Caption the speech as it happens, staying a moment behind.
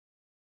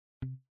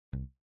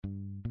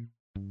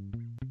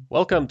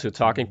Welcome to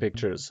Talking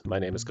Pictures. My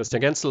name is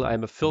Christian Genzel.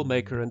 I'm a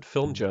filmmaker and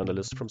film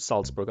journalist from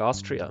Salzburg,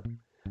 Austria.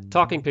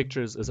 Talking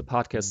Pictures is a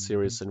podcast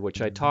series in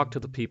which I talk to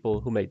the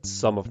people who made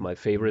some of my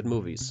favorite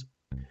movies.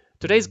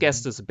 Today's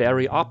guest is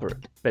Barry Opper,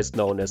 best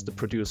known as the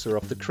producer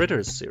of the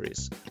Critters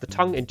series, the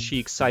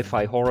tongue-in-cheek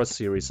sci-fi horror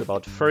series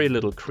about furry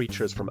little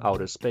creatures from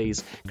outer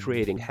space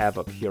creating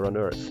havoc here on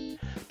Earth.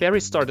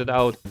 Barry started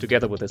out,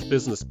 together with his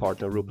business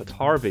partner Rupert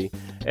Harvey,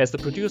 as the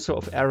producer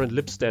of Aaron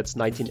Lipstadt's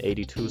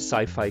 1982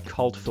 sci-fi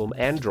cult film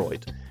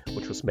Android,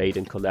 which was made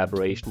in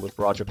collaboration with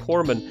Roger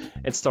Corman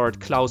and starred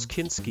Klaus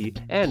Kinski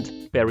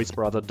and Barry's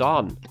brother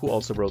Don, who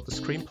also wrote the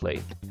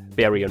screenplay.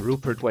 Barry and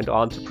Rupert went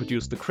on to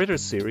produce the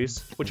Critters series,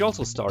 which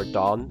also starred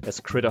Don as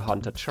Critter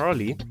Hunter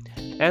Charlie,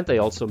 and they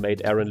also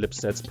made Aaron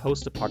Lipstadt's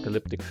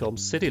post-apocalyptic film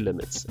City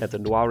Limits and the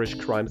noirish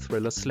crime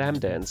thriller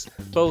Slamdance,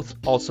 both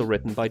also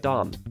written by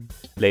Don.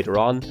 Later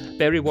on,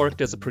 Barry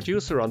worked as a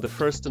producer on the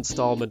first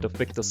installment of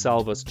Victor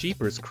Salva's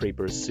Jeepers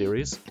Creepers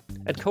series,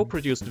 and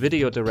co-produced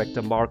video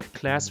director Mark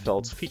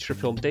Klasfeld's feature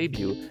film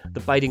debut, the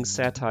biting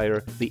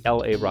satire The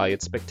LA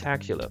Riot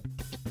Spectacular.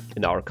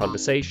 In our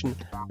conversation,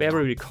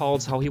 Barry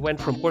recalls how he went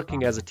from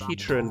working as a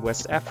teacher in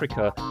West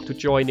Africa to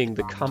joining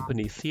the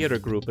Company Theater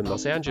Group in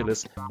Los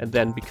Angeles and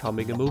then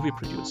becoming a movie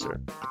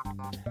producer.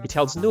 He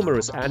tells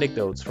numerous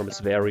anecdotes from his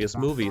various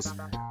movies,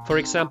 for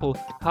example,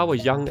 how a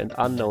young and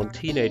unknown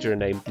teenager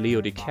named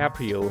Leo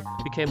DiCaprio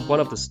became one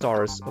of the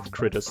stars of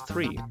Critters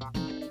 3.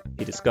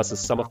 He discusses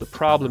some of the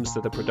problems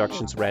that the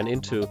productions ran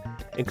into,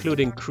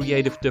 including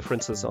creative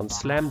differences on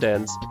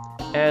Slamdance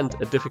and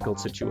a difficult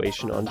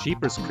situation on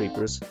Jeepers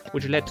Creepers,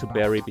 which led to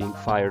Barry being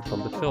fired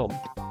from the film.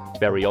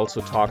 Barry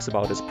also talks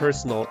about his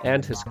personal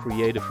and his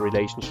creative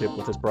relationship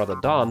with his brother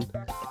Don,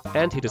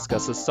 and he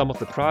discusses some of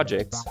the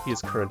projects he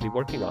is currently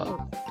working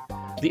on.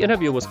 The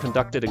interview was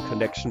conducted in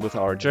connection with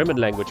our German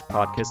language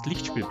podcast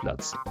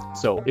Lichtspielplatz.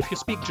 So if you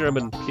speak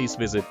German, please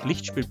visit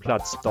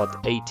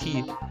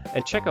lichtspielplatz.at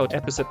and check out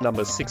episode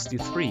number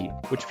 63,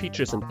 which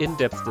features an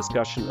in-depth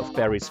discussion of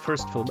Barry's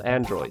first film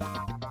Android.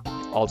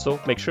 Also,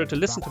 make sure to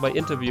listen to my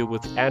interview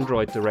with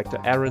Android director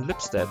Aaron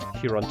Lipstadt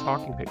here on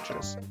Talking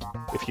Pictures.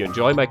 If you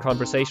enjoy my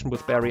conversation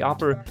with Barry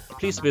Opper,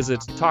 please visit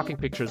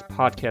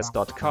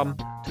talkingpicturespodcast.com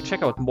to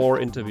check out more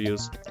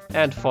interviews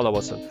and follow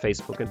us on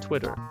Facebook and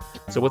Twitter.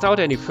 So without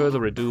any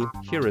further ado,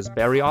 here is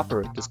Barry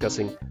Opper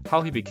discussing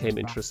how he became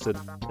interested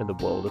in the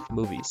world of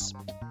movies.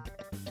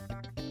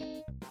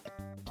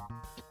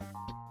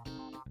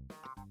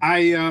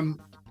 I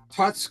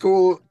taught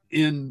school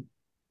in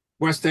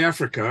West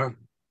Africa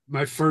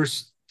my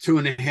first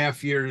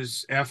 2.5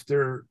 years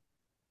after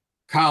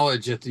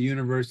college at the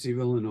University of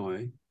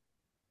Illinois.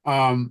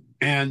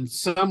 And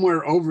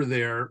somewhere over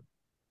there,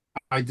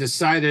 I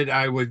decided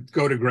I would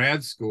go to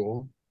grad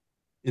school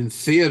in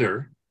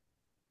theater.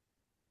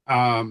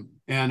 And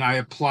I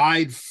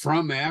applied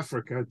from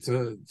Africa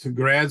to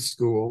grad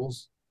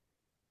schools.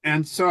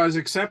 And so I was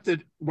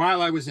accepted.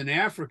 While I was in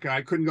Africa,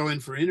 I couldn't go in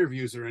for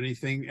interviews or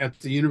anything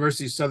at the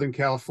University of Southern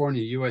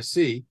California,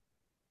 USC.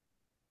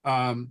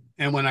 And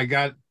when I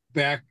got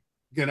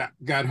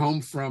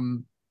home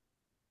from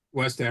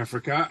West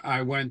Africa,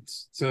 I went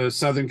to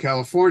Southern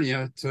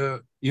California,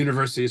 to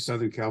University of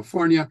Southern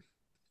California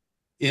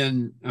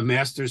in a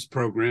master's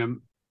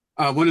program.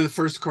 One of the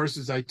first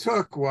courses I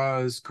took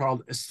was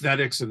called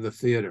Aesthetics of the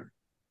Theater.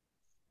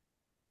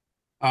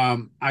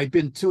 I'd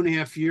been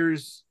 2.5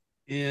 years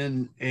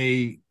in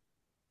a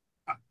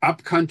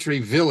upcountry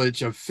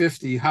village of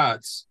 50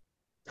 huts,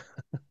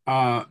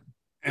 and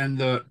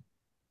the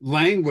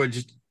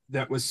language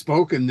that was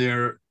spoken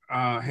there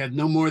had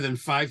no more than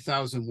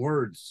 5,000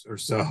 words or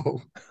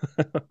so.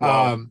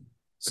 Wow.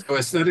 So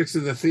Aesthetics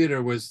of the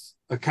Theater was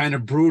a kind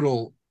of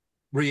brutal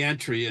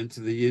reentry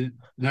into the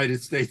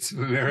United States of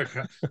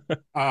America.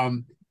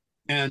 And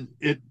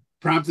it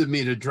prompted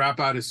me to drop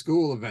out of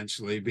school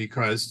eventually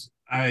because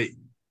I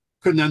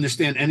couldn't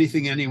understand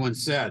anything anyone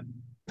said.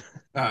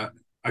 I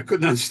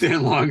couldn't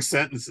understand long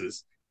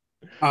sentences.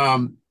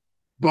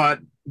 But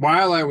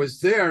while I was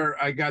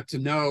there, I got to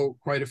know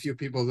quite a few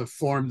people that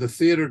formed the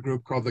theater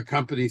group called the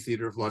Company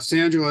Theater of Los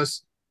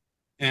Angeles.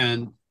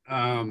 And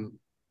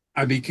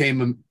I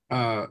became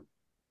a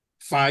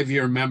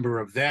 5-year member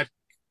of that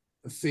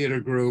theater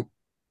group.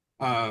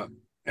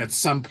 At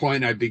some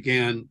point, I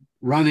began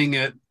running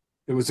it.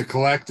 It was a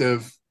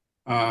collective,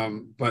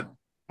 but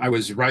I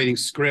was writing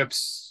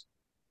scripts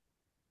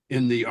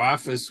in the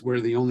office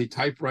where the only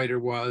typewriter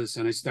was,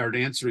 and I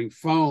started answering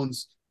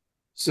phones.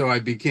 So I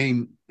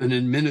became an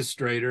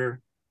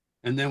administrator,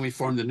 and then we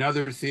formed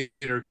another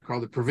theater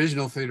called the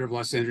Provisional Theater of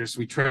Los Angeles.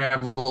 We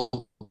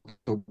traveled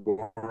the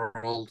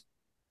world.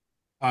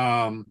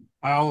 All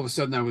of a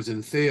sudden, I was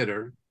in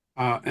theater,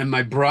 and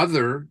my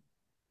brother,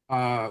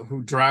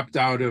 who dropped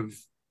out of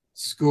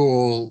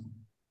school,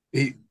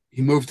 he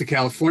moved to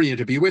California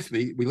to be with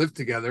me. We lived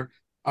together,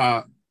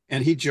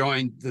 and he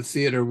joined the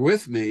theater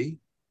with me,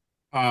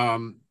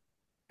 and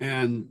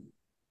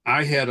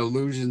I had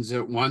illusions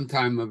at one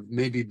time of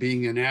maybe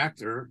being an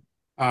actor,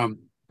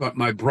 but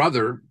my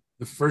brother,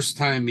 the first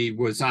time he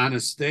was on a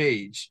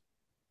stage,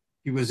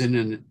 he was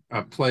in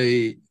a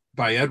play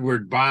by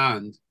Edward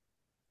Bond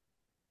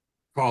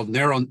called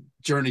Narrow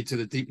Journey to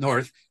the Deep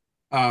North.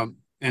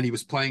 And he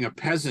was playing a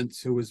peasant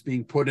who was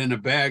being put in a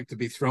bag to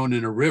be thrown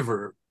in a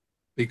river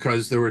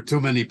because there were too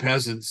many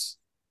peasants.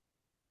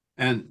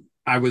 And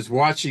I was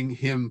watching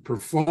him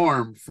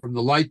perform from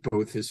the light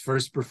booth, his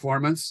first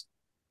performance.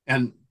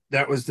 And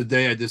that was the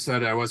day I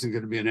decided I wasn't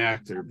going to be an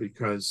actor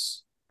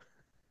because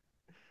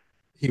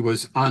he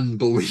was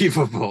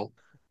unbelievable.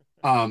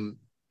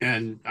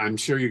 And I'm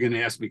sure you're going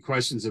to ask me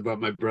questions about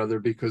my brother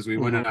because we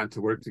went on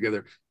to work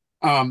together.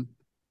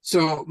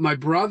 So my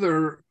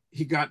brother,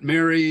 he got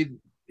married,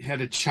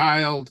 had a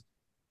child,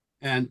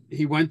 and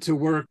he went to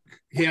work.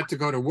 He had to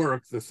go to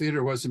work. The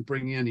theater wasn't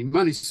bringing any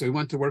money, so he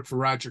went to work for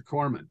Roger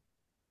Corman.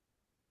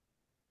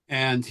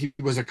 And he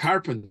was a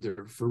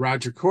carpenter for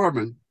Roger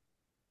Corman,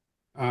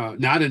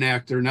 not an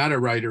actor, not a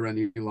writer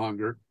any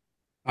longer.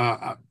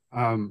 But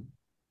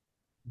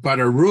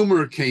a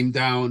rumor came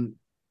down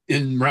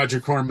in Roger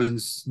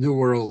Corman's New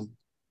World,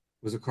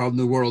 was it called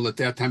New World at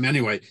that time?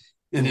 Anyway,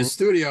 in his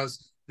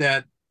studios,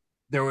 that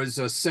there was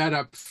a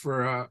setup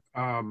for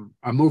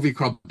a movie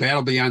called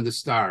Battle Beyond the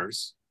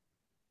Stars.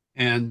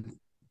 And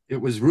it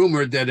was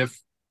rumored that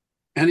if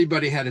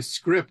anybody had a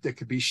script that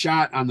could be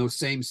shot on those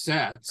same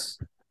sets,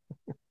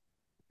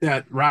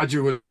 that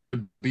Roger would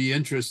be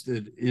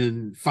interested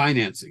in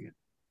financing it.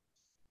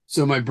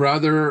 So my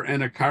brother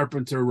and a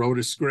carpenter wrote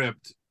a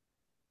script,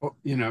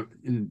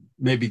 in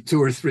maybe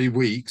 2 or 3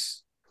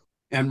 weeks.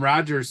 And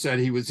Roger said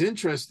he was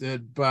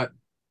interested, but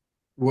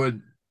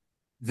would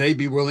they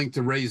be willing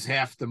to raise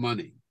half the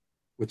money,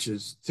 which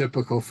is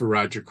typical for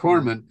Roger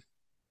Corman,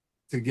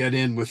 to get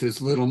in with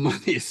as little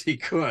money as he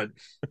could.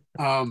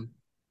 And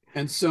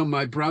so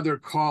my brother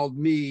called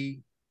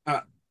me.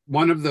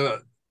 One of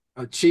the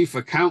chief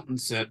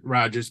accountants at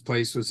Roger's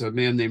place was a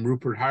man named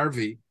Rupert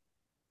Harvey.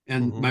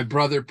 And my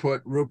brother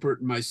put Rupert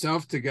and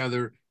myself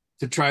together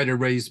to try to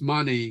raise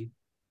money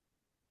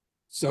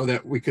so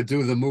that we could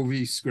do the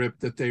movie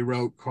script that they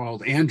wrote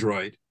called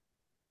Android,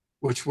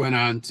 which went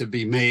on to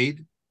be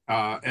made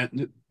at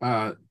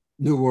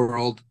New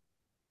World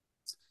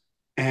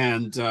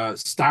and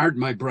starred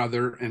my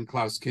brother and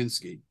Klaus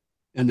Kinski.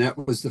 And that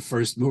was the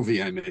first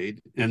movie I made.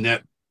 And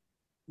that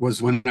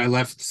was when I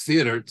left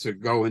theater to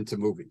go into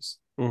movies.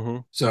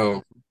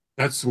 So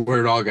that's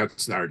where it all got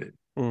started.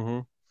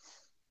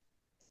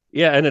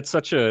 Yeah, and it's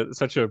such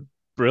a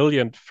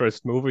brilliant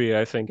first movie,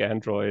 I think,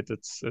 Android.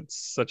 It's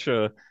such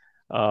an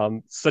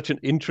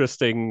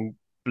interesting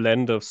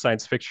blend of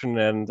science fiction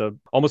and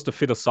almost a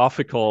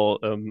philosophical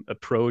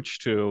approach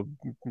to,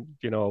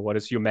 what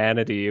is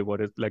humanity, what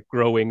is like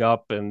growing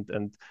up,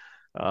 and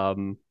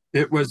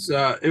it was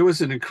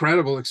an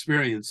incredible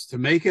experience to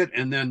make it.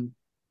 And then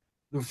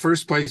the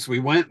first place we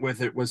went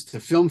with it was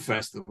to film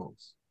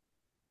festivals.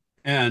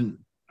 And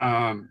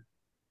I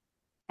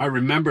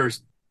remember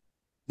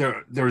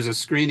there was a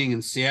screening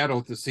in Seattle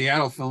at the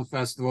Seattle Film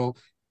Festival.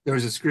 There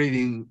was a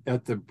screening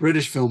at the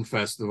British Film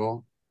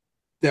Festival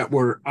that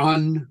were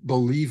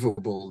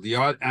unbelievable.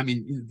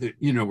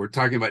 We're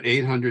talking about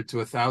 800 to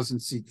 1,000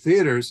 seat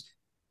theaters,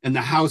 and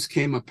the house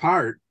came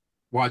apart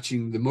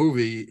watching the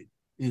movie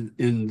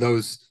in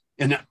those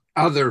and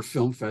other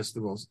film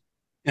festivals.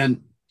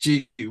 And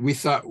gee, we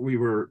thought we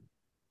were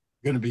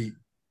going to be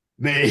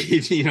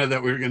made,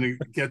 that we were going to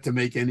get to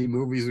make any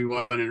movies we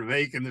wanted to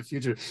make in the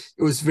future.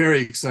 It was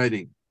very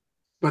exciting.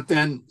 But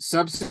then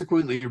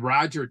subsequently,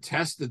 Roger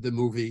tested the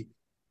movie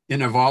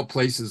in, of all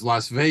places,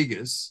 Las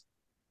Vegas.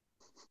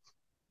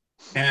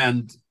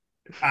 And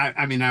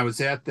I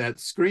was at that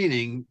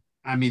screening.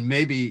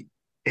 Maybe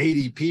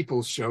 80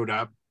 people showed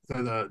up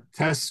to the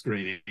test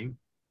screening.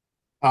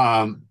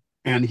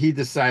 And he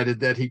decided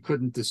that he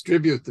couldn't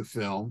distribute the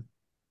film.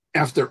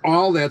 After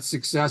all that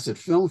success at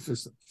film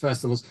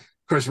festivals,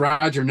 of course,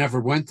 Roger never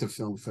went to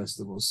film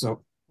festivals,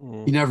 so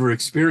he never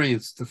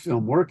experienced the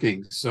film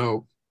working.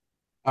 So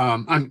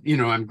I'm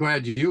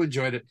glad you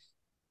enjoyed it.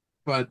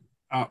 But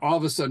all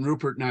of a sudden,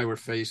 Rupert and I were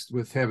faced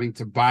with having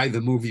to buy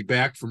the movie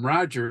back from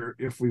Roger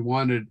if we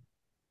wanted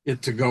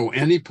it to go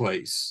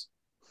anyplace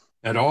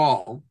at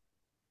all.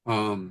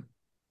 And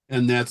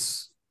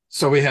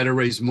so we had to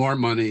raise more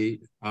money.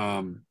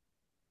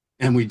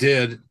 And we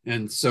did.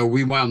 And so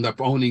we wound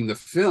up owning the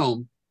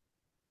film.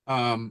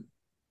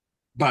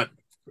 But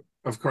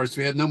of course,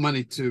 we had no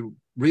money to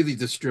really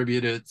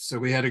distribute it. So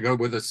we had to go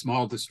with a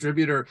small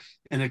distributor,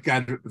 and it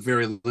got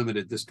very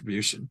limited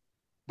distribution.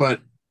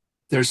 But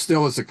there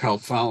still is a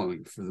cult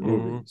following for the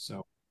movie.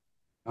 So,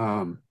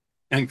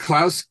 and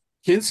Klaus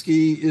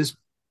Kinski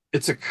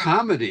it's a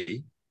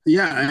comedy.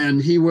 Yeah.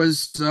 And he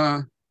was,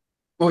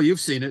 you've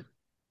seen it.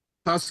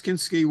 Klaus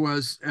Kinski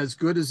was as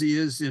good as he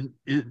is in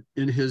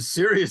his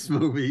serious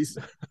movies.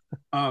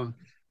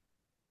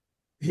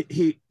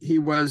 He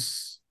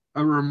was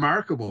a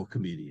remarkable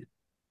comedian.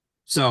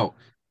 So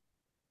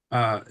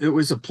it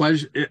was a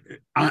pleasure.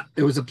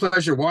 It was a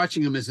pleasure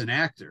watching him as an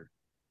actor.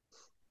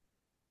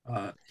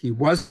 He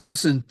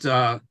wasn't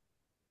that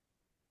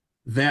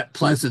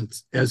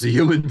pleasant as a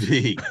human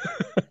being.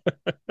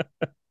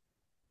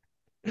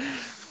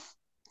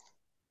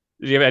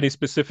 Do you have any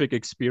specific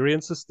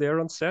experiences there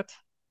on set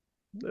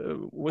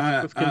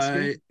with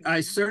Kinski?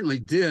 I certainly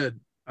did.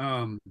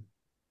 The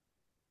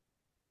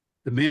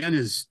man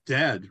is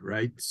dead,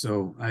 right?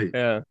 So I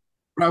Yeah.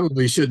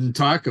 probably shouldn't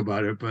talk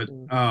about it, but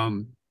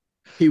Mm.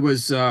 he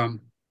was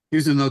um, he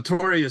was a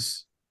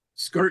notorious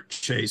skirt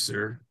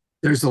chaser.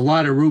 There's a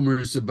lot of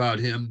rumors about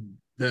him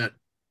that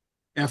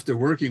after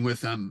working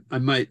with him, I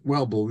might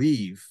well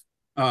believe.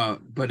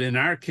 But in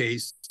our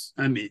case,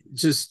 I mean,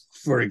 just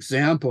for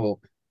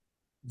example,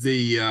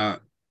 the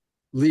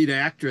lead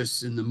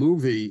actress in the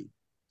movie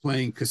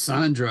playing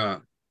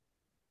Cassandra,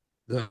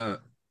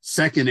 the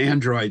second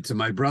android to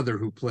my brother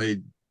who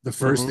played the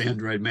first Hmm.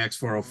 android, Max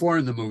 404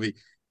 in the movie,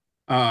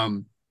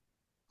 um,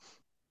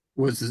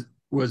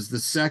 was the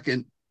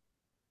second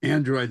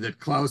android that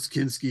Klaus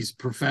Kinski's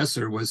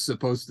professor was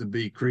supposed to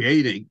be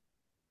creating.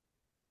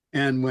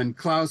 And when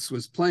Klaus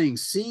was playing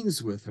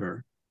scenes with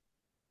her,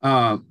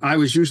 I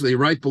was usually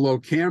right below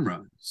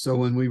camera. So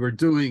when we were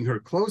doing her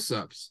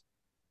close-ups,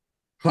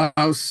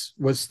 Klaus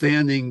was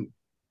standing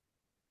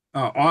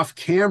off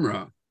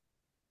camera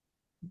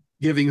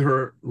giving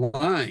her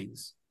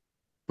lines,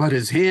 but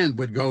his hand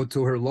would go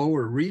to her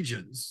lower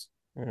regions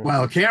Yeah.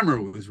 while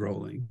camera was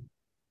rolling.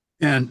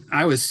 And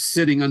I was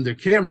sitting under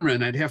camera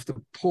and I'd have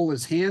to pull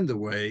his hand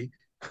away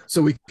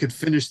so we could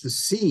finish the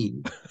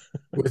scene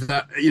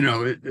without,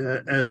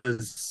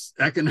 as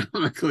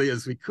economically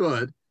as we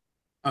could.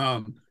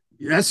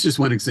 That's just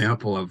one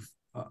example of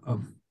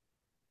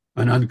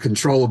an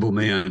uncontrollable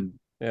man.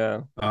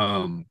 Yeah.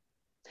 Um,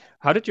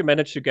 How did you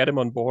manage to get him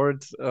on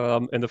board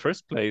in the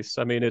first place?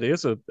 I mean, it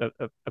is a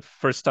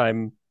first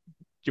time.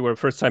 You were a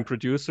first time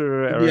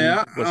producer. Aaron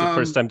yeah, was a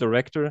first time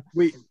director.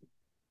 we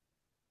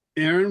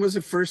Aaron was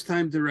a first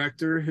time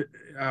director.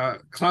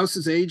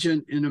 Klaus's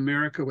agent in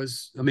America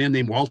was a man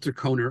named Walter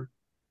Kohner,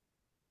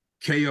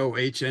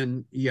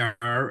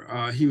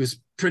 Kohner. He was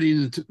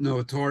pretty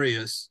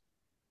notorious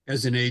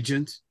as an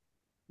agent.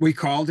 We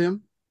called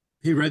him.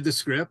 He read the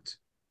script,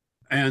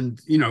 and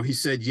he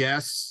said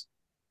yes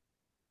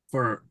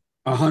for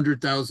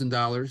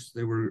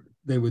 $100,000.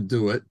 They would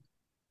do it,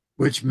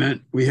 which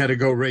meant we had to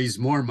go raise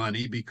more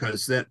money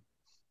because that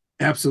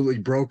absolutely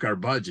broke our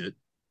budget.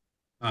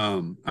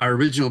 Our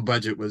original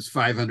budget was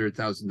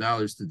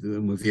 $500,000 to do the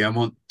movie. I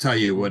won't tell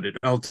you what it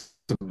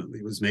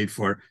ultimately was made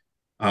for.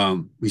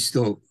 We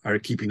still are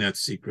keeping that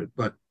secret,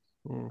 but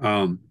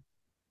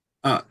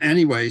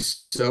anyway,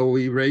 so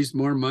we raised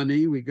more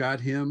money. We got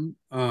him,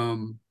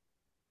 and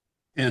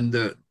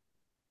the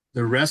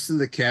rest of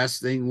the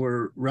casting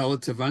were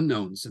relative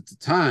unknowns at the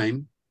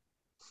time,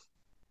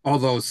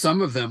 although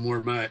some of them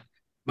were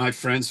my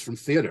friends from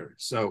theater.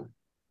 So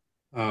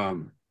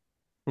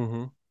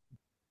Mm-hmm.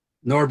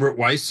 Norbert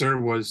Weisser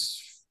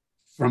was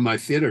from my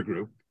theater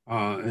group,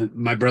 and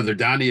my brother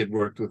Donnie had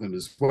worked with him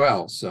as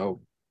well. So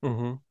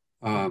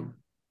Mm-hmm.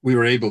 we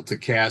were able to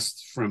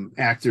cast from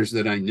actors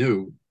that I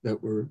knew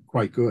that were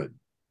quite good.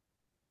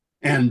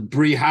 And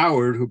Bree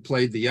Howard, who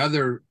played the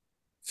other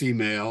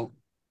female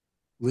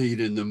lead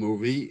in the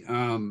movie,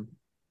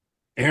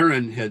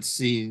 Aaron had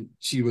seen,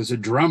 she was a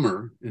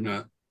drummer in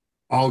a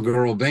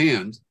all-girl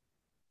band,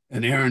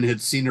 and Aaron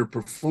had seen her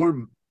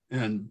perform,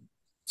 and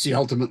she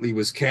ultimately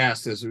was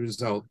cast as a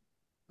result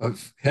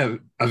of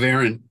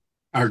Aaron,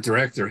 our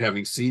director,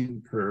 having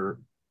seen her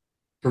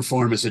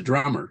perform as a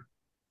drummer.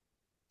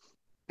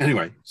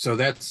 Anyway, so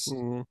that's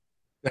Mm-hmm.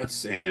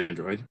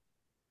 Android.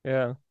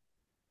 Yeah.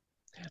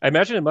 I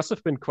imagine it must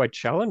have been quite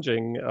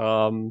challenging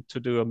to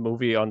do a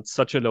movie on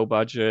such a low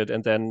budget,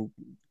 and then,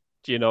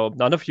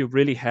 none of you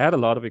really had a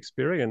lot of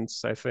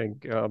experience, I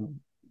think.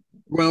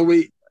 Well,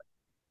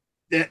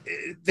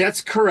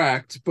 that's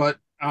correct, but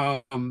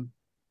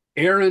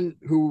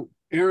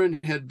Aaron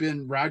had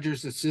been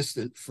Roger's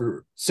assistant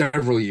for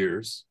several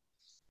years.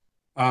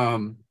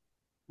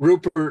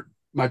 Rupert,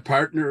 my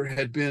partner,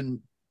 had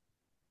been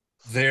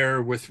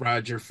there with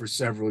Roger for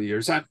several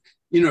years.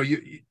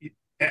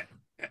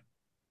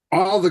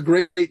 All the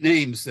great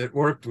names that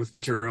worked with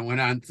her and went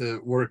on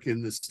to work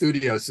in the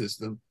studio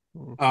system.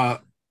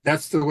 Mm.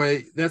 That's the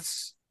way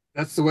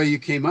you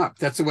came up.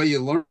 That's the way you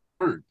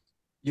learned.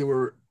 You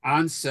were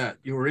on set.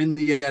 You were in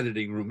the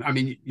editing room. I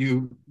mean,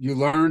 you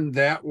learned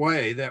that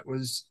way.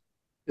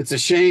 It's a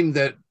shame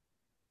that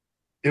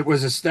it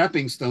was a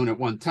stepping stone at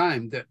one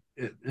time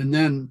and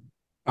then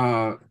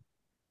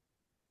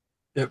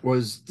it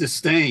was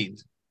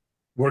disdained.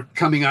 Work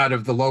coming out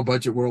of the low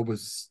budget world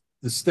was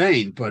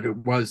disdained, but it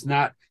was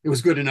not. It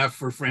was good enough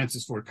for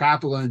Francis Ford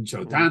Coppola and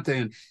Joe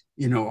Dante,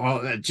 and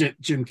all that.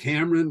 Jim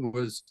Cameron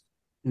was,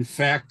 in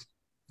fact,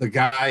 the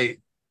guy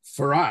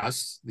for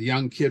us, the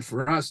young kid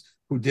for us,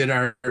 who did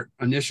our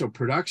initial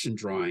production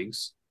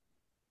drawings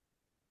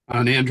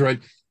on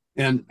Android.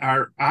 And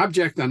our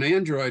object on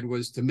Android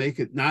was to make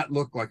it not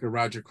look like a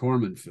Roger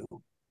Corman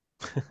film.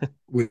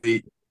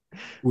 we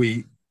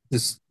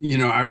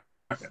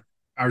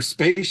our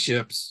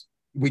spaceships,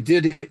 we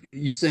did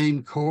the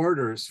same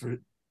corridors for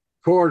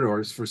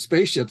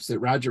spaceships that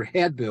Roger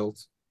had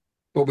built,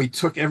 but we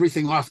took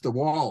everything off the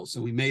walls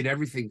and we made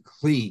everything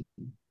clean.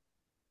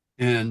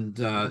 And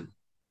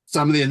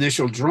some of the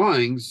initial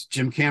drawings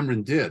Jim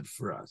Cameron did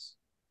for us.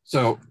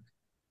 So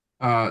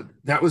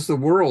that was the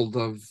world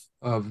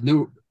of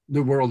New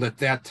World at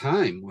that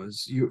time.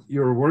 Was you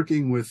were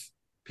working with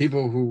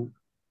people who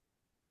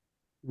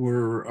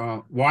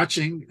were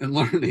watching and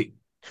learning.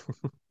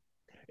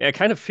 I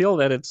kind of feel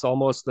that it's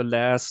almost the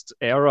last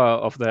era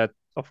of that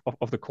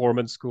of the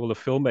Corman School of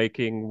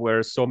filmmaking,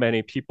 where so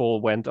many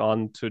people went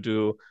on to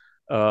do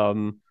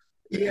um,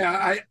 Yeah,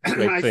 I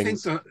great I think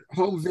things. the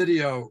home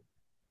video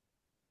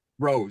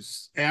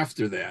rose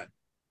after that,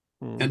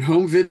 Mm, and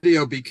home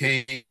video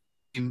became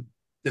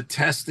the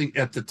testing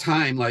at the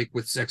time, like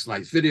with Sex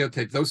Lies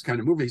Videotape, those kind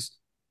of movies,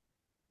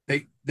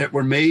 they that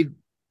were made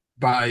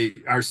by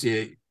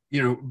RCA,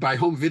 by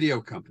home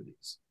video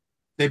companies.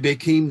 They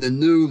became the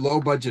new low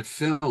budget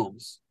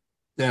films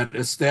that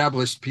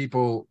established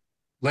people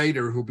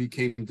later who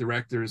became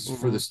directors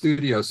for the mm,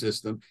 studio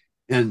system.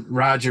 And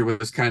Roger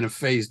was kind of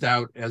phased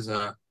out as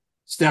a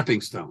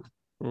stepping stone.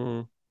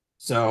 mm.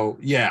 So,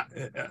 yeah,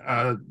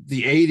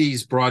 the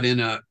 80s brought in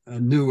a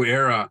new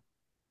era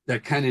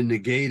that kind of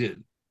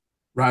negated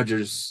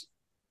Roger's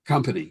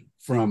company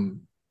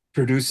from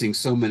producing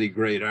so many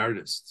great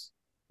artists.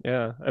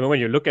 Yeah, I mean,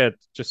 when you look at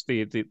just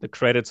the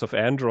credits of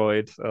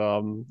Android,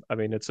 I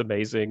mean, it's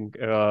amazing.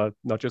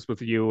 Not just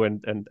with you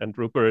and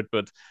Rupert,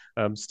 but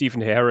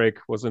Stephen Herrick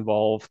was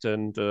involved,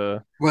 and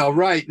Well,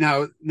 right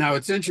now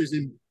it's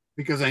interesting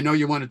because I know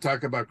you want to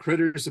talk about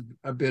Critters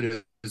a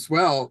bit as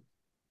well.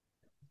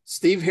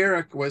 Steve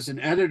Herrick was an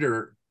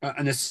editor,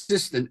 an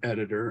assistant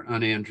editor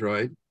on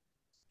Android,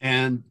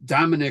 and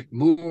Dominic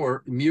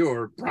Muir,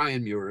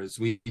 Brian Muir, as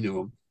we knew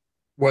him,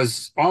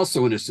 was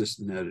also an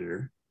assistant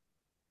editor.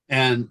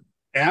 And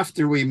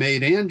after we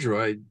made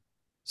Android,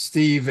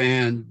 Steve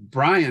and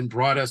Brian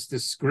brought us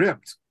this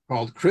script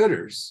called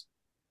Critters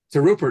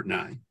to Rupert and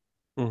I.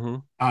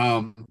 mhm,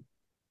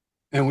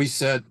 And we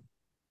said,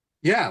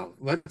 yeah,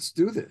 let's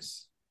do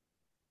this.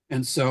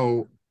 And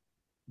so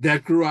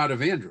that grew out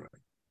of Android.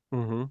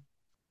 mhm,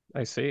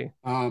 I see.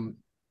 Um,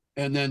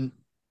 and then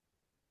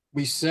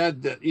we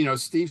said that,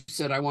 Steve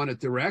said, I want to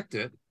direct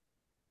it.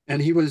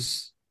 And he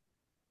was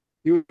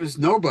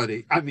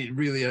nobody. I mean,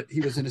 really,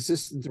 he was an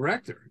assistant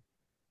director.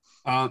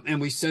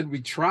 And we said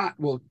we try.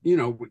 Well,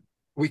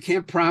 we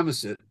can't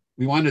promise it.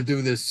 We want to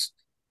do this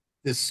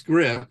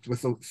script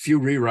with a few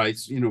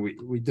rewrites.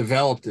 We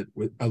developed it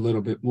with a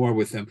little bit more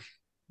with him,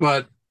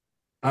 but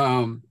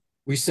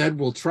we said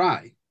we'll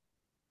try.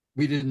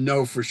 We didn't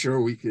know for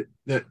sure we could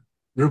that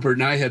Rupert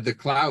and I had the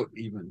clout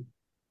even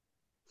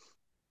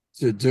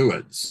to do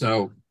it.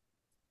 So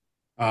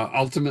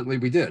ultimately,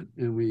 we did,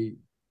 and we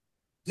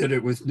did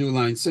it with New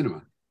Line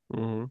Cinema.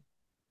 Mhm.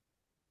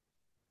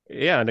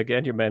 Yeah, and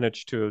again, you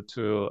managed to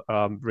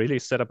really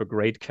set up a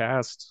great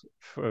cast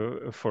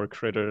for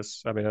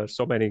Critters. I mean, there's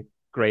so many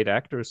great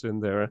actors in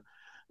there.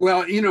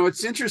 Well,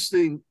 it's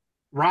interesting.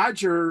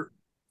 Roger,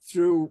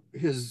 through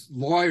his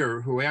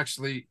lawyer, who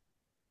actually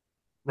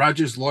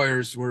Roger's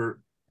lawyers were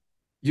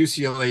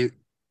UCLA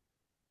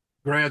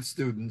grad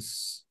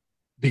students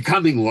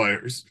becoming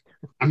lawyers.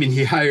 I mean,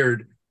 he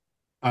hired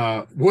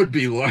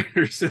would-be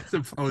lawyers as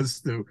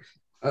opposed to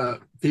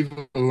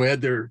people who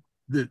had the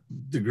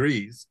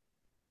degrees.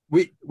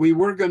 We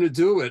were going to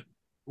do it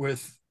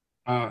with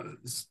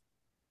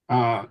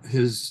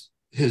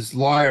his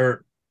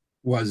lawyer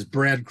was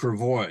Brad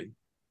Cravoy.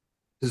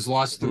 His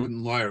law Mhm,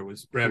 student lawyer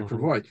was Brad mhm,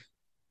 Cravoy,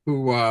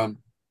 who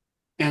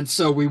and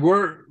so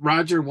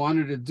Roger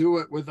wanted to do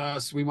it with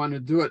us. We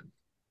wanted to do it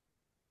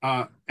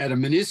at a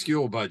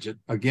minuscule budget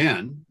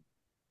again.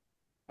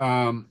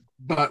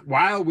 But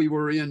while we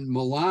were in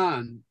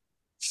Milan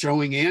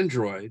showing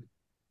Android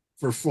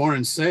for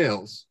foreign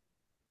sales,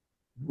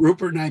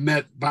 Rupert and I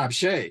met Bob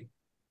Shea,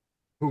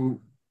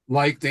 who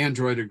liked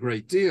Android a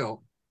great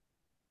deal.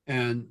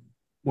 And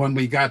when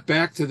we got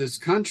back to this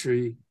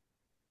country,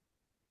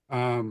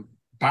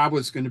 Bob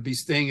was going to be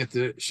staying at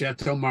the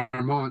Chateau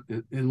Marmont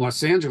in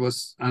Los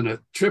Angeles on a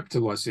trip to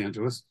Los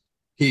Angeles.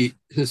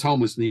 His home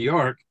was New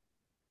York,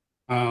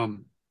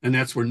 and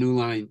that's where New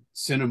Line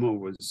Cinema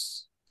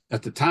was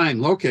at the time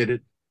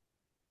located.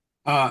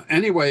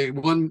 Anyway,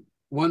 one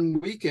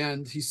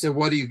weekend he said,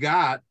 "What do you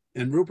got?"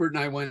 And Rupert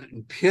and I went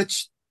and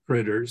pitched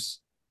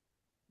Critters.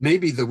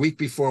 Maybe the week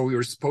before we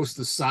were supposed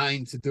to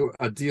sign to do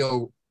a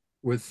deal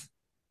with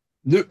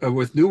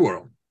New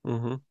World,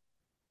 mhm,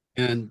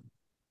 and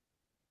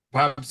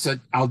Bob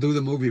said, "I'll do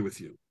the movie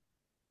with you."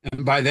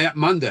 And by that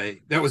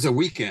Monday, that was a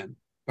weekend.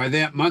 By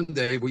that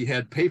Monday, we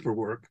had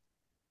paperwork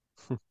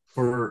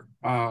for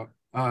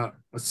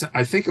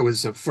I think it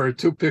was for a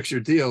 2-picture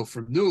deal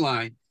from New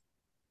Line.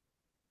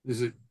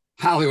 There's a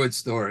Hollywood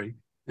story,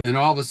 and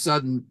all of a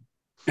sudden,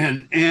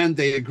 and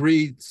they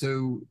agreed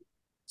to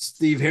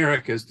Steve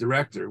Herrick as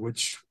director,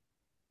 which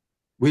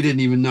we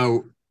didn't even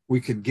know we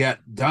could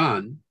get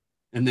done,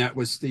 and that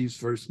was Steve's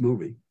first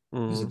movie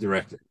as a mhm.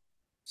 director.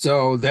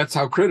 So that's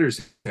how Critters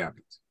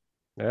happened.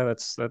 Yeah,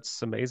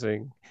 that's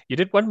amazing. You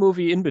did one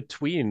movie in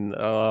between,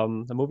 a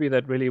movie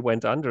that really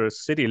went under,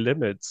 City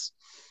Limits.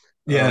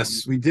 Um,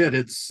 Yes, we did.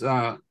 It's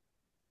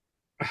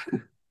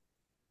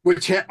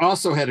which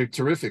also had a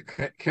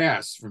terrific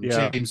cast from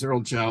Yeah. James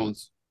Earl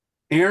Jones,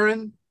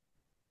 Aaron,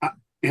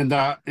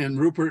 and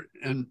Rupert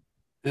and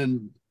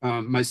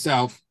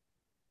myself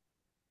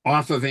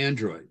off of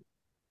Android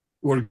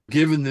were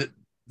given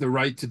the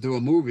right to do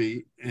a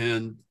movie,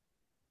 and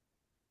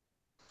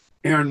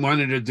Aaron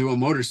wanted to do a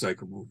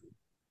motorcycle movie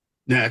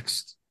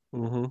next.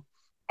 Hmm.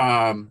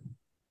 Um,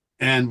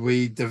 and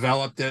we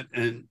developed it,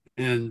 and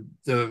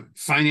the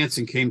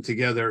financing came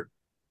together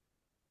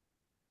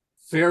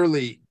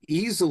fairly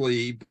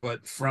easily,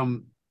 but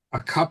from a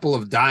couple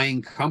of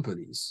dying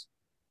companies.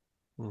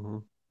 Hmm.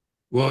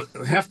 Well,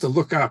 I have to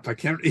look up. I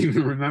can't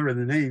even remember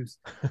the names.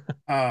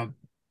 Um,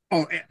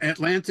 oh,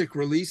 Atlantic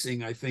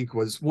Releasing, I think,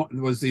 was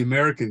the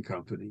American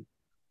company,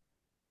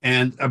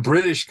 and a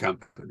British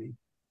company,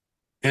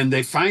 and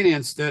they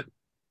financed it.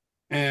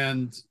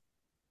 And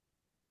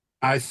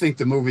I think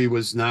the movie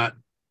was not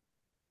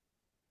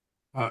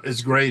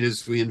as great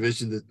as we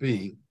envisioned it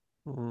being.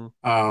 Hmm.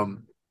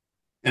 Um,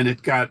 and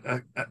it got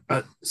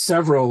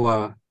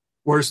several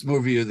worst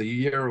movie of the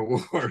year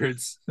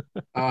awards.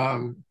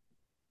 Um,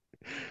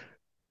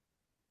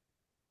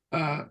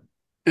 uh,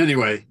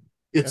 anyway,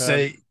 it's Yeah.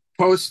 a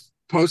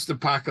post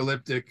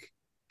apocalyptic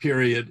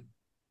period,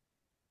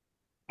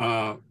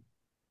 uh,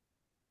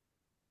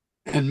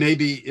 and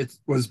maybe it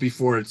was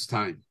before its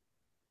time.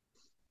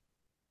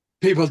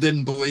 People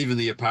didn't believe in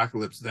the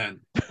apocalypse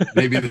then.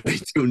 Maybe they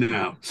do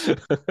now.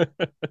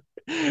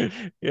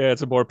 Yeah,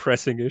 it's a more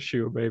pressing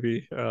issue,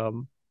 maybe.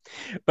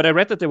 But I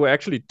read that there were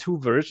actually two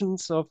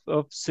versions of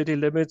City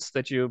Limits,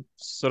 that you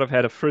sort of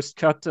had a first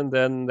cut and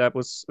then that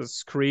was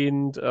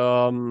screened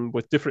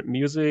with different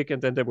music,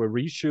 and then there were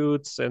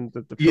reshoots and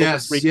the film was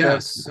Yes, recut.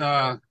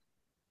 yes.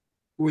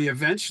 We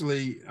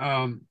eventually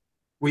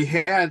we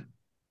had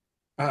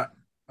uh,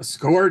 a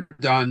score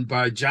done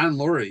by John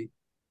Lurie,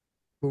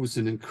 who was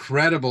an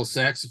incredible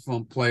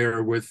saxophone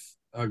player with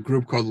a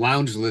group called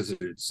Lounge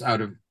Lizards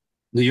out of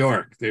New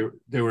York.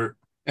 They were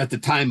at the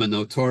time a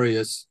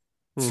notorious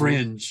Hmm.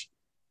 fringe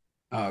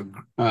uh,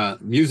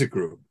 music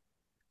group,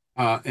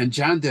 and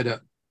John did a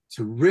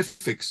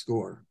terrific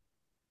score.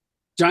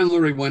 John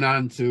Lurie went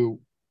on to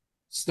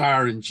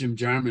star in Jim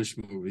Jarmusch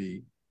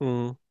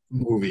Hmm.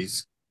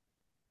 movies,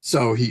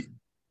 so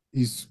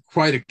he's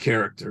quite a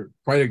character,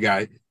 quite a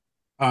guy.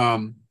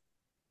 Um,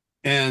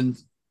 and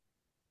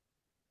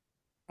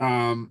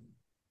um,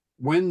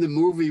 when the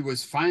movie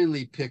was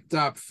finally picked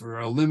up for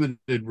a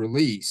limited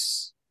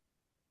release,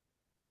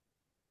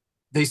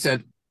 they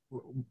said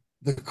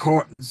the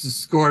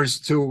score is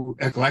too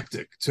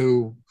eclectic,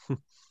 too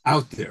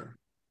out there.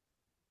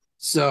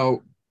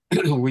 So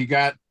we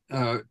got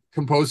a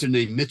composer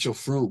named Mitchell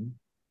Froom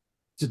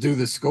to do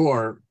the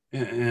score,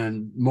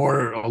 and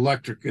more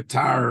electric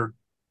guitar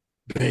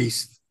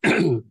based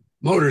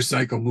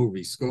motorcycle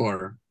movie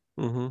score.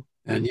 Hmm.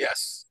 And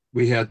yes,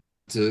 we had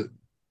to,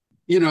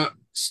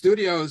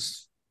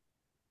 studios,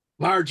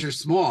 large or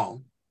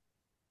small,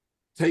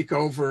 take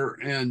over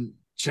and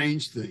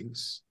change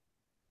things.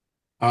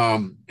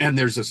 And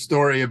there's a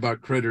story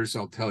about critters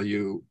I'll tell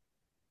you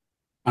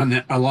on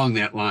that along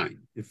that line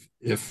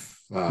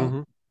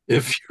Hmm.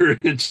 if you're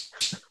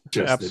interested.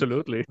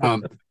 Absolutely.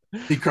 Um,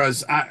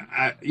 because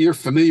you're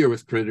familiar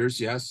with critters,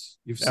 yes?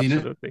 You've seen it?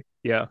 Absolutely.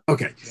 Yeah.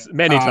 Okay.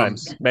 Many Um,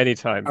 times, many all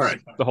times.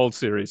 right. The whole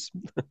series.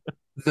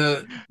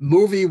 The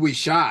movie we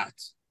shot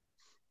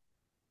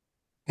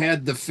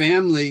had the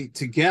family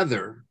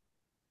together,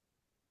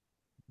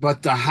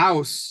 but the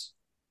house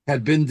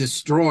had been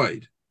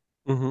destroyed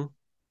Hmm.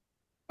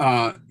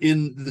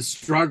 in the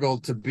struggle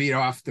to beat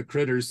off the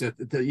critters to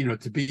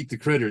beat the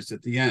critters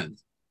at the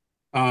end.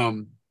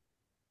 Um,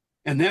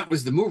 and that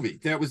was the movie.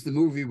 That was the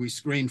movie we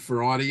screened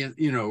for audience.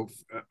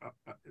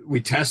 We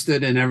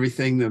tested and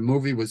everything. The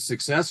movie was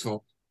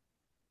successful.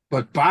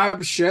 But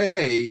Bob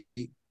Shea,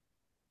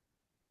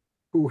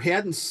 who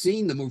hadn't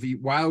seen the movie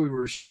while we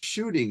were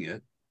shooting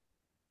it,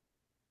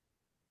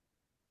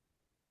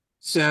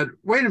 said,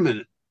 "Wait a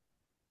minute,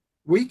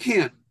 we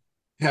can't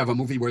have a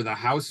movie where the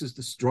house is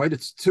destroyed.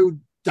 It's too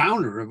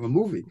downer of a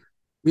movie."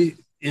 We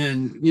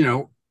and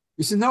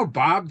we said, "No,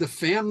 Bob, the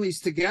family's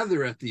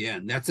together at the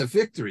end. That's a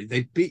victory.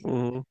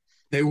 Hmm.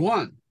 They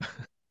won."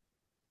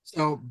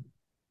 So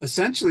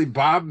essentially,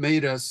 Bob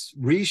made us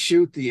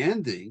reshoot the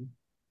ending,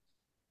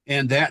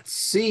 and that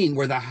scene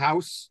where the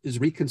house is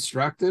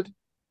reconstructed,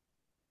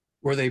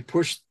 where they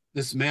push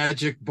this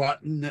magic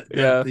button that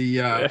Yeah. the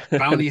And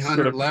bounty it sort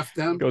hunter of left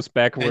them, goes and you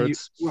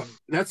backwards. well,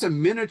 that's a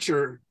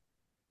miniature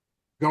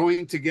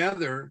going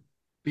together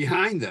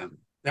behind them.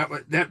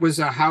 That was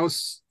a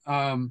house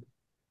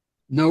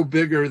no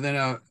bigger than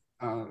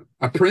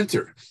a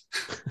printer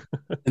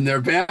in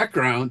their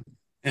background,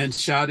 and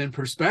shot in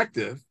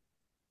perspective,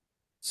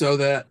 so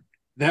that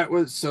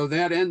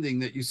ending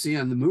that you see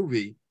on the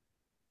movie,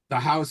 the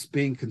house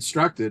being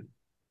constructed,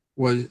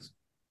 was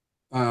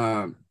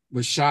uh,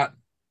 was shot,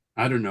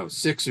 I don't know,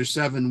 6 or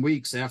 7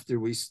 weeks after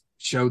we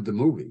showed the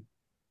movie,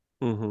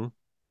 Hmm.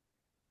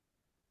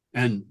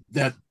 and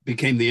that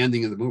became the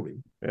ending of the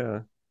movie.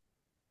 Yeah.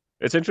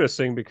 It's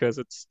interesting because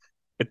it's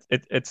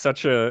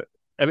such a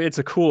I mean, it's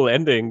a cool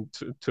ending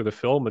to the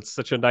film. It's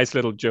such a nice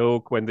little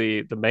joke when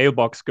the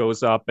mailbox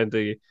goes up and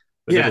the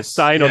little Yes,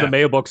 sign on the yeah,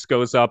 mailbox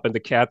goes up and the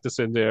cat is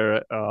in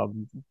there.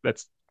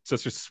 That's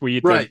such a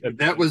sweet right. and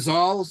That was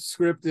all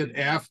scripted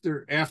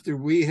after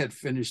we had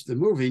finished the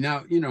movie.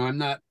 Now,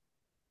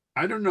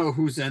 I don't know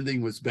whose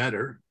ending was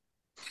better.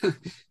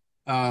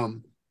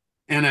 um,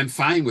 and I'm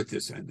fine with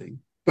this ending,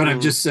 but I'm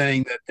mm, just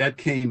saying that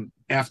came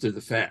after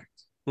the fact.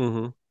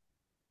 hmm.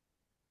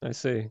 I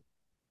see.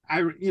 I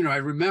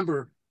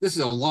remember this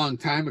is a long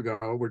time ago.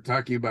 We're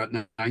talking about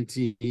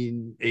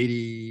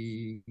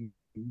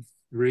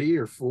 1983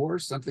 or four,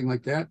 something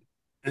like that.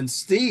 And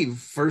Steve,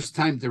 first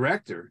time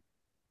director,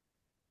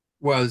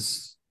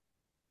 was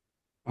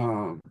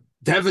um,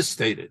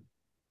 devastated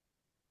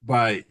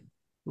by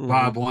Hmm.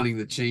 Bob wanting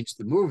to change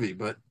the movie,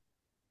 but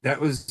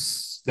that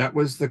was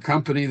the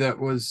company that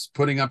was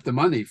putting up the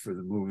money for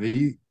the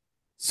movie.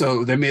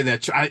 So they made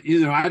that. I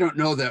don't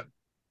know that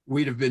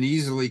we'd have been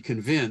easily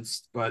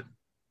convinced, but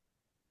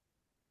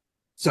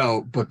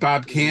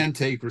Bob Hmm. can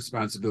take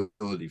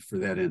responsibility for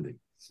that ending.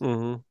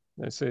 Hmm.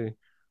 I see.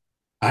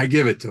 I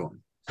give it to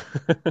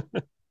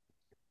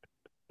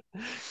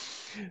him.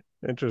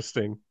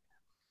 Interesting.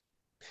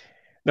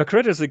 Now,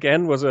 Critters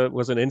again was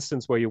an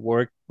instance where you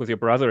worked with your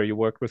brother. You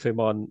worked with him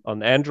on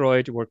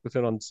Android. You worked with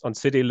him on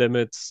City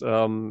Limits,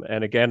 and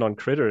again on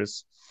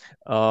Critters.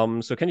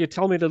 So, can you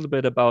tell me a little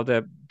bit about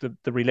the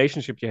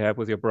relationship you have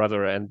with your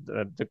brother and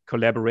the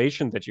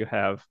collaboration that you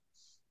have?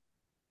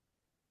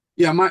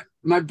 Yeah,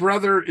 my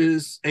brother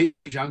is 8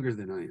 years younger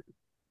than I am,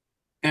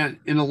 and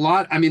in a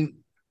lot. I mean,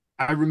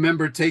 I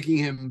remember taking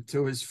him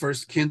to his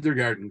first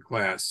kindergarten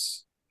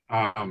class.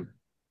 Um,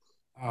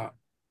 uh,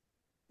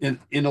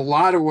 in a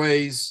lot of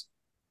ways,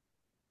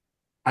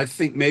 I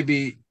think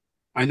maybe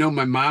I know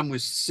my mom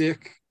was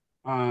sick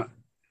uh,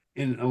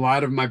 in a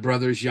lot of my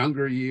brother's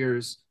younger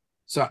years.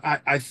 So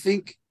I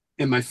think,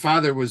 and my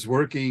father was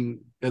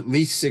working at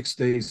least 6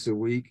 days a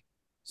week.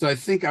 So I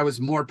think I was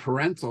more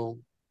parental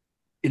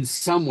in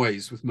some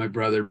ways with my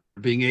brother,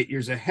 being 8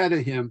 years ahead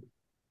of him.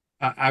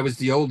 I was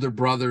the older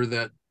brother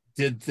that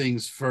did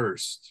things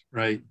first,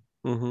 right?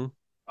 Hmm.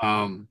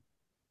 Um,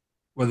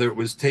 whether it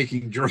was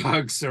taking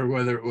drugs or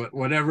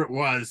whatever it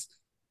was.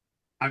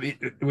 I mean,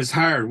 it was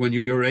hard when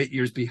you were 8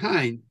 years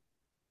behind.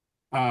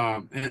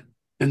 Um, and,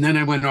 and then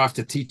I went off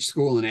to teach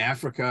school in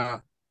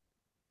Africa.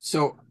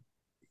 So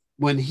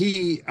when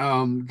he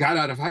got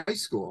out of high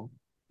school,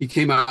 he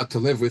came out to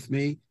live with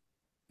me.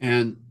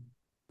 And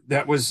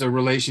that was a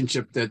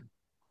relationship that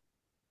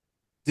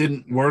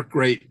didn't work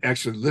great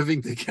actually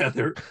living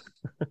together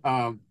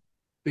um,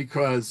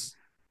 because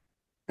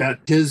at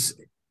his,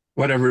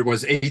 whatever it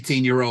was,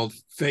 18-year-old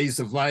phase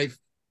of life,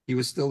 he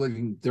was still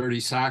leaving dirty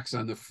socks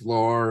on the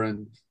floor.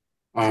 And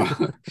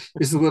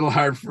it's a little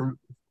hard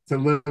to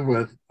live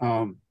with.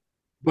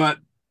 But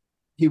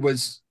he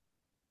was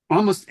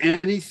almost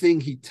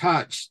anything he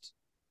touched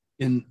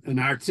in an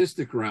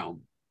artistic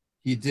realm,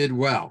 he did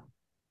well.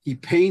 He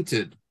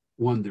painted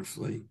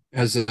wonderfully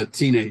as a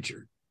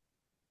teenager.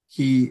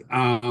 He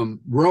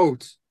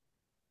wrote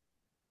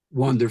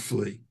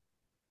wonderfully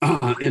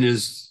in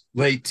his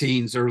late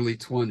teens, early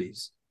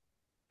 20s.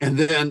 And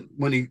then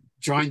when he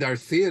joined our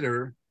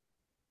theater,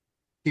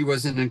 he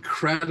was an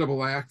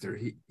incredible actor.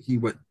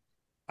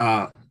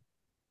 Uh,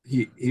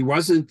 he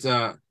wasn't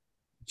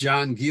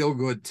John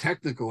Gielgud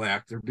technical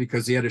actor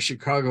because he had a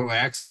Chicago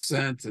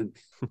accent,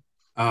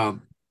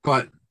 um,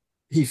 but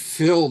he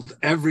filled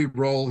every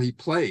role he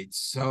played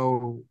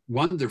so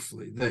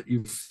wonderfully that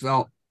you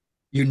felt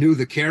you knew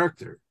the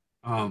character,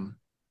 um,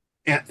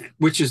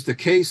 which is the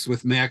case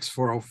with Max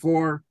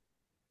 404,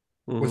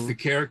 with Hmm. the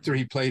character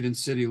he played in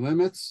City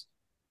Limits,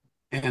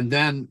 and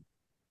then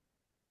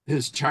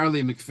his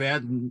Charlie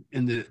McFadden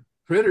in the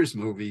Critters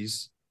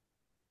movies.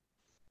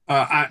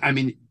 I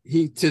mean,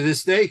 he to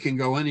this day can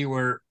go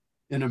anywhere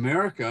in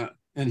America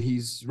and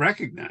he's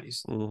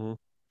recognized Hmm.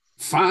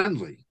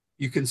 fondly.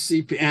 You can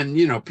see,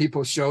 and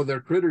people show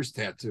their Critters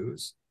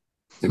tattoos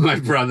to my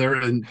brother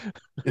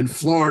in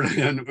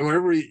Florida and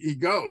wherever he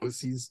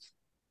goes,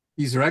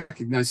 he's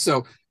recognized.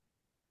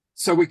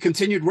 So we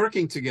continued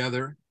working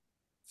together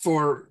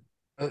for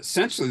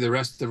essentially the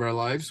rest of our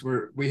lives.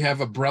 Where we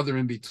have a brother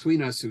in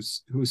between us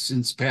who's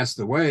since passed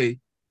away.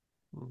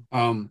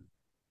 Um,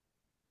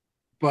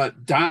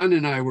 but Don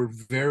and I were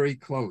very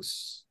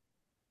close,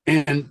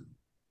 and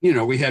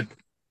we had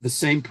the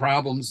same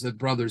problems that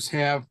brothers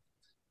have.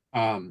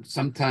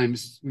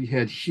 Sometimes we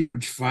had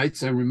huge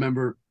fights. I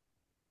remember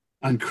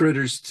on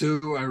Critters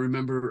 2.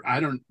 I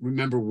don't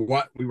remember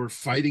what we were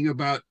fighting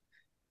about,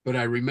 but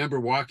I remember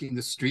walking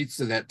the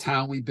streets of that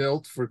town we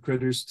built for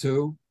Critters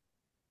 2.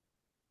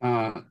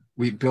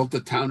 We built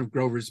the town of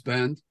Grover's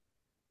Bend.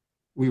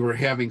 We were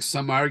having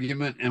some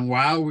argument, and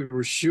while we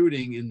were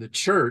shooting in the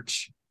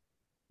church,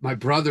 my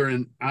brother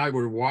and I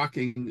were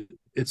walking.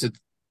 It's a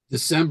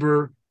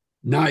December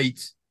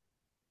night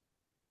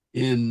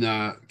in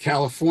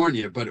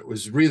California, but it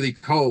was really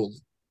cold.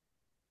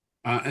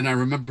 And I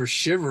remember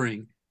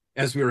shivering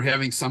as we were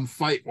having some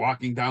fight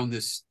walking down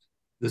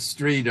the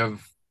street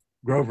of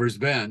Grover's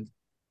Bend.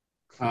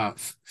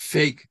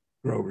 fake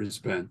Grover's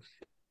Bend.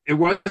 It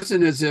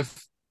wasn't as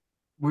if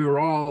we were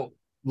all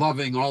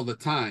loving all the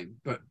time,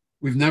 but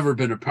we've never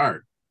been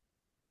apart.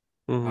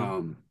 Mm-hmm.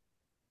 Um,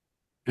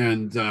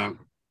 and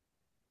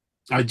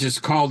I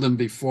just called him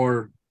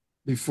before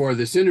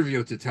this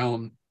interview to tell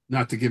him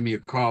not to give me a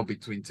call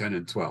between 10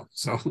 and 12.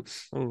 So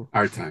Mm.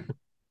 our time.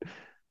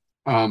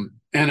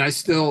 And I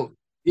still,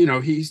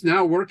 he's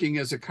now working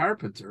as a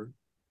carpenter.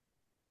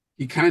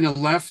 He kind of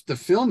left the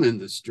film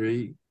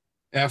industry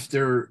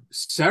after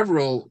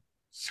several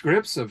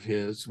scripts of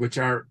his, which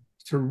are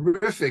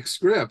terrific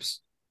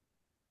scripts,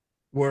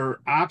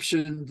 were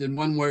optioned in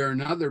one way or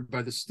another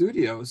by the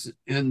studios,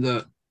 and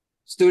the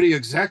studio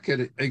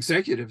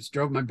executives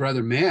drove my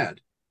brother mad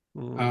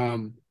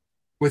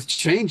with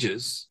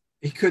changes.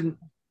 He couldn't,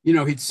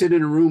 he'd sit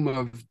in a room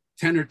of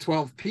 10 or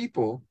 12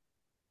 people,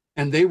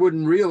 and they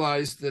wouldn't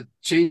realize that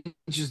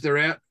changes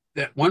that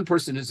one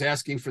person is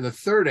asking for the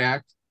third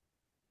act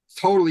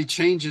totally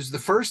changes the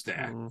first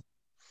act.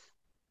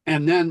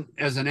 And then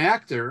as an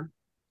actor,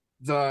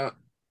 the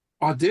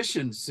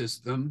audition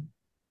system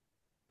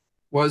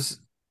was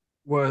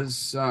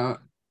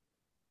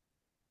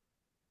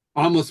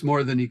almost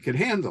more than he could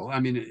handle. I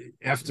mean,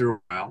 after a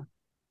while.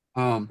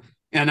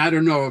 And I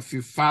don't know if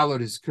you followed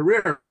his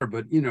career,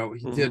 but, he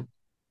did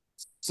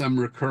some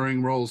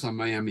recurring roles on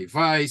Miami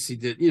Vice. He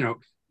did,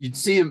 you'd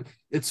see him.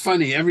 It's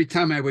funny. Every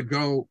time I would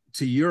go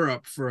to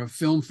Europe for a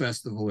film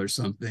festival or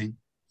something,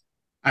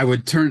 I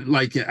would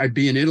I'd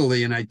be in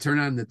Italy and I'd turn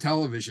on the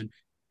television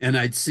and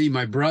I'd see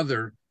my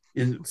brother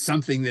in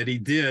something that he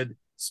did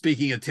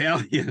speaking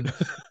Italian,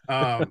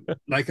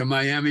 like a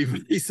Miami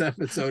Vice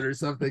episode or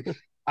something.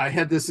 I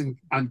had this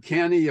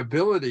uncanny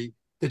ability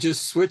to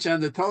just switch on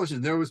the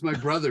television. There was my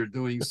brother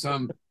doing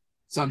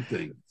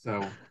something.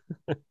 So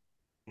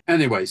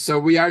anyway, so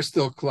we are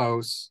still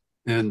close,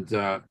 and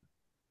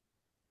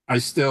I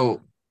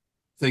still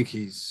think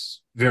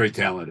he's very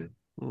talented.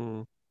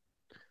 Mm.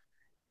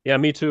 Yeah,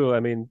 me too.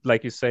 I mean,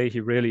 like you say, he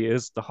really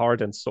is the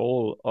heart and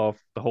soul of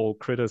the whole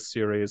Critters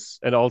series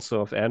and also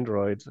of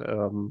Android.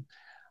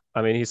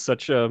 I mean, he's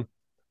such an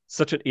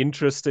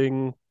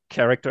interesting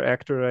character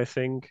actor, I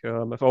think.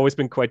 I've always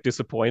been quite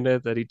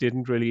disappointed that he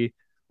didn't really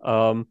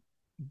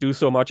do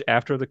so much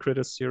after the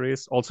Critters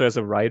series. Also as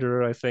a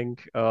writer, I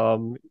think.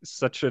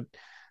 Such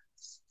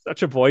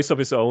a voice of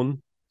his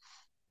own.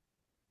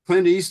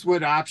 Clint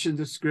Eastwood optioned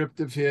a script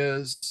of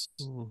his,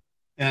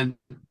 and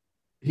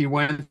he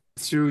went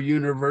through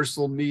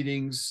Universal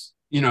meetings,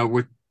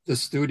 with the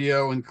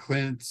studio and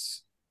Clint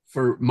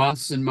for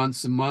months and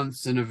months and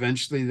months, and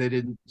eventually they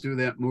didn't do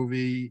that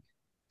movie.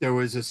 There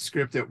was a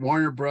script at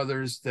Warner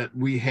Brothers that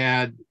we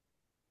had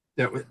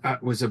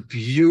that was a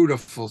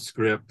beautiful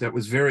script that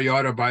was very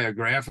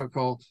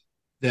autobiographical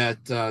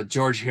that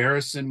George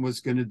Harrison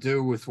was going to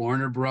do with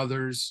Warner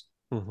Brothers.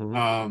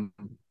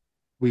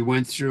 We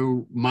went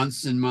through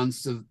months and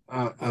months of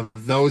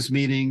those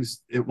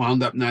meetings. It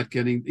wound up not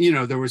getting,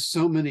 there were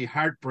so many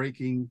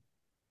heartbreaking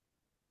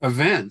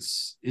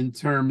events in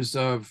terms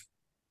of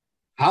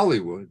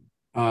Hollywood.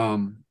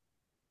 But,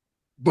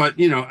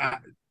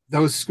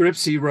 those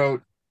scripts he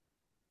wrote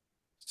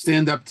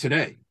stand up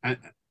today.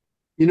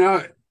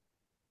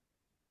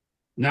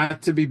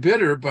 Not to be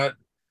bitter, but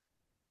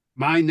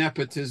my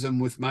nepotism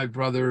with my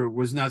brother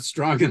was not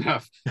strong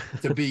enough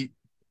to beat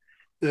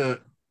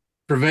the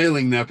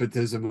prevailing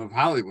nepotism of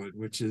Hollywood,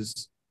 which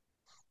is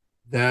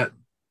that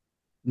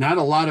not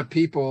a lot of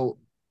people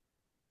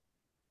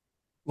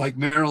like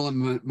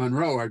Marilyn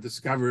Monroe are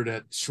discovered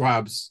at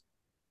Schwab's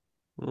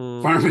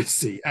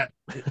pharmacy.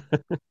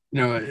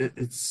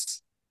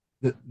 It's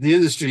the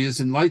industry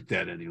isn't like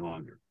that any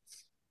longer.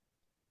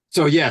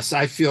 So yes,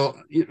 I feel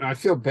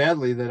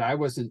badly that I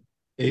wasn't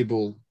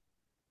able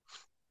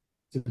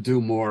to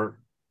do more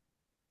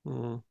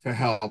to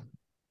help,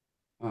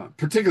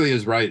 particularly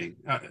his writing.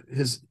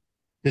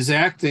 His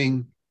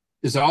acting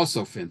is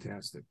also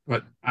fantastic,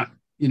 but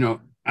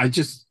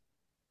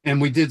and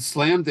we did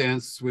Slam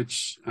Dance,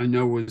 which I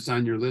know was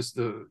on your list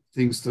of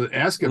things to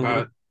ask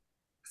about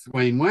with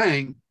Wayne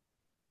Wang.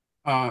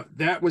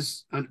 That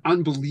was an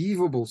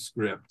unbelievable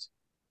script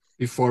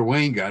before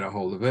Wayne got a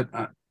hold of it,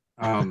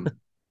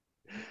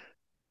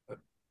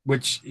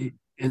 which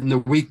in the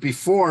week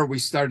before we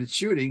started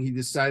shooting, he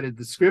decided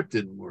the script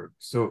didn't work.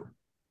 So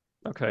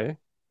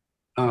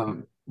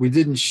we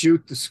didn't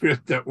shoot the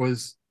script that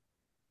was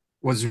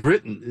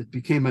written. It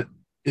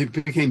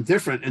became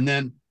different, and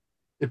then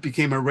it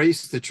became a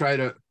race to try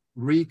to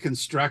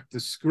reconstruct the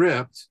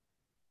script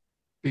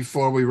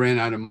before we ran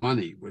out of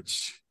money,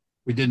 which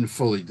we didn't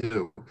fully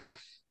do.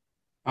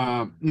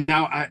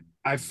 Now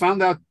I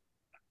found out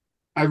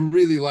I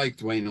really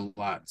liked Wayne a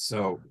lot.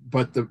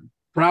 But the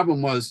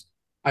problem was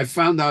I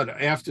found out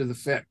after the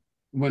fact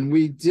when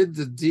we did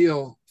the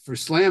deal for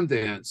Slam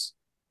Dance,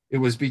 it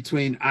was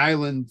between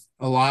Island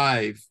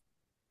Alive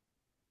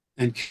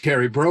and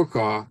Carrie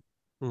Brokaw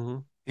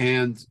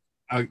and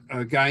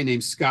a guy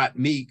named Scott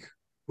Meek,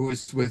 who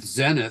was with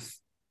Zenith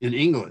in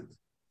England.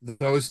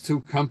 Those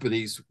two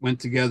companies went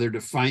together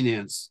to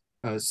finance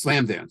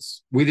Slam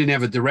Dance. We didn't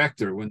have a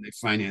director when they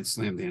financed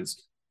Slam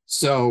Dance.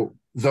 So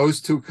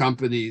those two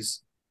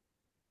companies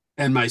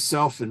and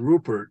myself and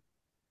Rupert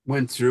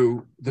went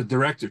through the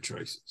director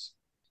choices.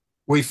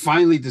 We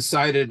finally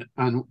decided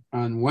on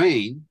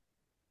Wayne,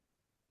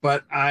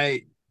 but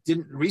I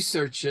didn't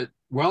research it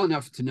well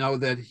enough to know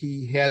that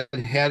he had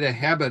had a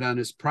habit on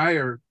his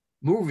prior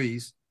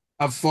movies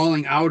of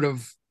falling out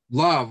of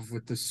love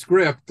with the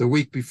script the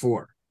week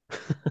before,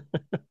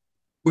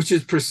 which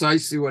is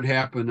precisely what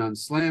happened on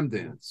Slam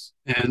Dance.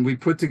 And we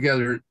put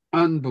together an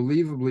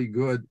unbelievably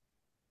good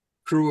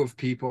crew of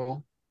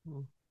people.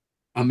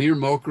 Amir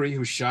Mokri,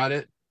 who shot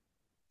it,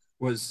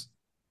 was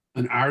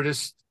an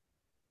artist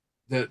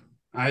that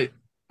I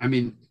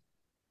mean,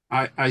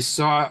 I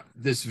saw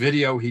this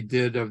video he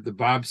did of the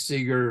Bob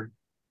Seger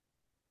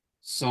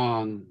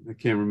song. I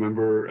can't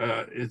remember.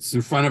 It's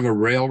in front of a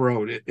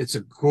railroad. It's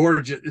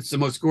the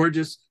most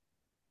gorgeous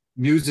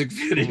music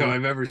video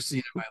I've ever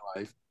seen in my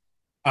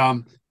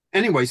life.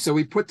 Anyway, so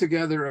we put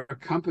together a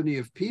company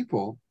of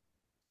people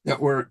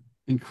that were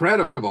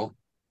incredible,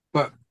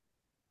 but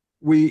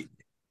we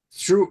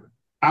threw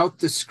out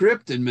the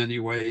script in many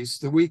ways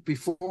the week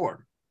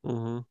before.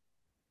 And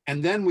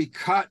then we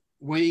cut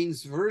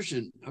Wayne's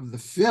version of the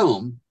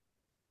film.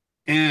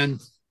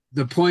 And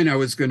the point I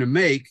was going to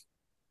make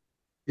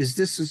is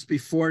this was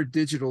before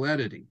digital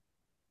editing.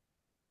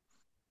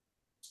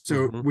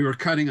 So we were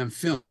cutting on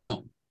film.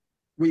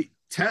 We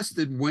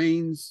tested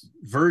Wayne's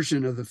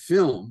version of the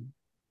film,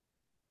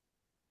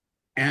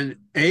 and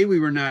A, we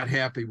were not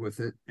happy with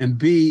it, and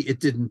B, it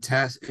didn't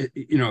test.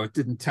 It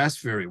didn't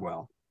test very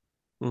well.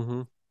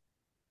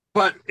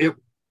 But it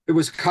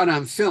was cut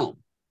on film.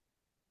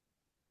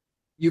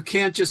 You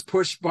can't just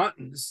push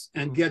buttons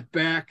and get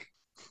back.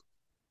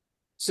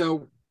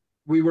 So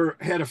we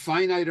had a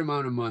finite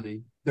amount of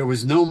money. There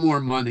was no more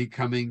money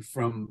coming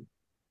from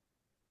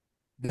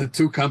the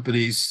two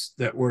companies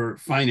that were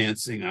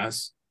financing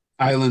us,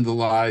 Island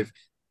Alive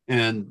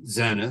and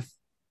Zenith.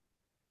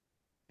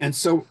 And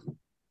so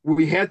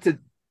we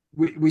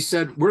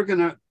said, we're going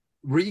to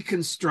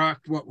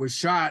reconstruct what was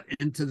shot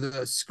into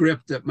the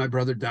script that my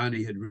brother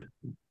Donnie had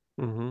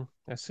written.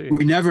 I see.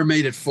 We never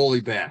made it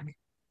fully back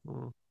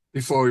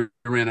before we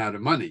ran out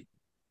of money.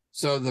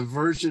 So the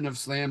version of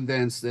Slam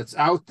Dance that's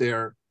out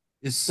there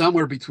is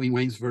somewhere between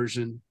Wayne's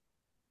version,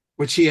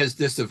 which he has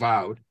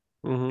disavowed,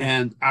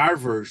 and our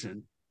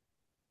version,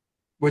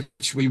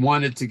 which we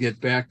wanted to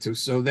get back to.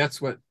 So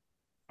that's what,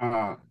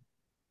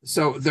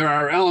 so there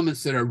are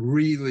elements that are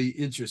really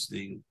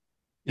interesting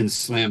in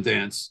Slam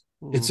Dance.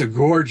 It's a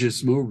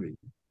gorgeous movie,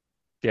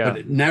 but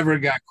it never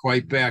got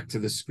quite back to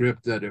the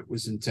script that it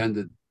was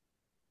intended,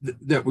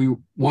 that we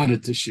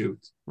wanted to shoot.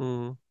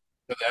 So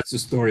that's the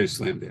story of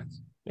Slam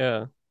Dance.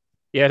 Yeah.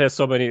 Yeah, there's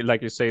so many,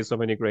 like you say, so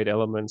many great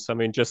elements. I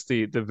mean, just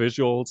the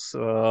visuals,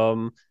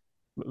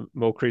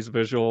 Mokri's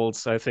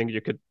visuals. I think you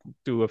could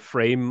do a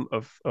frame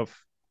of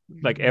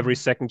like every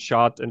second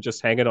shot and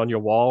just hang it on your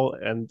wall,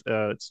 and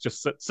it's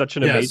just such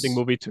an amazing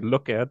movie to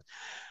look at.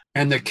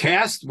 And the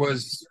cast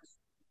was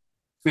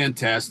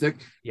fantastic.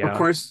 Of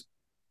course,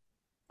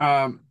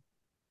 the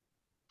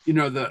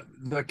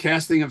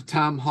casting of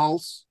Tom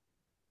Hulse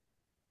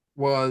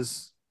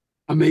was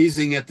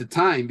amazing at the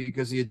time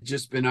because he had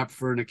just been up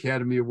for an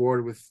Academy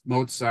Award with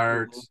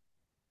Mozart.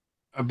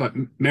 But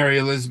Mary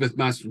Elizabeth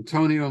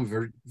Mastrantonio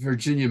and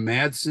Virginia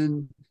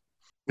Madsen.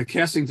 The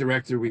casting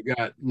director we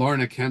got,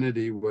 Lorna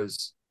Kennedy,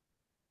 was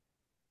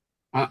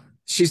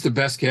she's the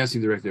best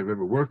casting director I've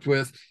ever worked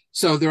with.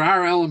 So there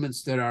are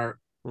elements that are,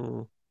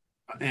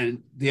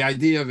 and the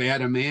idea of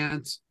Adam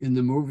Ant in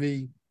the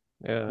movie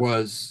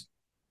was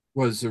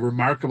a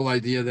remarkable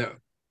idea.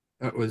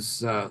 That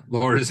was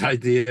Laura's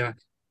idea.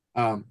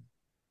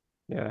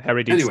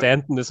 Harry Dean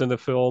Stanton is in the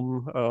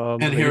film,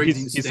 and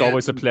he's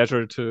always a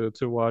pleasure to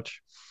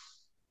watch.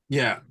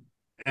 Yeah,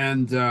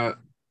 and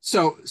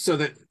so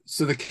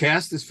the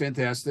cast is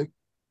fantastic.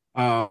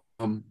 The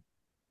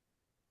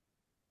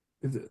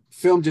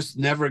film just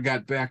never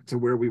got back to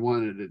where we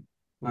wanted it.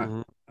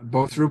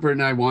 Both Rupert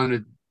and I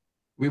wanted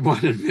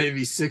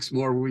maybe 6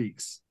 more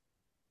weeks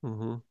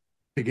to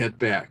get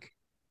back.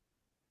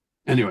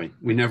 Anyway,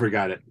 we never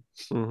got it.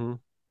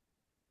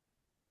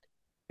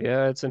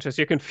 Yeah, it's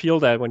interesting. You can feel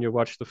that when you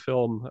watch the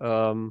film,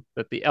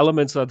 that the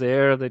elements are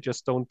there, they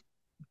just don't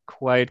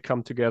quite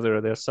come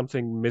together. There's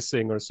something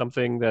missing or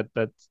something that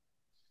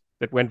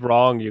went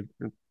wrong.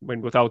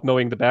 Without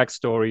knowing the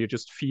backstory, you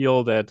just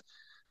feel that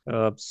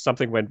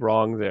something went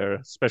wrong there,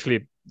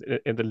 especially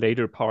in the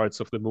later parts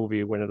of the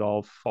movie when it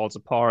all falls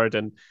apart,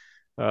 and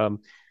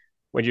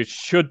when you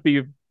should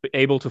be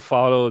able to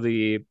follow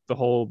the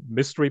whole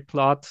mystery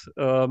plot.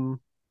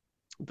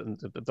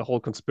 The whole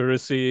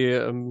conspiracy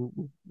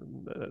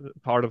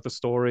part of the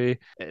story,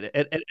 and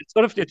it's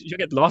sort of, you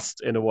get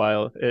lost in a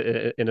while,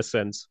 in a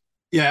sense.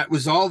 Yeah, it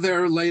was all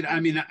there late. I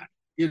mean,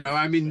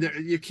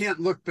 you can't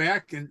look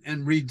back and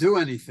redo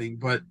anything,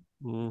 but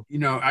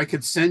I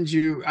could send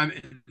you. I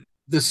mean,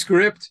 the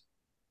script,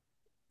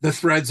 the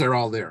threads are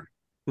all there.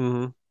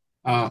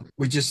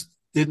 We just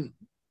didn't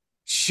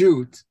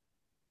shoot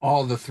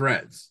all the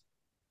threads.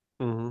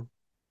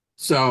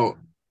 So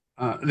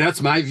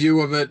That's my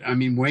view of it. I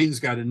mean, Wayne's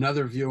got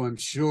another view, I'm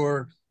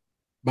sure,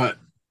 but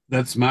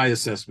that's my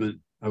assessment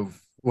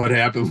of what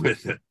happened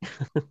with it.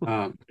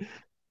 Um,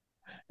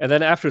 And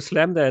then after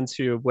Slamdance,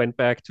 you went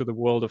back to the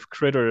world of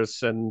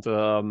Critters and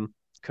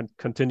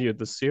continued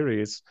the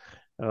series.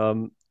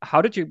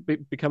 How did you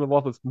become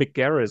involved with Mick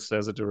Garris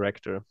as a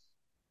director?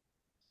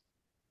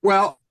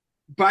 well,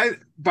 by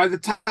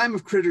the time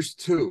of Critters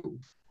 2,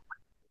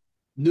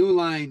 New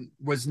Line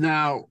was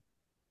now,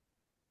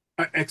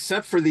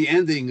 except for the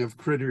ending of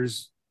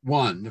Critters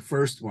 1, the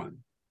first one,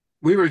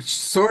 we were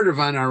sort of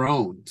on our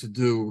own to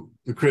do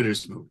the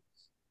Critters movie.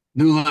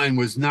 New Line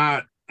was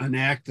not an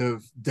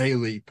active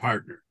daily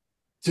partner.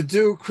 To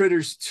do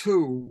Critters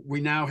 2,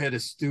 we now had a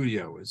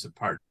studio as a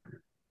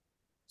partner.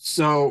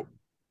 So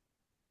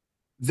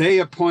they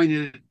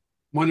appointed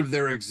one of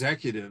their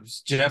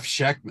executives, Jeff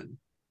Scheckman,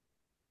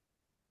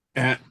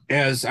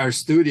 as our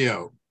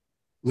studio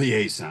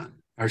liaison,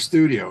 our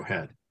studio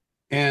head.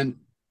 And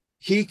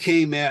he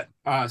came at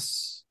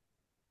us,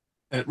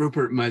 at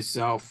Rupert and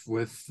myself,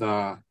 with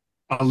a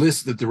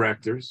list of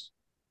directors.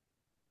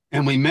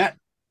 And we met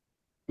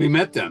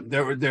them.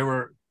 They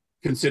were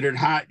considered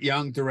hot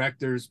young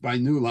directors by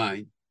New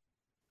Line.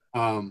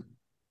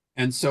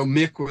 And so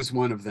Mick was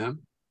one of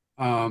them.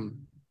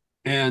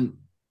 And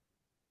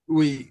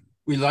we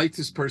liked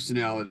his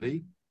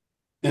personality.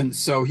 And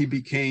so he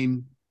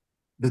became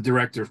the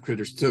director of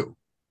Critters 2.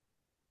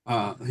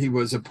 He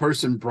was a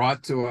person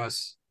brought to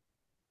us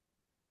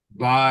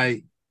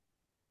by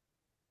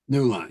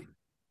New Line.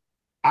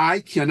 I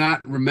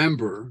cannot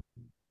remember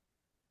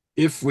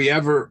if we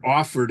ever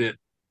offered it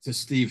to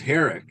Steve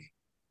Herrick,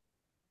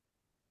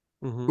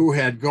 who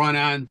had gone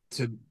on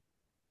to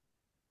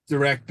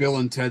direct Bill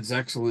and Ted's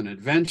Excellent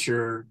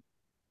Adventure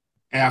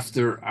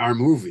after our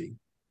movie.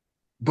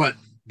 But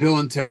Bill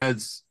and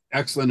Ted's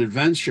Excellent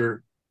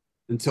Adventure,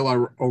 until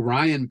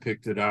Orion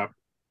picked it up,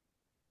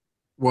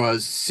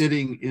 was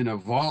sitting in a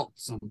vault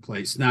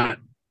someplace, not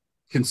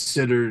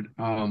considered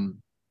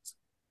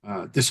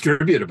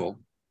distributable.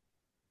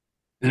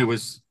 And it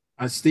was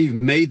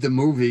Steve made the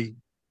movie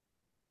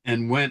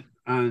and went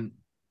on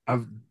a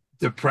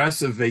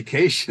depressive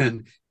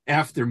vacation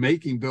after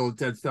making Bill and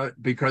Ted's,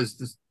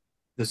 because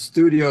the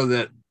studio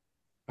that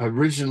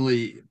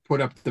originally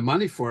put up the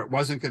money for it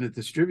wasn't going to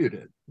distribute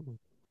it.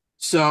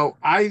 So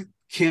I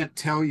can't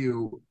tell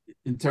you,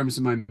 in terms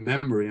of my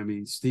memory, I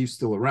mean, Steve's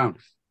still around,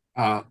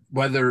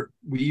 whether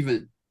we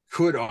even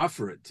could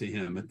offer it to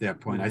him at that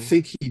point. I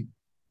think he'd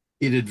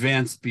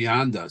advanced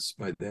beyond us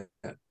by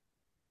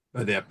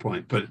that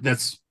point, but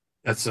that's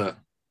a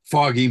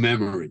foggy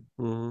memory.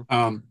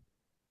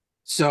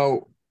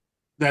 So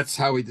that's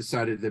how we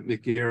decided that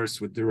Mick Garris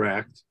would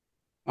direct.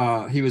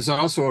 He was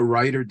also a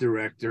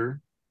writer-director,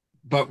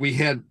 but we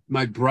had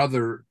my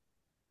brother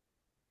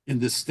in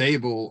the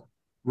stable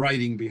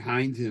writing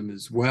behind him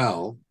as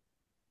well,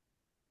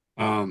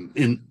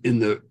 in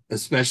the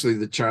especially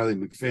the Charlie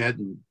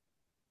McFadden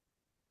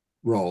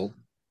role.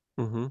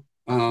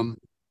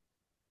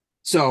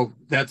 So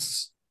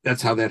that's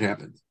how that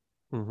happened.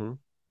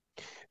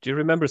 Do you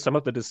remember some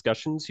of the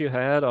discussions you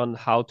had on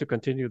how to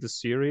continue the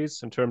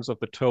series in terms of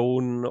the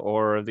tone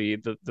or the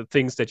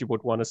things that you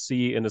would want to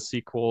see in a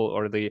sequel,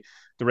 or the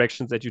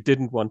directions that you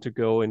didn't want to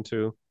go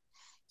into?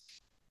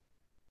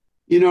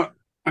 You know,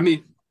 I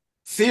mean,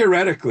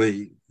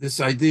 theoretically, this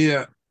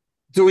idea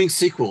doing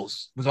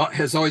sequels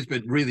has always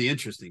been really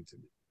interesting to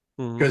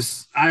me,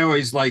 because I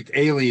always liked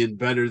Alien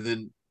better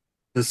than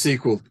the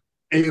sequel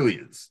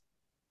Aliens,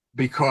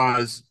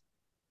 because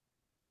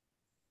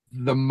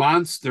the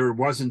monster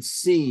wasn't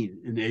seen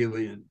in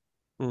Alien.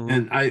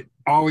 And I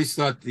always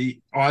thought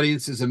the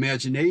audience's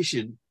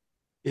imagination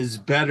is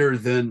better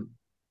than,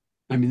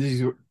 I mean,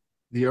 these were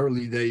the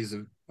early days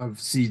of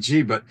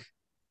CG, but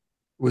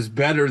was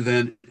better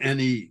than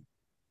any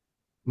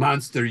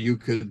monster you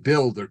could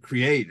build or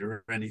create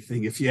or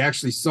anything. If you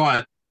actually saw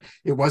it,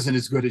 it wasn't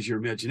as good as your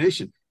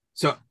imagination.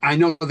 So I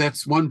know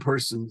that's one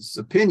person's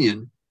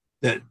opinion,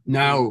 that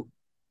now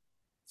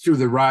through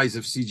the rise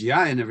of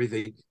CGI and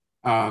everything,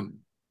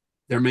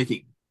 they're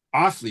making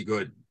awfully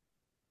good,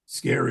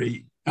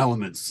 scary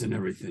elements and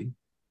everything.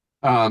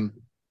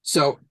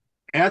 So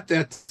at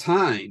that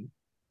time,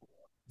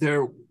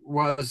 there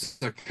was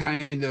a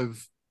kind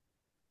of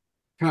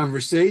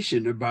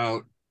conversation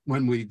about,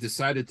 when we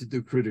decided to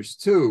do Critters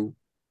 2,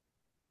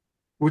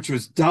 which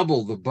was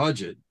double the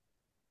budget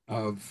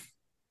of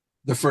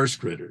the first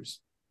Critters,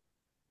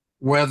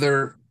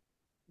 whether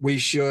we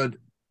should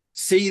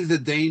see the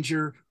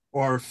danger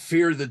or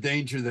fear the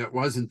danger that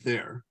wasn't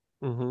there.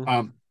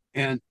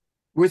 And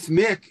with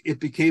Mick, it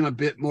became a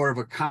bit more of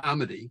a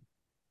comedy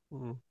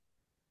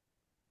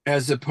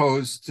as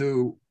opposed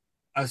to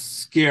a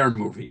scare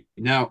movie.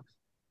 Now,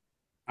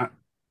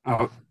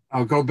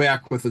 I'll go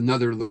back with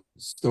another little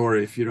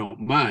story, if you don't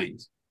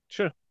mind.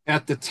 Sure.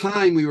 At the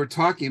time we were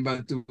talking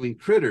about doing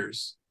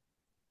Critters,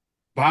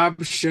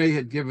 Bob Shea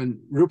had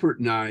given Rupert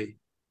and I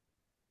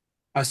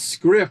a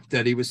script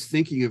that he was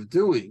thinking of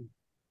doing,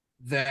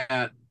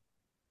 that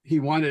he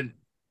wanted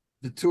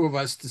the two of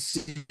us to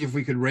see if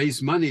we could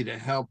raise money to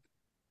help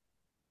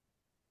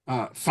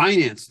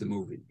finance the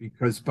movie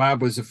because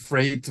Bob was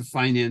afraid to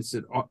finance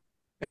it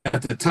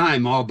at the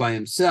time all by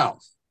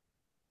himself,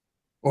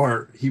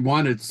 or he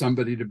wanted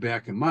somebody to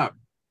back him up.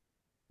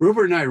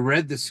 Rupert and I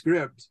read the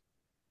script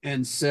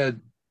and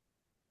said,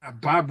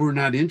 Bob, we're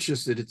not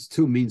interested. It's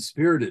too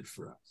mean-spirited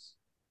for us.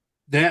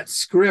 That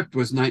script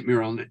was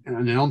Nightmare on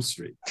Elm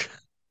Street.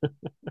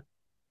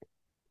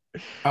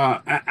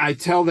 I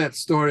tell that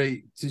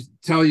story to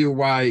tell you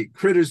why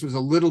Critters was a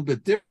little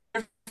bit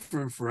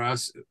different for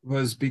us,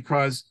 was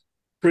because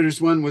Critters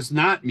 1 was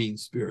not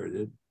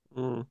mean-spirited.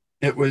 Mm.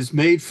 It was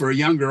made for a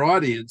younger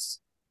audience.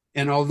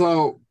 And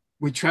although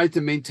we tried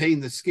to maintain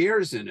the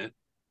scares in it,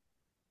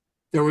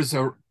 there was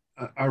a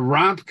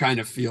romp kind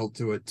of feel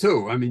to it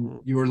too. I mean,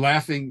 you were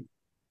laughing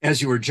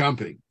as you were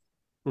jumping.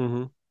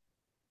 Mm-hmm.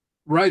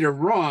 Right or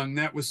wrong,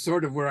 that was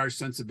sort of where our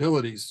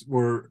sensibilities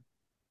were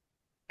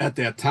at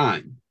that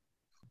time.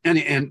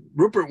 And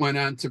Rupert went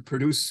on to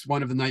produce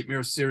one of the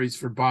Nightmare series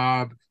for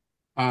Bob.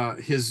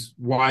 His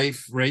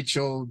wife,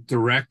 Rachel,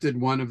 directed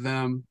one of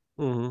them.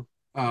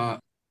 Mm-hmm.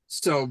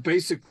 So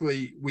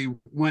basically, we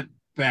went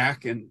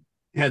back and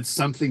had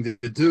something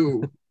to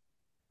do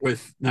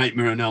with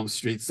Nightmare on Elm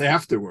Street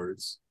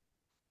afterwards.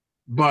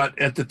 But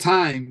at the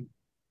time,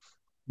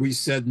 we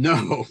said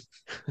no.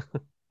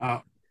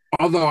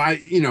 Although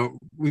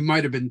we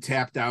might have been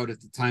tapped out at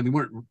the time. We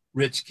weren't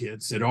rich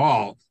kids at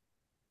all.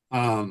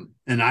 And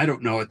I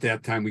don't know at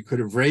that time we could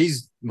have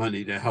raised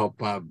money to help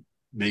Bob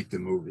make the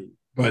movie,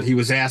 but he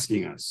was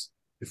asking us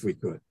if we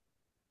could.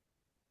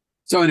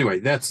 So anyway,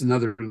 that's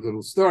another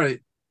little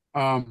story.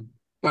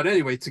 But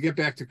anyway, to get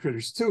back to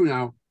Critters 2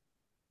 now,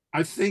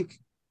 I think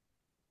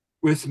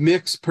with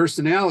Mick's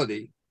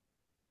personality,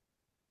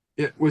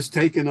 it was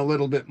taken a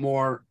little bit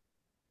more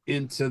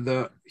into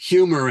the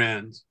humor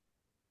end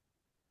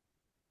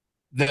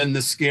than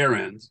the scare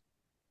end,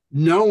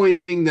 knowing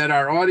that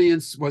our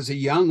audience was a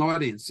young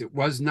audience. It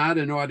was not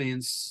an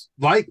audience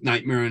like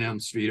Nightmare on Elm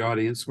Street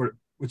audience,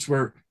 which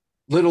were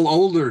little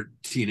older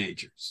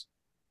teenagers.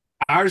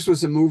 Ours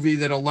was a movie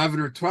that 11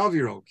 or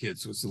 12-year-old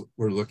kids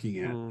were looking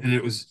at, and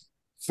it was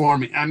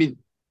forming. I mean,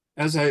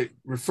 as I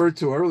referred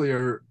to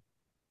earlier,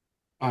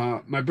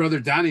 my brother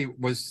Donnie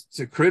was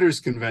to Critters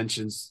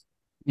conventions,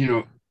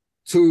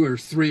 2 or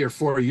 3 or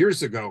 4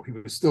 years ago. He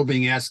was still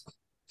being asked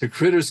to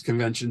Critters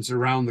conventions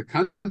around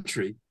the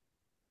country,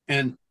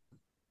 and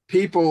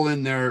people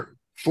in their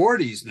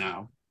 40s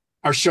now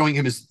are showing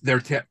him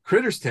their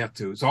Critters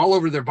tattoos all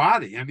over their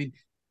body. I mean,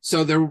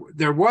 so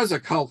there was a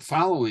cult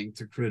following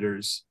to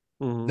Critters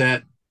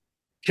that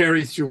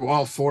carried through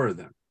all 4 of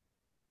them.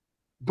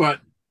 But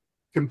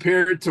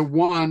compared to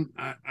 1,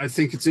 I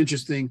think it's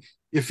interesting.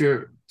 If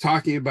you're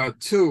talking about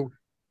 2,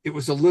 it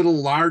was a little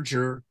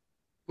larger,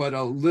 but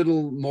a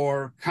little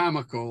more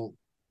comical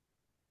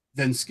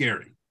than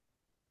scary.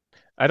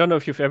 I don't know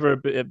if you've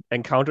ever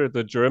encountered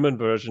the German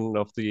version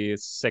of the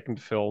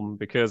second film,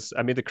 because,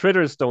 I mean, the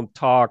critters don't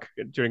talk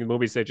during the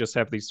movies. They just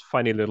have these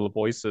funny little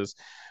voices.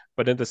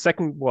 But in the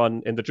second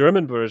one, in the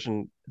German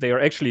version, they are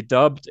actually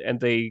dubbed and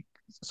they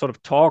sort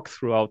of talk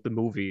throughout the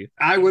movie.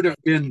 I would have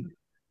been,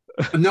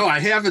 no, I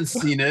haven't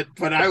seen it,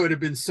 but I would have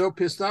been so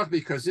pissed off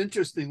because,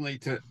 interestingly,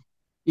 to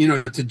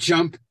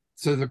jump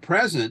to the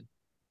present,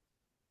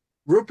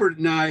 Rupert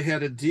and I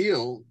had a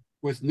deal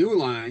with New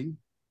Line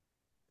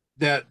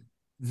that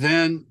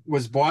then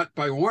was bought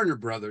by Warner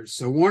Brothers.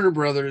 So Warner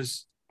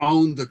Brothers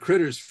owned the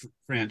Critters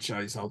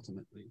franchise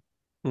ultimately.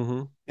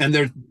 Mm-hmm. And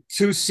there are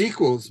 2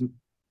 sequels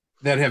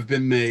that have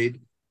been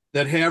made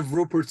that have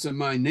Rupert's and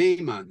my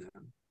name on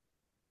them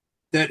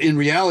that in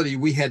reality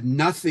we had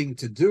nothing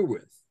to do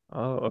with.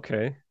 Oh,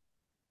 okay.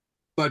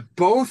 But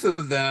both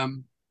of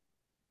them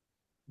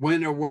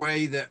went a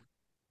way that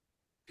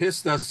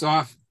pissed us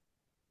off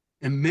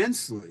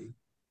immensely.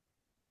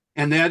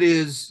 And that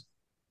is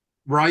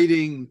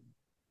writing,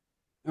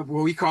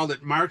 well, we called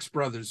it Marx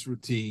Brothers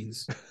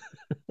routines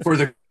for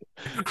the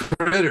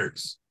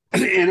Critters.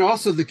 And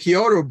also the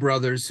Kyoto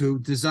brothers who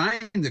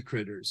designed the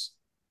Critters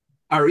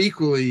are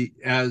equally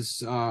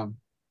as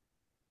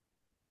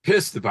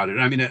pissed about it.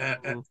 I mean,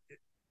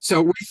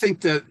 so we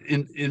think that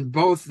in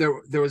both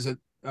there was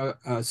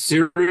a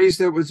series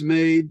that was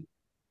made.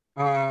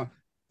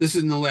 This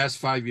is in the last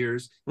 5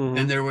 years,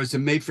 and there was a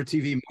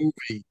made-for-TV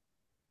movie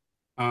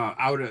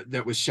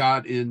that was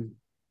shot in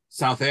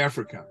South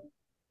Africa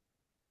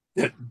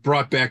that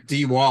brought back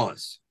Dee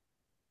Wallace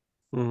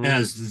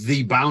as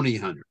the bounty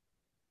hunter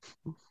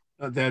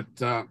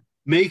that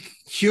make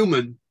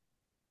human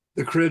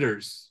the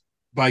critters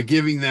by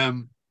giving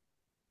them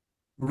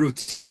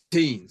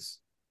routines.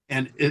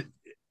 And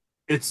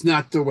it's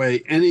not the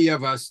way any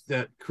of us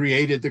that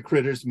created the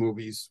Critters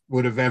movies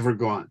would have ever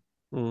gone.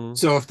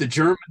 So if the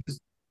Germans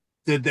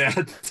did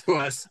that to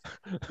us,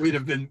 we'd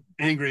have been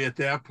angry at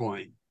that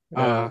point.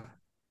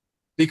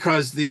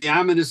 Because the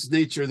ominous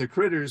nature of the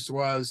Critters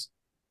was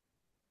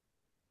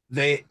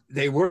they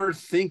were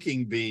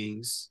thinking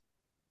beings,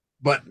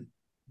 but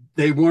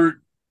they weren't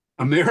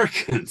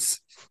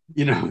Americans.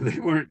 They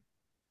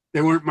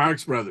weren't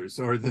Marx Brothers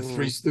or the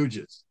Three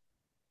Stooges.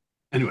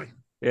 Anyway.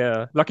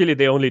 Yeah. Luckily,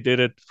 they only did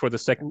it for the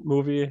second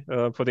movie.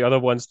 For the other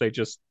ones, they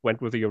just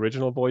went with the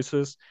original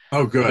voices.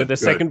 Oh, But in good, the good.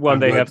 second one, I'm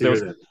they glad have to hear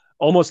those that.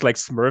 almost like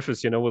Smurfs,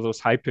 with those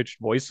high-pitched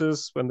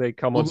voices when they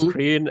come on Mhm.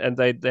 screen, and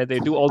they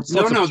do all No,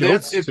 sorts of no,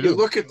 that's jokes if you too.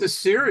 look at the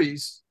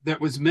series that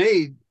was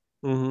made.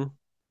 Hmm.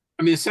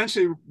 I mean,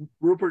 essentially,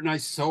 Rupert and I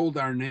sold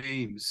our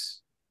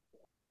names.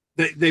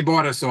 They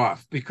bought us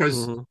off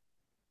because Hmm.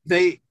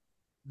 they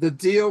the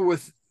deal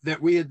with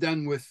that we had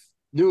done with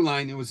New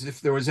Line, it was if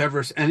there was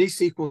ever any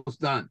sequels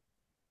done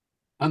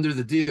under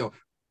the deal,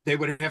 they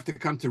would have to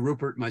come to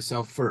Rupert and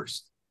myself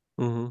first.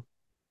 Hmm.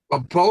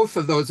 But both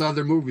of those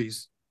other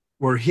movies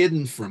were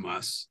hidden from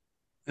us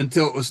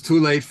until it was too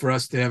late for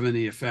us to have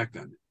any effect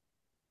on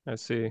it. I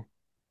see.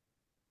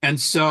 And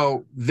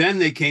so then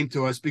they came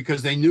to us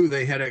because they knew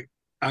they had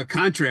a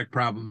contract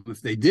problem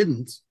if they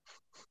didn't.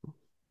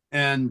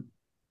 And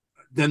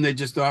then they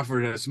just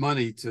offered us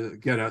money to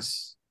get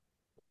us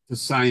to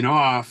sign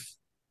off.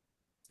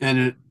 And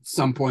at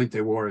some point,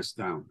 they wore us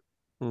down.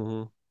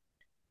 Hmm.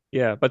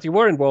 Yeah, but you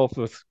were involved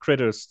with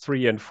Critters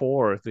 3 and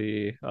 4,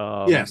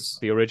 Yes.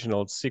 the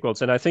original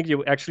sequels, and I think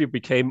you actually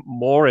became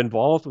more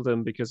involved with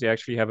them because you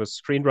actually have a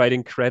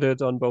screenwriting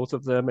credit on both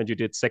of them, and you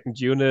did second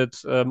unit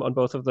on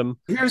both of them.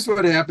 Here's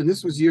what happened.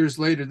 This was years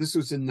later. This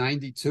was in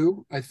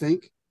 92, I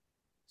think.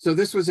 So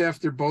this was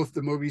after both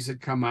the movies had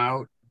come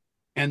out.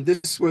 And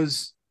this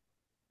was,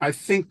 I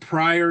think,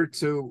 prior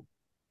to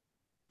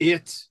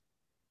it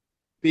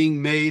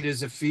being made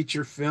as a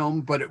feature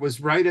film, but it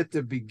was right at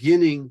the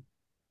beginning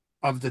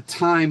of the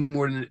time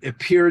when it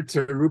appeared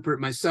to Rupert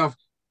and myself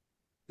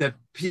that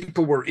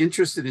people were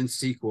interested in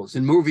sequels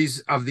and movies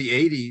of the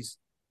 80s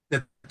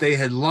that they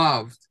had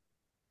loved,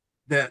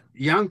 that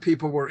young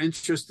people were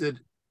interested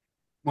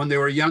when they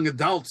were young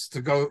adults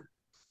to go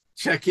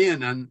check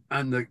in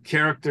on the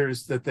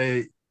characters that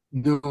they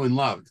knew and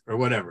loved or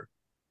whatever.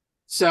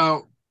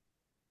 So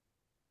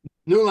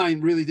New Line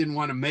really didn't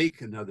want to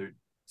make another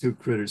two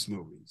Critters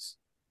movies.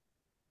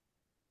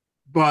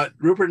 But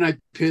Rupert and I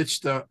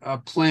pitched a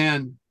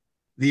plan.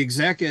 The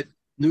exec at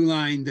New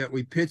Line that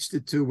we pitched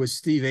it to was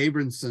Steve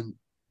Abramson,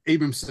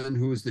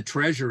 who was the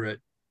treasurer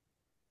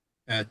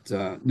at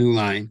New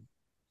Line.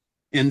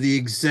 And the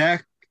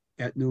exec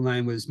at New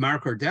Line was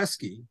Mark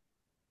Ordesky,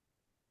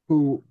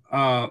 who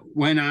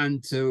went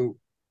on to,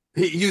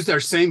 he used our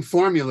same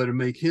formula to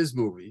make his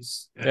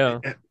movies, Yeah.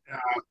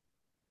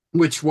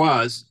 which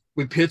was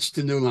we pitched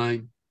to New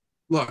Line,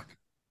 look,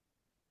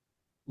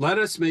 let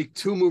us make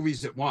two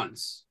movies at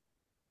once,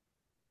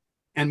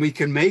 and we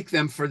can make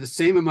them for the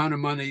same amount of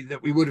money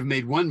that we would have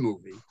made one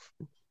movie,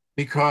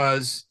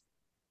 because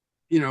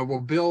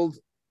we'll build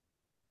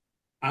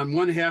on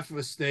one half of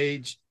a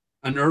stage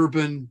an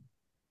urban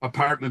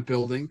apartment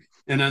building,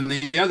 and on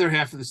the other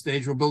half of the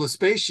stage we'll build a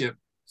spaceship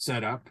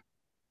setup,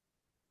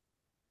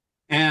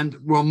 and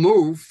we'll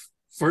move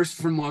first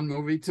from one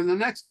movie to the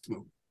next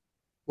movie.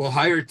 We'll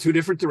hire two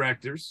different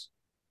directors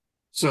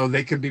so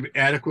they can be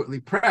adequately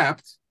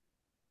prepped.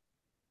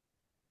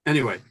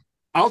 Anyway,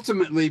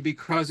 ultimately,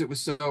 because it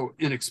was so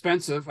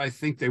inexpensive, I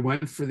think they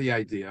went for the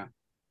idea,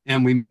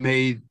 and we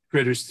made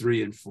Critters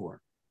 3 and 4.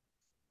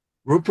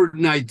 Rupert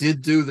and I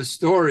did do the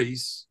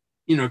stories,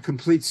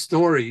 complete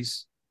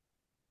stories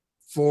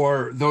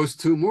for those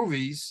two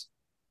movies,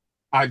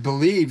 I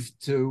believe,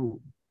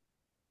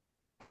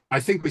 I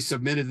think we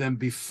submitted them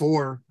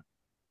before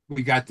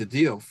we got the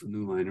deal for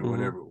New Line or Hmm.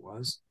 whatever it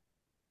was.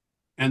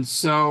 And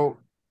so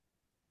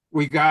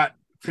we got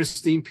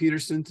Christine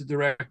Peterson to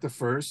direct the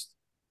first,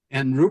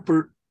 and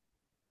Rupert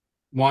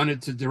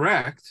wanted to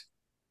direct,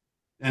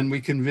 and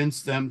we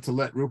convinced them to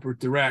let Rupert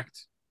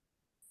direct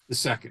the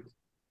second.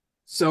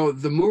 So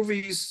the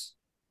movies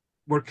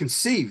were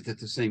conceived at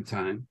the same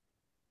time,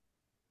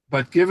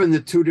 but given the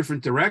two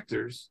different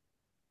directors,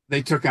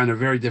 they took on a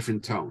very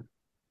different tone.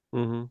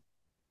 Hmm.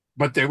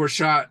 But they were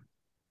shot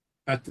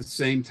at the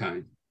same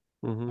time.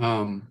 Hmm.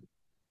 Um,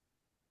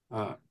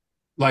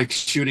 like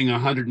shooting a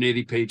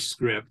 180-page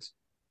script.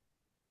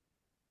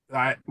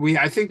 I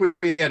think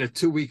we had a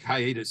 2-week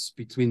hiatus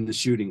between the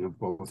shooting of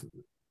both of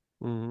them.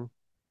 Hmm.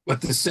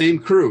 But the same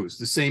crews,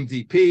 the same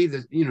DP,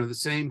 the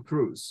same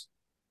crews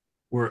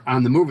were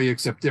on the movie,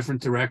 except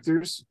different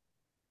directors.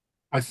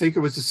 I think it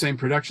was the same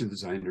production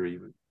designer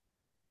even,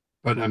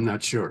 but I'm Hmm.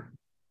 not sure.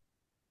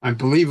 I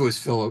believe it was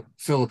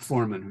Philip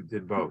Foreman who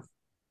did both.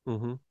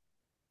 Hmm.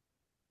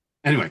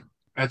 Anyway,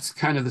 that's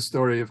kind of the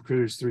story of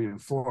Critters 3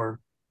 and 4.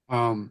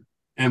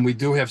 And we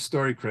do have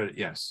story credit,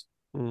 yes.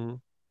 Hmm.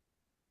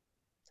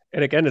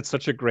 And again, it's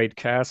such a great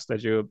cast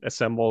that you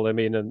assemble. I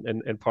mean,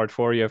 in part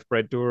four, you have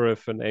Brett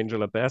Dourif and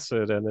Angela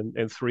Bassett, and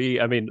in three,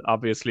 I mean,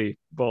 obviously,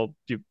 well,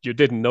 you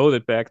didn't know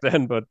that back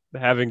then, but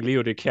having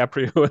Leo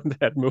DiCaprio in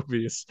that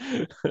movie is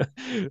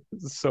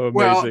so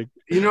Well, amazing.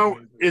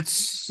 it's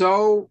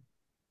so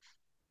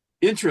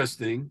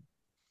interesting.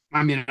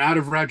 I mean, out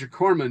of Roger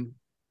Corman,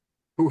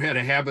 who had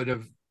a habit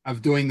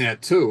of doing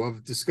that too,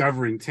 of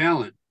discovering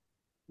talent,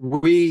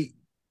 we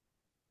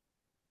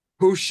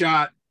who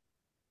shot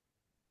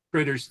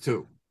Critters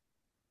 2?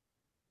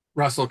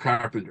 Russell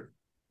Carpenter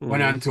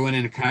went Hmm. on to win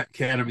an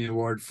Academy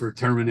Award for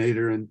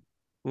Terminator and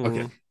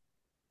Okay. Mm.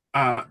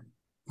 Uh,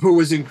 who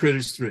was in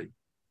Critters 3?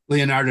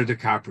 Leonardo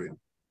DiCaprio.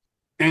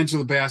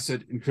 Angela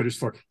Bassett in Critters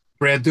 4.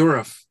 Brad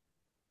Dourif.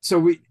 So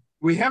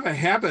we have a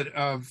habit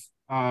of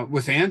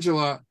with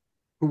Angela,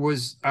 who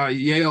was a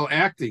Yale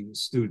acting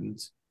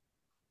student,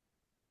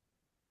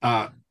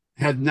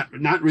 had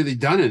not really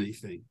done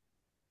anything.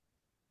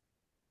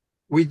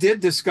 We did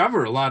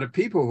discover a lot of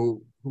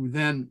people who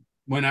then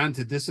went on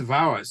to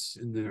disavow us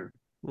in their.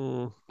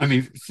 Mm. I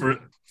mean, for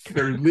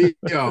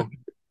Leo,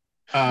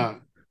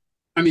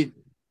 I mean,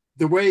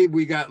 the way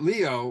we got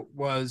Leo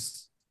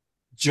was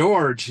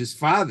George, his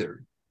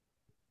father.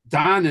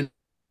 Don and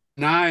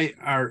I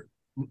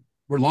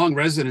were long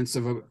residents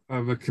of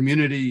a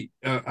community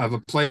of a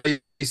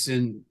place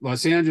in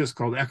Los Angeles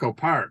called Echo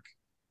Park,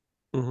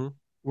 Mm-hmm.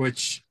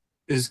 which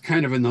is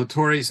kind of a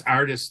notorious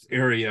artist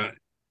area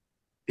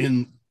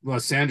in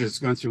Los Angeles. It's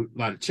gone through a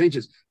lot of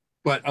changes.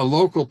 But a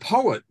local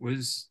poet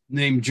was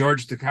named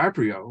George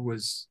DiCaprio,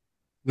 was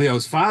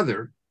Leo's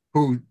father,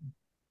 who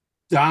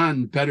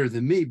Don better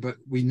than me, but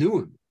we knew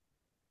him.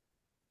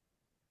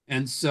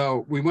 And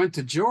so we went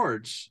to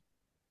George.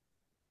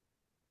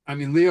 I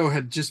mean, Leo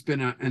had just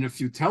been in a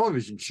few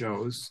television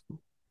shows.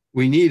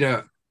 We needed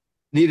a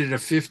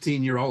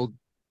 15-year-old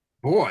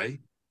boy.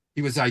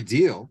 He was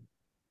ideal.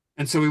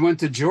 And so we went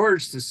to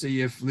George to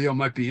see if Leo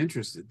might be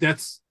interested.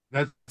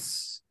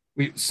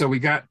 So we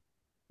got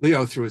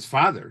Leo through his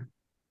father.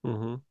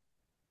 Mm-hmm.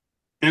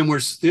 And we're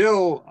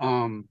still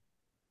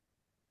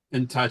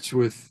in touch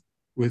with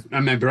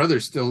my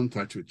brother's still in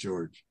touch with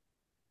George.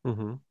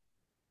 Mm-hmm.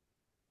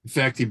 In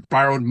fact, he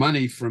borrowed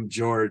money from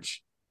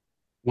George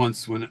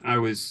once when I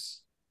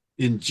was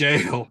in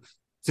jail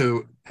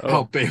to Oh.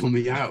 help bail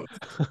me out.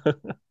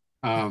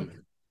 Um,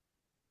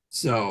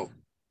 so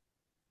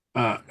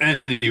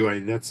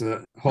anyway, that's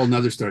a whole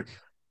nother story.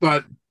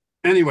 But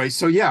anyway,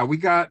 so yeah,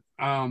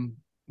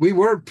 we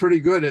were pretty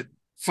good at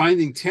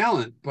finding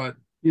talent, but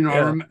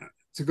Yeah.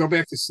 to go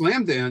back to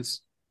Slam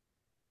Dance,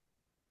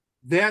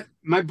 that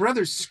my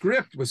brother's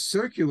script was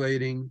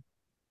circulating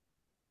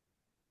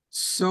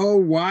so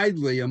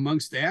widely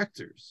amongst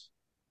actors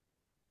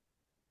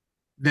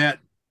that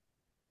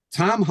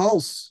Tom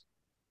Hulse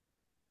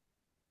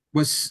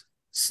was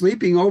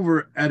sleeping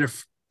over at a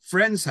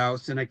friend's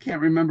house, and I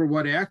can't remember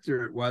what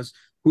actor it was,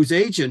 whose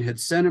agent had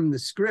sent him the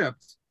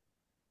script,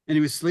 and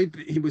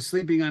he was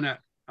sleeping on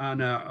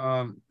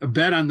a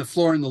bed on the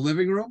floor in the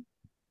living room,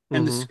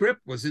 and the Mm-hmm.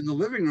 script was in the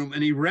living room,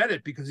 and he read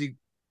it because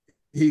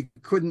he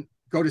couldn't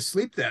go to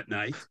sleep that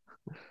night,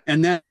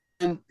 and then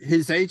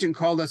his agent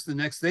called us the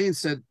next day and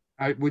said,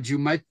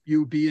 might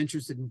you be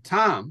interested in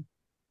Tom?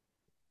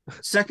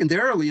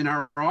 Secondarily, in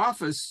our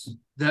office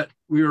that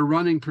we were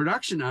running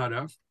production out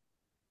of,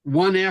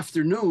 one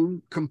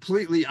afternoon,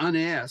 completely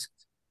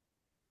unasked,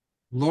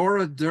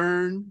 Laura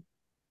Dern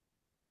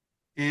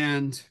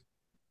and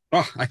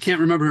I can't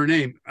remember her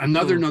name,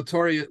 another Mm.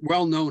 notorious,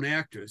 well-known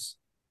actress.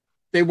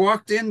 They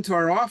walked into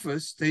our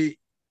office. They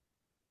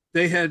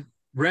had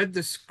read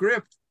the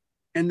script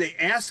and they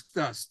asked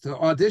us to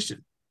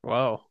audition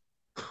Wow.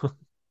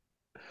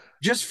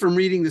 just from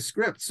reading the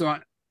script. So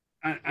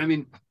I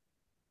mean,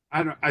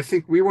 I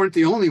think we weren't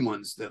the only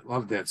ones that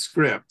loved that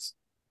script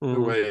the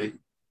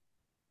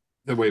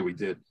Mm-hmm. way we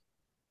did.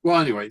 Well,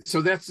 anyway,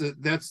 so that's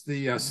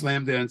the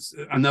Slam Dance.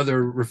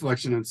 Another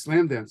reflection on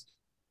Slam Dance.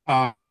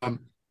 Um,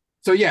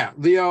 so yeah,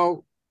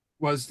 Leo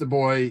was the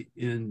boy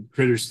in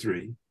Critters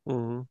 3.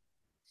 Mm-hmm.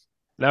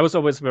 And I was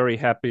always very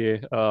happy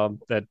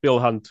that Bill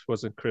Hunt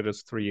was in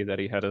Critters 3, that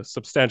he had a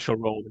substantial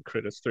role in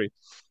Critters 3.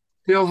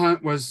 Bill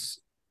Hunt was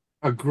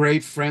a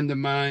great friend of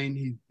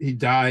mine. He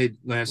died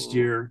last Mm.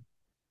 year.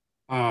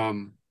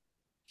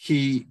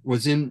 He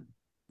was in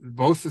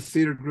both the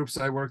theater groups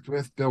I worked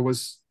with. Bill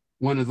was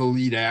one of the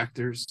lead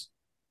actors.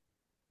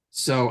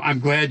 So I'm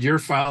glad you're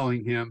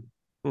following him.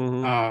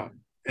 Mm-hmm.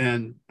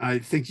 And I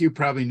think you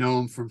probably know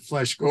him from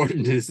Flesh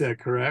Gordon. Is that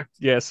correct?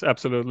 Yes,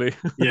 absolutely.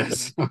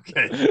 Yes.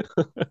 Okay.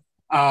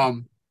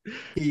 Um,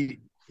 he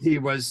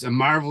was a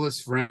marvelous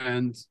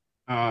friend.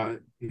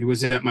 He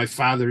was at my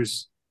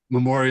father's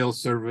memorial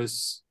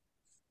service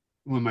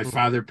when my Mm-hmm.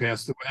 father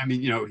passed away. I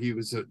mean, he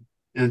was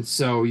and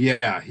so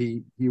yeah,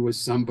 he was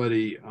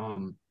somebody.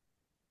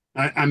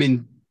 I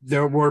mean,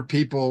 there were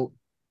people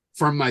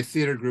from my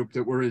theater group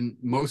that were in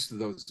most of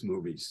those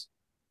movies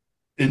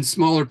in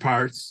smaller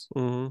parts.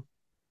 Mm-hmm.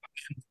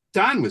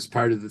 Don was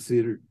part of the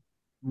theater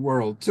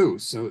world too,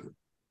 so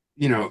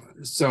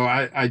so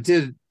I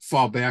did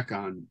fall back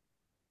on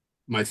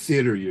my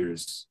theater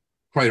years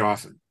quite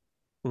often.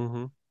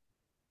 Mm-hmm.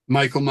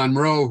 Michael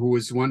Monroe, who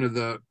was one of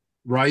the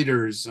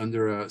writers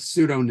under a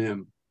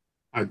pseudonym,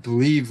 I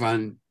believe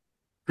on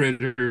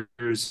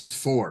Critters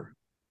 4,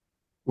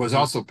 was Mm-hmm.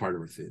 also part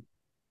of our theater.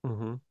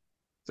 Mm-hmm.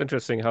 It's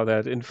interesting how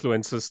that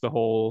influences the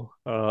whole,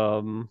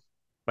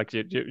 like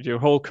your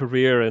whole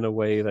career in a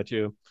way that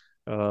you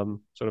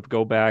sort of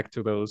go back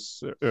to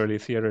those early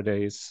theater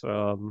days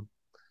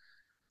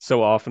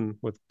so often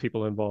with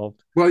people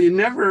involved. Well, you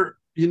never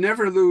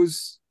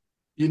lose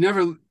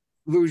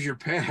your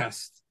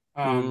past.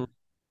 Mm.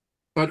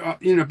 But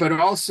but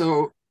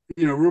also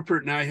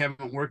Rupert and I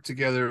haven't worked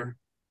together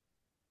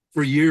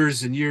for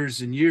years and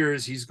years and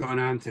years. He's gone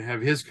on to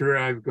have his career.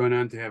 I've gone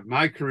on to have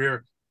my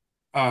career.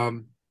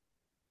 Um,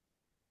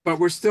 but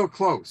we're still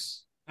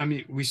close. I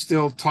mean, we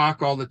still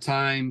talk all the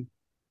time.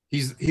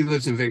 He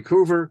lives in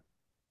Vancouver.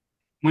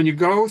 When you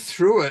go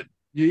through it,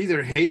 you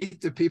either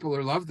hate the people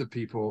or love the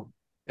people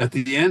at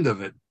the end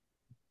of it.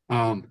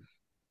 Um,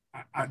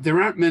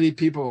 there aren't many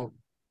people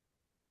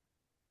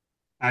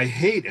I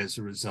hate as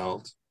a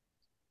result,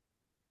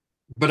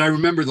 but I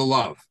remember the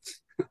love.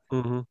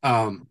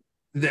 Mm-hmm.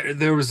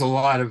 There was a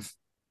lot of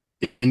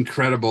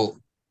incredible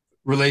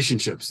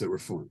relationships that were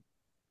formed.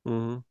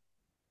 Mm-hmm.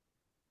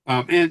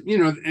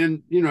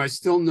 I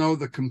still know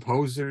the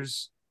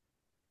composers.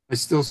 I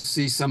still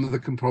see some of the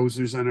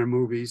composers on our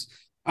movies.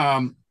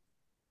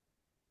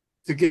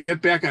 To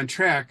get back on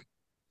track,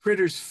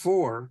 Critters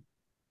 4,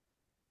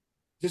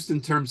 just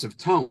in terms of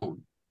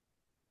tone,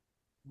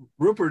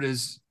 Rupert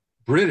is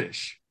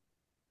British,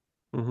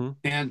 Mm-hmm.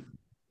 and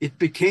it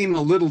became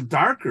a little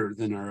darker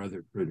than our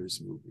other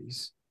Critters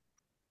movies.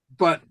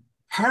 But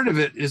part of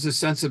it is a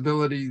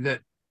sensibility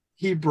that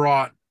he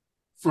brought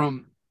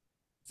from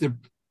the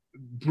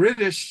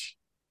British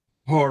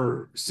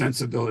horror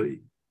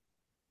sensibility.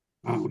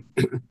 Um,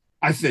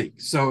 I think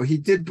so. He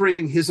did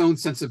bring his own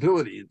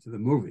sensibility into the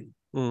movie,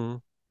 Mm-hmm.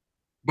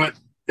 but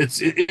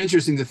it's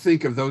interesting to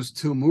think of those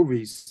two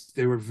movies.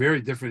 They were very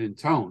different in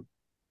tone.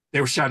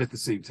 They were shot at the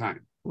same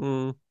time.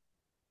 Mm.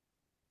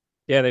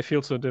 Yeah, they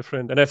feel so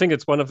different. And I think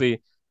it's one of the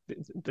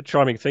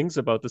charming things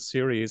about the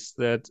series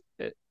that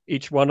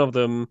each one of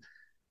them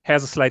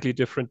has a slightly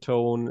different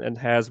tone and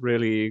has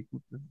really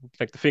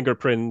like the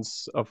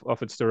fingerprints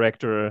of its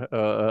director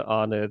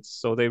on it.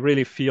 So they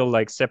really feel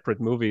like separate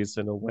movies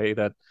in a way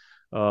that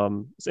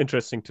it's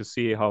interesting to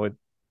see how it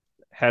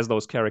has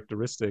those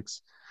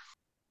characteristics.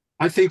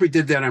 I think we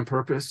did that on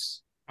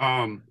purpose.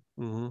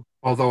 Mm-hmm.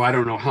 Although I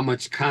don't know how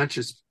much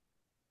conscious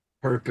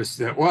purpose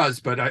that was,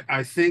 but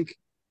I think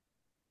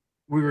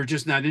we were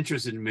just not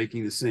interested in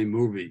making the same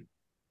movie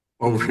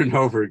over Mm-hmm. and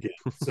over again.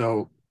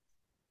 So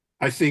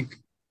I think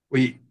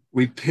we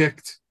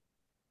picked,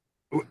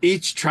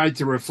 each tried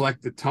to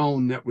reflect the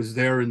tone that was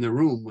there in the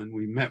room when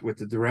we met with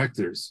the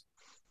directors.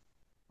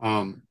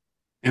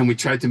 And we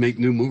tried to make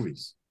new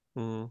movies.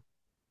 Mm-hmm.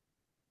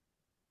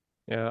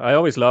 Yeah, I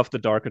always loved the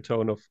darker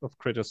tone of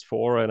Critters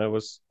 4, and I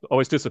was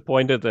always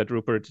disappointed that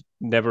Rupert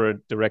never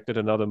directed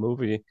another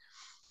movie.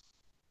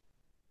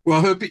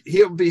 Well,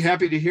 he'll be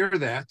happy to hear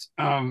that.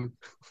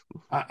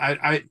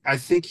 I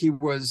think he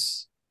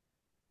was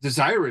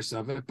desirous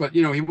of it, but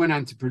he went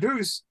on to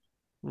produce,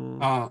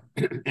 Mm. uh,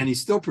 and he's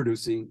still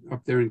producing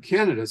up there in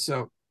Canada.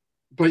 So,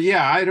 but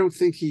yeah, I don't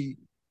think he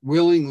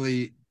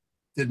willingly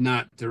did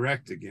not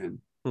direct again.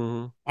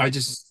 Mm-hmm. I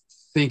just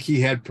think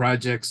he had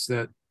projects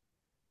that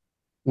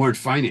weren't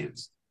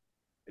financed.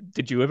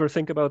 Did you ever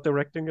think about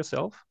directing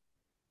yourself?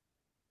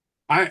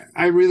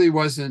 I really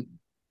wasn't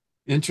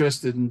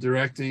interested in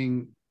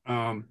directing.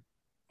 I,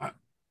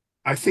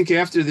 I think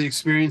after the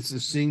experience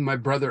of seeing my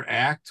brother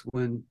act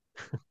when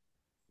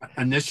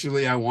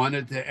initially I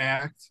wanted to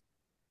act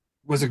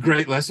was a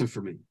great lesson for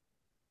me.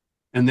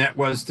 And that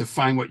was to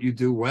find what you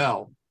do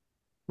well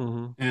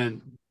Mm-hmm.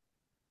 and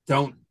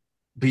don't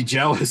be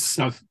jealous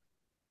of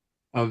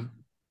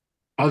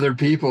other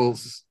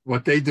people's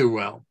what they do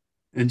well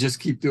and just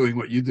keep doing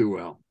what you do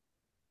well.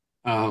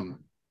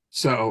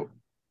 So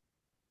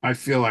I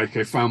feel like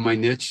I found my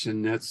niche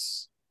and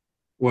that's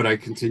what I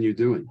continue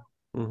doing.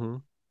 Mm-hmm.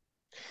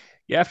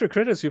 Yeah, after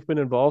Critters, you've been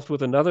involved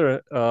with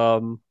another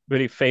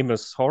really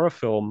famous horror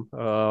film,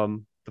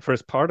 the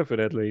first part of it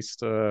at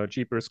least,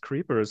 Jeepers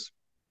Creepers.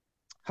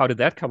 How did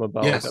that come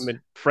about? I Yes. mean,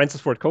 Francis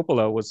Ford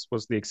Coppola was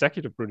the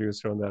executive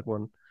producer on that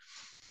one.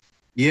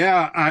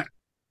 Yeah,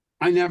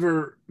 I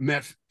never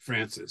met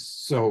Francis.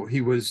 So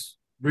he was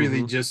really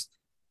Mm-hmm. just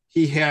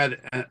he had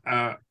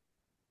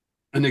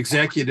an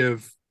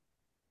executive,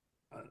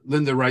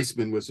 Linda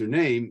Reisman was her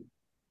name,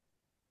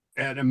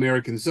 at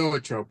American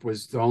Zoetrope,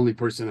 was the only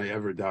person I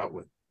ever dealt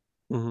with.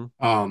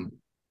 Mm-hmm.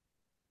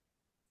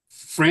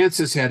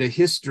 Francis had a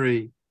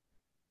history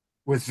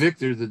with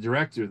Victor, the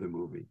director of the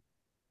movie,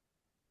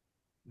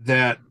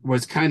 that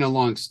was kind of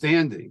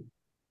long-standing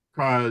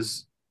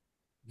because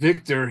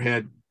Victor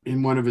had,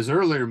 in one of his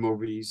earlier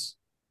movies,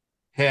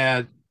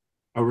 had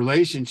a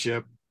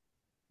relationship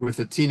with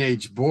a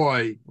teenage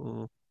boy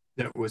Mm-hmm.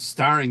 that was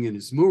starring in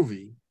his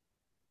movie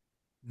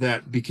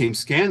that became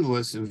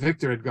scandalous, and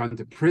Victor had gone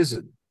to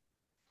prison.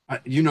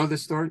 You know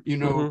this story? You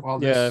know Mm-hmm.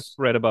 all Yeah, I've this?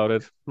 read about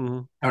it.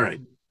 Mm-hmm. All right.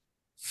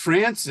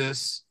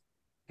 Francis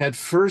had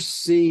first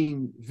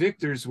seen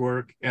Victor's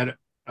work at,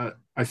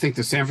 I think,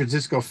 the San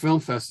Francisco Film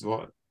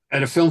Festival,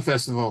 at a film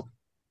festival,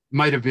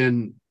 might have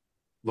been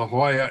La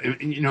Jolla,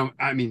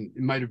 I mean,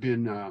 it might have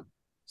been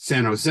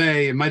San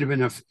Jose, it might have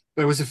been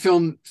but it was a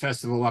film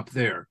festival up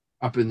there,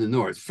 up in the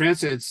north.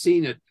 Francis had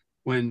seen it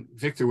when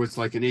Victor was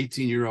like an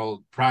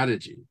 18-year-old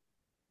prodigy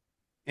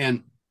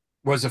and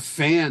was a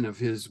fan of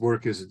his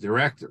work as a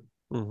director.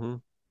 Mm-hmm.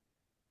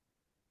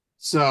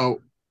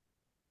 So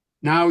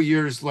now,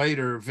 years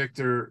later,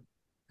 Victor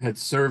had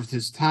served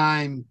his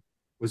time,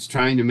 was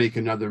trying to make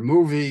another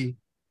movie.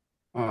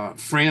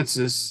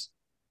 Francis,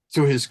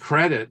 to his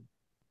credit,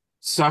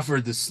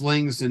 suffered the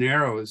slings and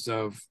arrows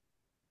of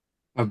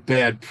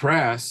bad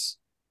press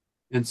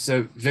and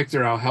said,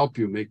 Victor, I'll help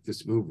you make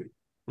this movie.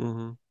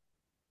 Mm-hmm.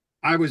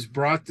 I was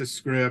brought the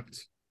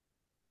script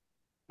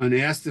and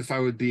asked if I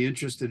would be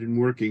interested in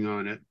working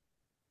on it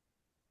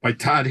by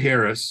Todd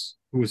Harris,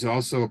 who was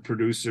also a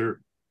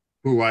producer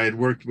who I had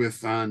worked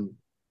with on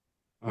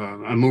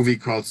a movie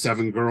called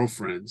Seven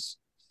Girlfriends.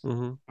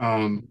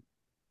 Mm-hmm.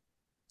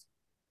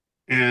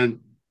 And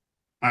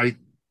I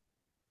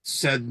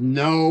said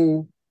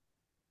no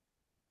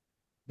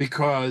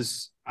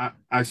because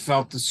I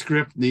felt the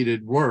script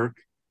needed work.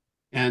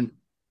 And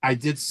I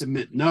did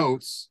submit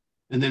notes.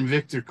 And then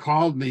Victor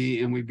called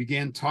me and we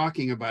began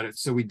talking about it.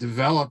 So we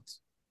developed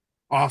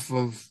off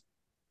of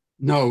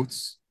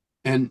notes.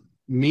 And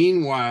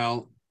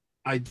meanwhile,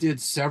 I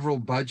did several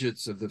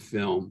budgets of the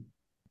film.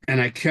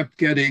 And I kept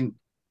getting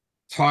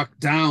talked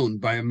down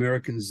by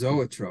American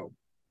Zoetrope.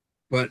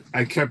 But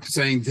I kept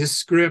saying, this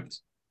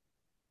script,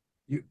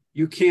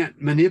 you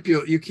can't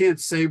manipulate, you can't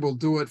say we'll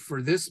do it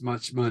for this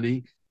much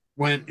money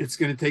when it's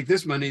going to take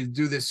this money to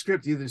do this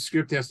script. Either the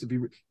script has to be.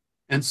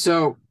 And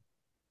so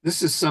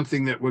this is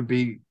something that would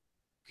be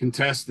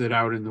contested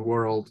out in the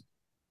world,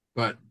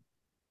 but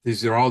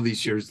these are all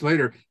these years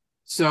later.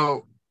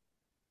 So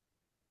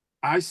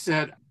I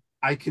said,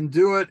 I can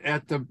do it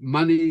at the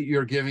money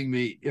you're giving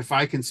me if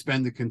I can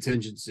spend the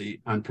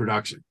contingency on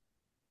production.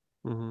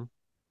 Mm-hmm.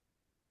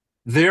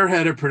 Their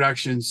head of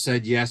production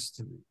said yes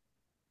to me.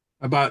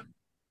 About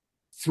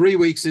 3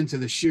 weeks into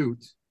the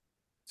shoot,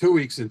 2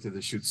 weeks into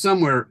the shoot,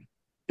 somewhere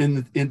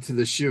into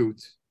the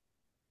shoot.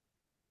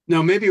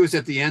 No, maybe it was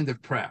at the end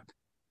of prep.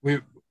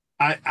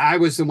 I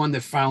was the one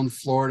that found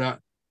Florida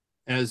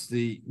as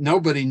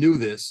nobody knew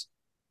this,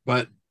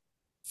 but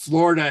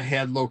Florida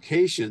had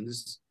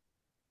locations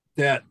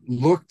that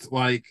looked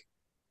like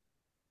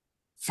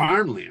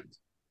farmland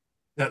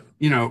that,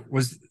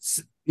 was,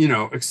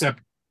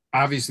 except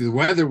obviously the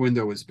weather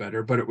window was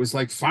better, but it was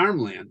like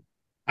farmland.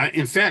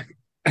 In fact,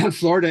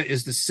 Florida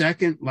is the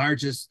second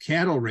largest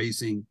cattle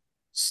raising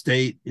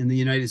state in the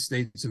United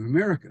States of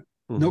America.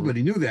 Mm-hmm.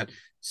 Nobody knew that.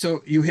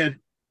 So you had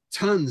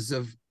tons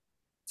of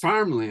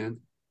farmland,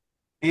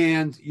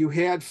 and you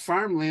had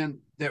farmland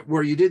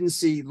where you didn't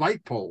see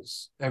light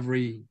poles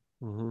every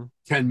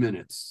 10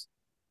 minutes.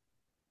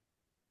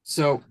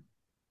 So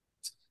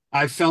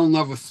I fell in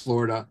love with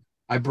Florida.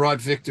 I brought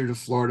Victor to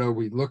Florida.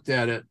 We looked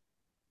at it.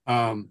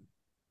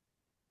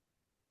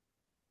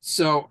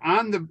 So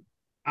on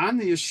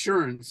the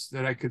assurance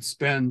that I could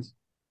spend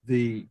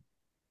the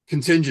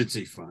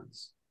contingency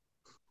funds,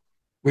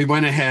 we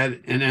went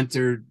ahead and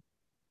entered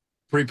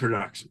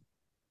pre-production,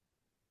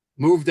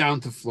 moved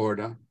down to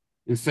Florida.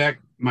 In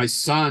fact, my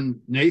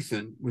son,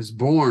 Nathan, was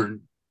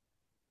born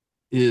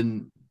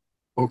in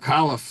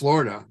Ocala,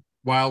 Florida,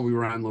 while we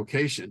were on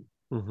location.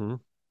 Mm-hmm.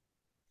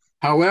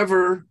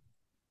 However,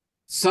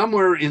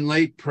 somewhere in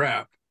late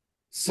prep,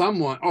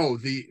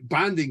 the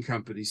bonding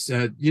company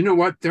said, you know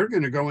what, they're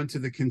going to go into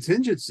the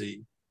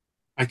contingency.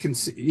 I can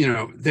see,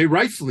 they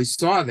rightfully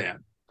saw that.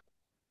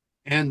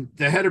 And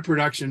the head of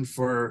production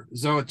for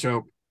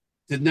Zoetrope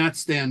did not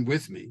stand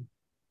with me.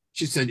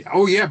 She said,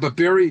 oh yeah, but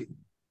Barry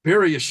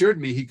assured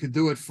me he could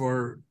do it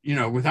for,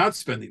 without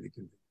spending the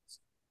contingency,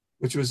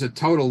 which was a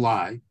total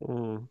lie.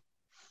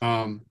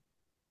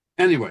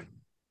 Anyway,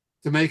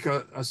 to make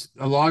a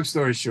long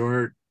story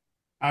short,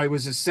 I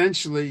was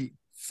essentially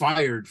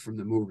fired from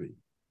the movie.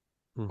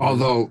 Mm-hmm.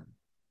 Although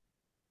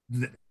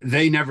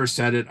they never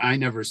said it, I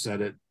never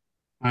said it.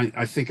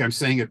 I think I'm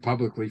saying it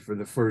publicly for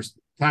the first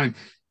time.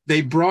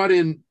 They brought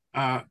in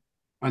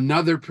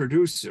another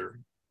producer,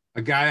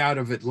 a guy out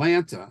of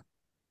Atlanta,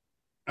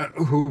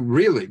 who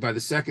really, by the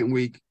second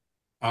week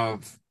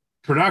of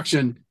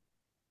production,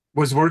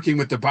 was working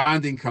with the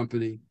bonding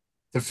company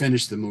to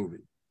finish the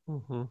movie.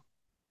 Mm-hmm.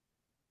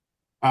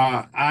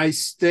 I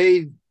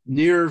stayed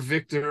near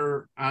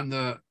Victor on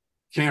the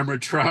camera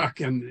truck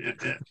and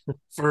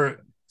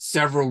for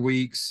several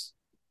weeks.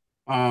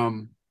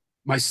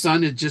 My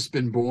son had just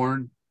been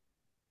born.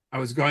 I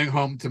was going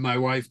home to my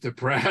wife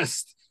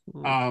depressed.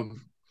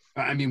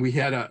 We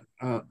had a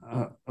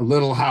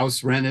little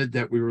house rented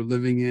that we were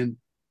living in.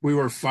 We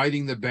were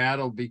fighting the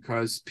battle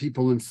because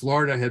people in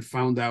Florida had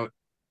found out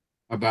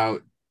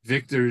about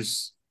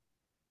Victor's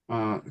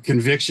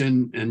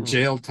conviction and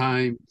jail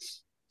time.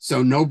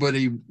 So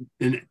nobody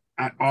in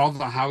all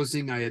the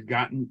housing I had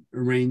gotten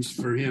arranged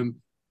for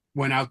him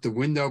went out the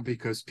window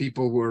because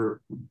people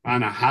were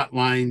on a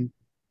hotline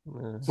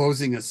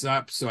closing us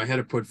up. So I had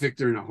to put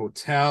Victor in a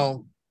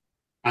hotel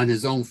on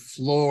his own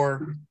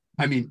floor.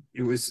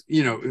 It was,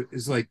 it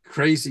was like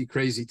crazy,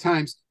 crazy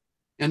times.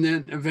 And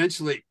then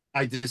eventually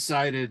I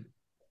decided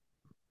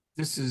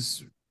this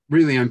is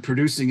really, I'm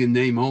producing in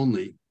name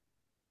only.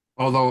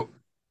 Although,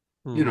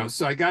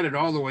 so I got it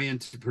all the way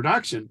into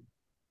production.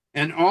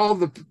 And all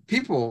the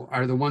people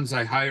are the ones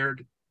I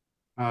hired.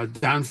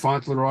 Don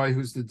Fauntleroy,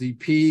 who's the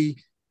DP,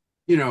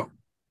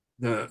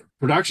 the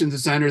production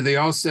designer, they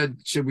all said,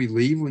 should we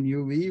leave when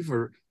you leave?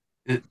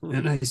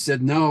 And I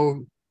said,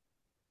 no,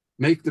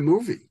 make the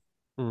movie.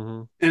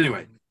 Mm-hmm.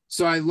 Anyway,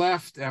 so I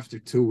left after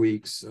 2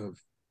 weeks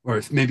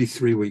or maybe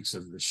 3 weeks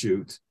of the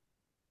shoot.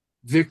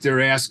 Victor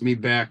asked me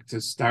back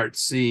to start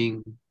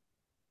seeing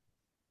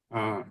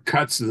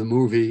cuts of the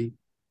movie.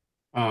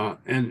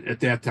 And at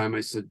that time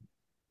I said,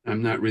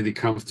 I'm not really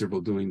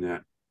comfortable doing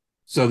that.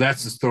 So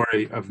that's the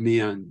story of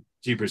me on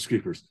Jeepers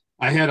Creepers.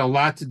 I had a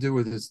lot to do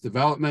with its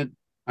development.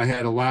 I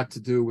had a lot to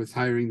do with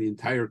hiring the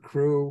entire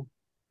crew.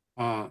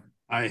 I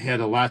had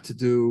a lot to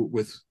do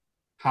with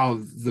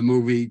how the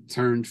movie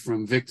turned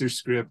from Victor's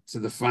script to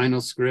the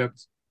final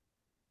script.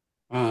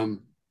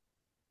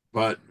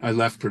 But I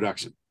left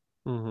production.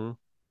 Mm-hmm.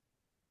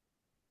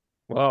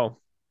 Wow.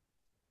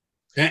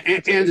 And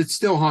it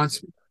still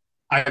haunts me.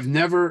 I've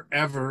never,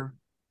 ever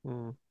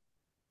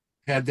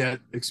had that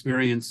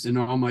experience in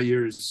all my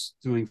years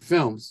doing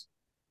films.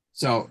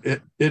 So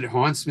it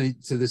haunts me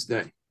to this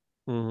day.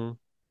 Mm-hmm.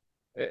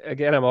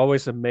 Again, I'm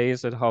always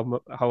amazed at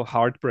how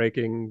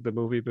heartbreaking the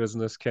movie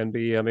business can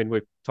be. I mean,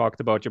 we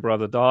talked about your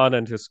brother Don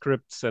and his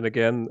scripts, and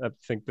again, I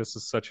think this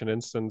is such an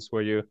instance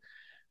where you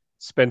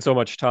spend so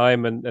much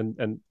time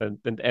and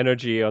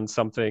energy on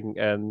something,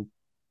 and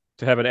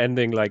to have an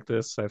ending like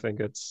this, I think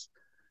it's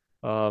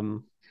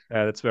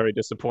very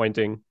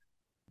disappointing.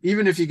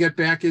 Even if you get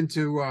back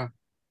into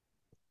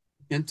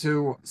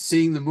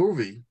seeing the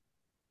movie,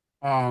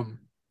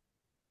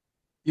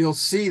 you'll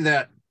see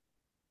that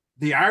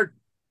the art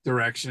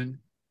direction,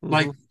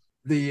 like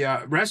the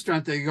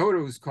restaurant they go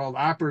to is called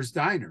Opper's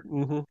Diner.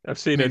 I've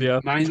seen it, yeah.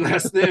 My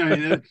last name, I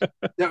mean,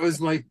 that was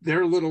like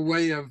their little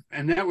way of,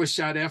 and that was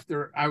shot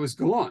after I was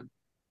gone.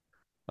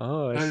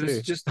 Oh, I see.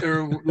 It's just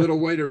their little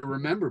way to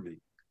remember me.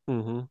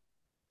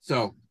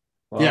 So,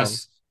 wow.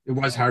 Yes, it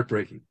was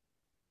heartbreaking.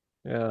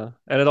 Yeah,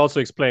 and it also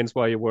explains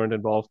why you weren't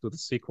involved with the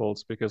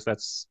sequels, because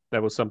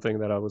that was something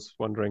that I was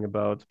wondering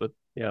about. But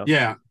yeah,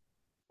 yeah.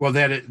 Well,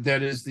 that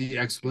is the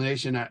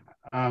explanation.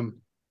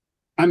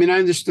 I mean, I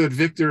understood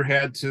Victor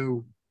had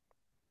to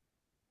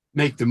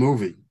make the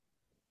movie,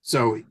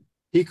 so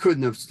he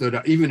couldn't have stood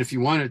up, even if he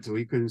wanted to.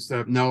 He couldn't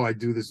stood up. No, I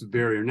do this with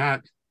Barry or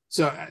not.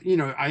 So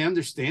I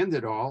understand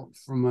it all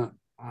from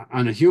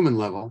on a human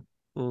level.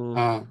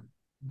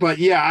 But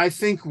yeah, I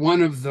think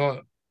one of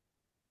the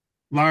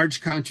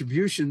large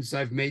contributions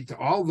I've made to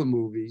all the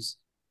movies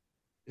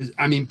is,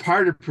 I mean,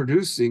 part of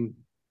producing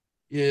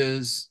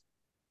is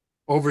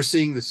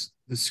overseeing the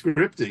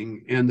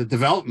scripting and the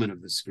development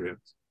of the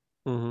script.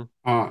 And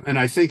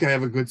I think I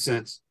have a good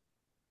sense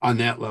on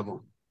that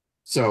level.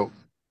 So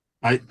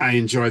I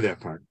enjoy that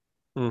part.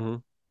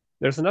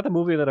 There's another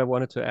movie that I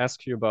wanted to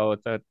ask you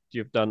about that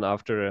you've done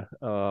after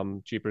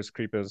Jeepers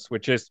Creepers,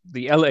 which is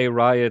the LA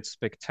Riot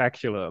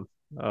Spectacular.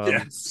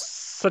 Yes.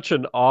 Such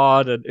an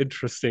odd and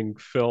interesting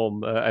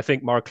film. I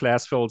think Mark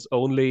Glassfield's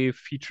only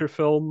feature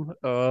film.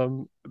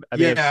 That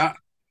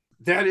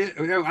is.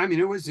 I mean,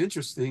 it was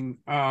interesting.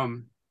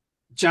 John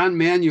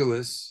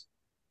Manulis,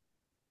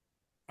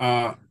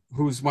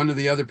 who's one of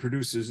the other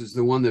producers, is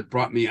the one that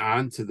brought me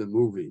on to the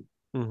movie.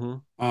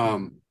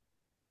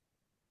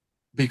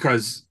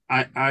 Because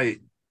I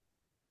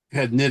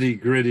had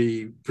nitty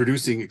gritty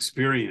producing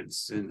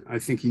experience, and I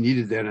think he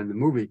needed that on the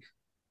movie.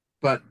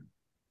 But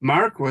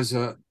Mark was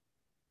a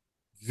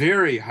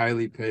very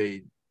highly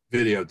paid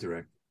video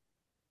director,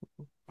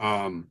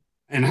 and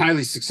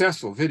highly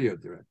successful video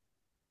director.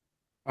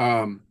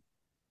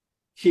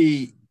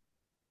 He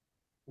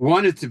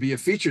wanted to be a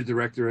feature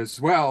director as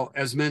well,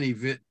 as many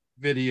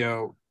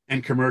video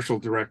and commercial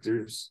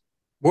directors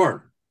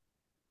were.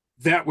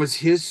 That was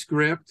his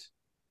script.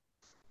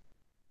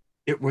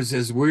 It was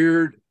as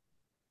weird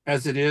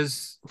as it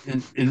is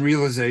in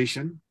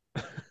realization.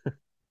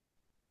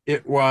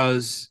 It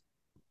was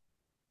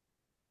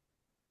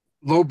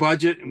low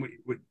budget, and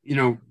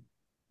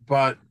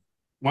but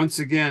once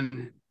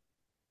again,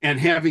 and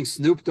having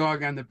Snoop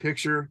Dogg on the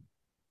picture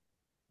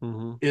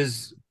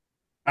is,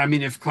 I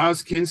mean, if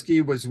Klaus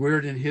Kinski was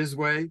weird in his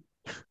way,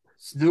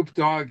 Snoop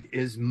Dogg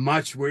is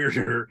much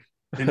weirder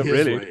in his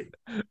really?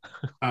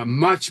 way.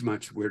 Much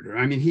weirder.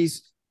 I mean,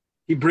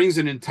 he brings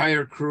an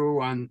entire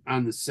crew on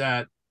the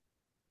set.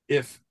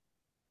 If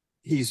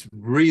he's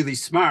really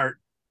smart,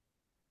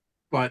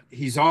 but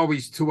he's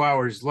always 2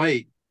 hours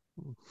late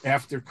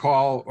after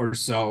call or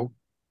so.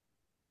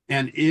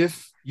 And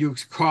if you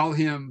call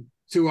him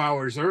 2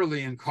 hours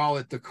early and call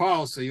it the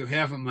call, so you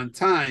have him on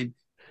time,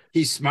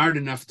 he's smart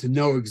enough to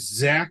know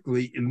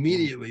exactly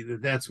immediately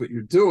that that's what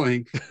you're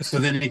doing. So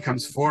then he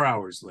comes 4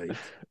 hours late.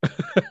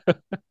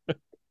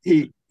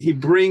 He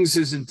brings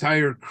his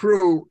entire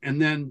crew,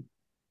 and then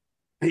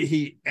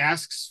he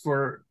asks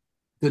for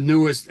the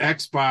newest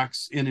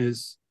Xbox in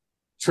his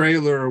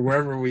trailer or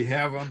wherever we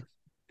have them.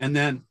 And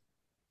then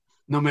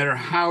no matter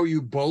how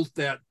you bolt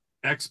that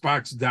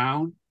Xbox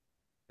down,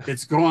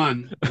 it's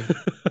gone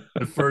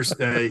the first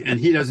day, and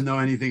he doesn't know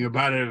anything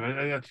about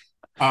it.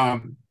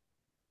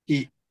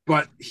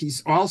 But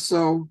he's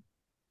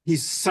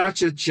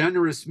such a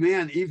generous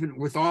man, even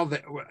with all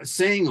that,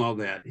 saying all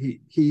that.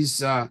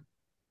 He's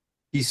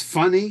He's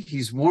funny.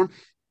 He's warm.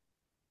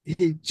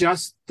 He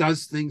just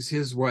does things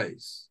his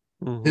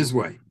Hmm.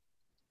 way.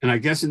 And I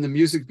guess in the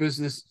music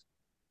business,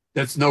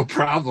 that's no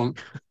problem.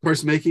 Of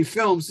course, making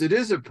films, it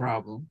is a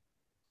problem.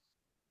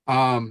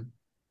 Um,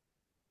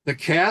 the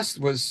cast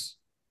was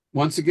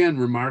once again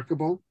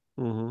remarkable.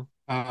 Hmm.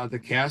 The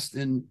cast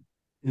in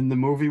the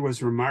movie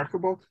was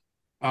remarkable.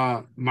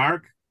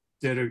 Mark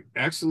did an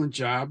excellent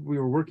job. We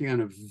were working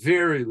on a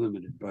very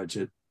limited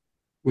budget.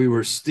 We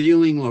were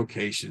stealing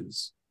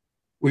locations.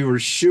 We were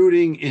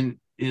shooting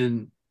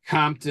in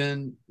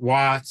Compton,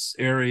 Watts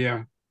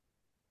area.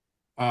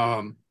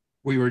 Um,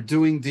 we were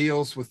doing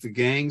deals with the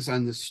gangs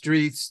on the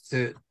streets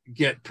to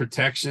get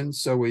protection,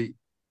 so we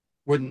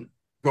wouldn't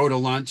go to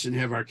lunch and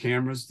have our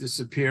cameras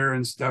disappear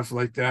and stuff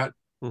like that.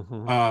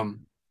 Hmm. Um,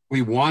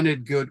 we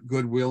wanted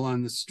goodwill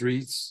on the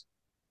streets.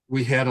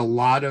 We had a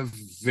lot of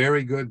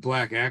very good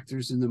black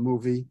actors in the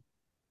movie.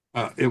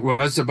 It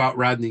was about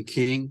Rodney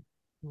King,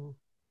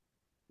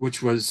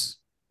 which was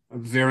a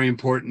very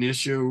important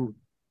issue.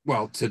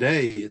 Well,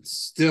 today it's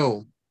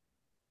still,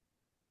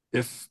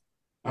 if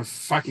a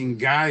fucking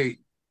guy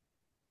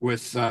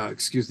with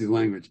excuse the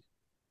language,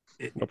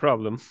 No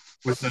problem.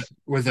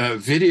 with a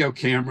video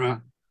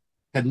camera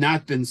had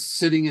not been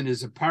sitting in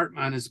his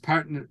apartment on his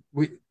partner,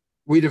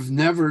 we'd have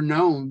never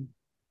known.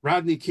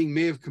 Rodney King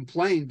may have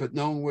complained, but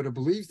no one would have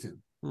believed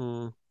him.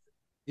 Mm.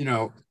 You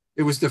know,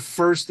 it was the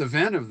first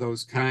event of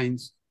those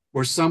kinds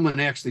where someone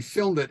actually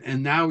filmed it,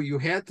 and now you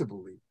had to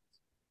believe.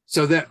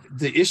 So that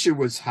the issue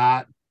was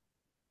hot.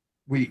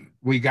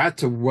 We got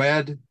to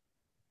wed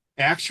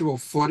actual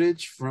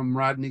footage from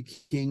Rodney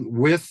King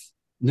with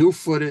new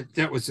footage.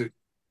 That was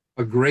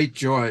a great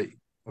joy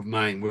of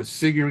mine, was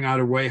figuring out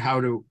a way how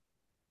to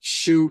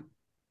shoot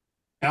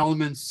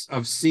elements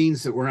of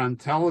scenes that were on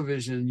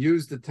television,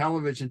 use the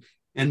television,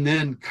 and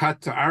then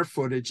cut to our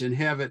footage and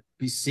have it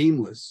be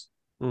seamless.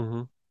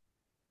 Hmm.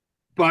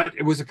 But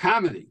it was a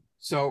comedy.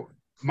 So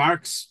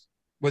Marx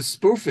was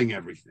spoofing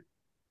everything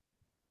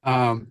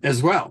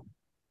as well.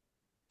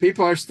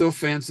 People are still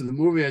fans of the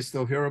movie. I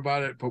still hear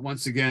about it. But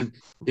once again,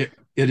 it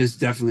is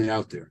definitely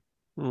out there.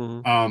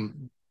 Hmm.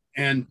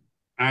 And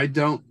I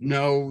don't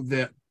know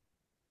that,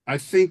 I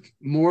think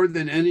more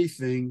than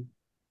anything,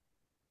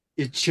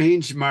 it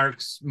changed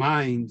Mark's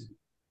mind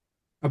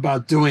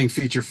about doing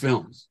feature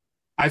films.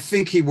 I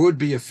think he would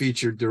be a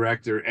feature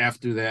director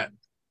after that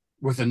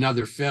with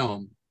another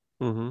film,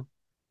 Hmm.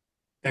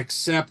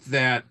 except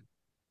that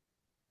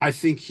I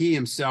think he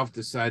himself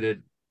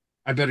decided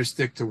I better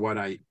stick to what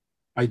I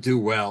do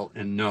well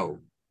and know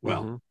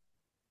well. Hmm.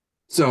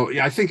 So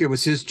yeah, I think it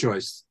was his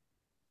choice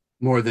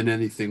more than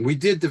anything. We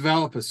did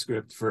develop a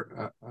script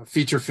for a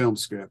feature film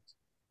script,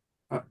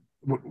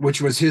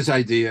 which was his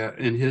idea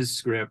and his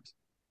script.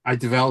 I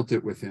developed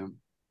it with him.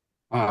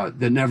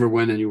 That never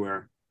went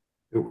anywhere.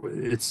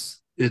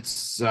 Its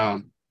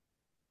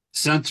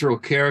central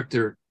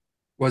character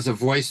was a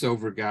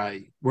voiceover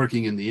guy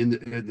working in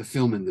the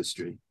film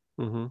industry.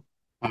 Hmm.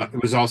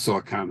 It was also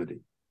a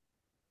comedy,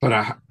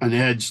 but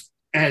an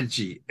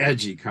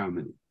edgy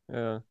comedy.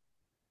 Yeah.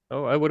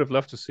 Oh, I would have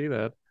loved to see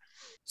that.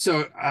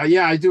 So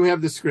yeah, I do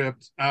have the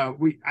script.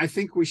 I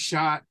think we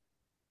shot.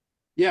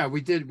 Yeah,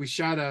 we did. We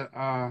shot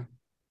a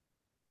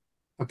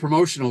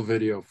promotional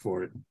video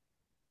for it.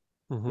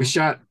 We Hmm.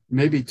 shot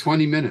maybe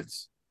 20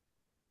 minutes.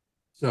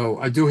 So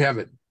I do have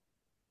it.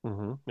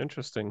 Hmm.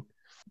 Interesting.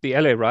 The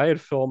LA Riot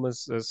film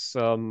is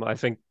I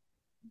think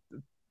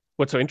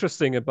what's so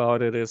interesting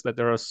about it is that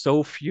there are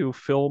so few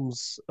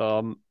films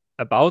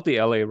about the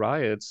LA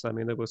riots. I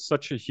mean, it was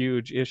such a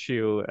huge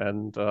issue,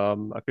 and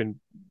I've been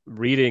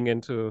reading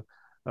into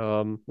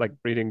like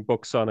reading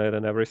books on it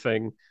and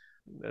everything.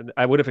 And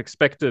I would have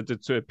expected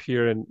it to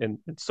appear in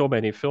so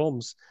many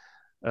films.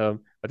 But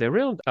there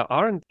really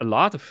aren't a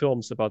lot of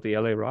films about the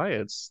LA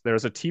riots.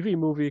 There's a TV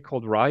movie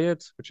called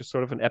Riot, which is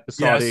sort of an Yes,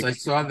 episodic I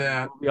saw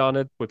that. movie on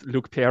it with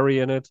Luke Perry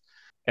in it.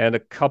 And a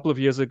couple of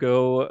years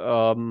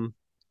ago,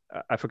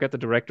 I forget the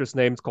director's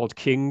name. It's called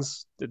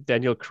Kings,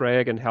 Daniel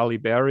Craig and Halle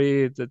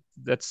Berry.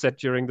 That's set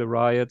during the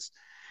riots.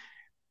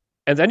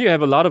 And then you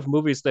have a lot of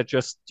movies that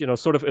just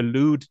sort of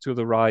allude to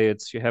the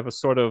riots. You have a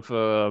sort of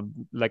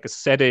like a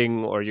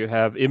setting, or you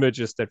have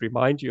images that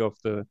remind you of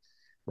the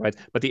riots.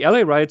 But the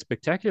LA Riot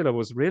Spectacular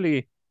was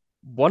really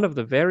one of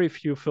the very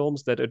few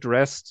films that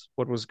addressed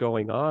what was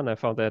going on. I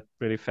found that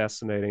really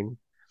fascinating.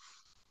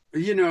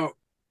 You know,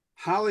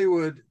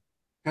 Hollywood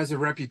has a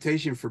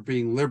reputation for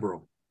being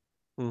liberal.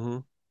 Hmm.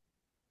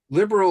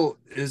 Liberal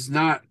is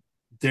not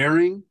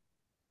daring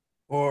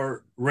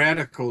or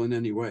radical in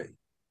any way.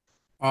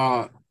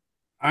 Uh,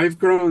 I've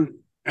grown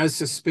as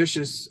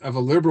suspicious of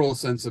a liberal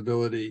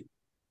sensibility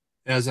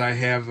as I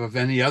have of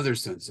any other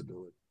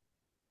sensibility.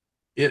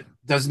 It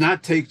does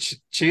not take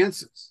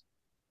chances.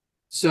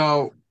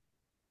 So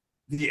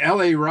the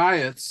LA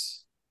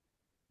riots,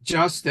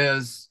 just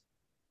as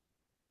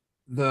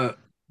the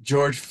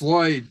George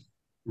Floyd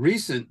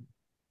recent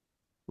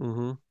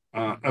Hmm.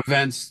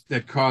 events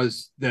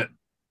that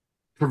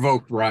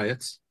provoked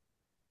riots,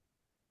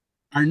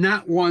 are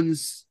not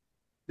ones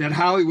that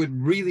Hollywood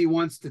really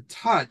wants to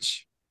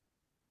touch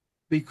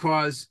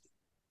because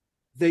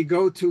they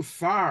go too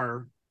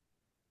far.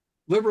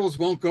 Liberals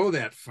won't go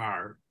that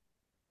far.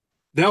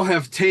 They'll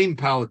have tame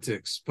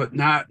politics, but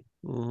not.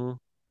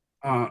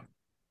 Mm-hmm.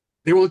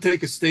 They won't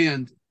take a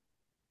stand,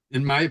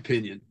 in my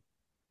opinion,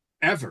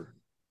 ever.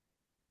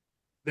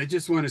 They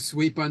just want to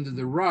sweep under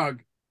the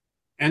rug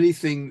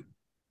anything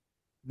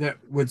that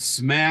would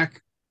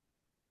smack.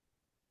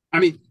 I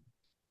mean,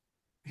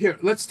 here,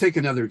 let's take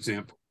another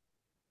example.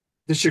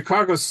 The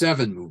Chicago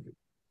 7 movie.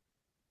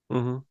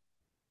 Mm-hmm.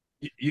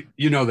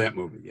 You know that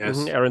movie, yes?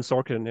 Mm-hmm. Aaron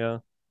Sorkin, yeah.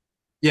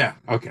 Yeah,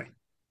 okay.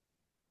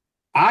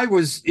 I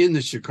was in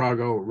the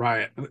Chicago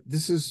riot.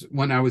 This is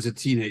when I was a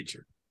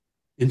teenager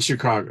in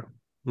Chicago.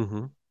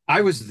 Mm-hmm.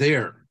 I was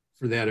there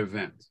for that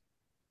event.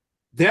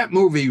 That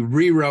movie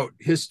rewrote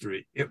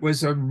history. It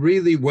was a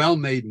really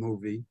well-made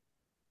movie.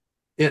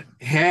 It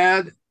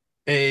had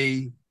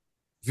a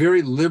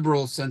very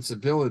liberal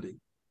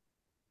sensibility,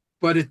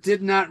 but it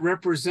did not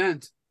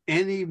represent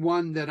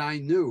anyone that I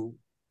knew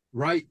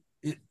right.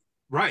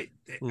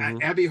 Mm-hmm.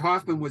 Abby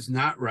Hoffman was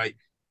not right.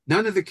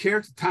 None of the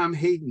characters, Tom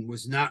Hayden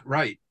was not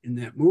right in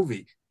that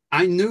movie.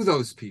 I knew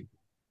those people.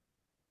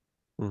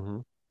 Mm-hmm.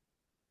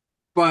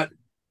 But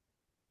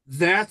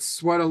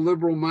that's what a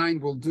liberal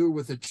mind will do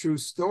with a true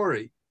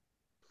story.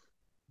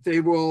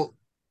 They will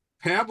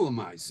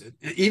pablamize it.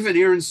 Even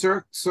Aaron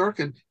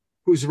Sorkin,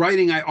 whose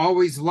writing I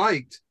always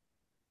liked,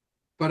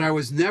 but I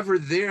was never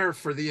there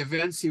for the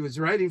events he was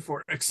writing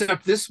for,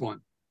 except this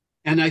one.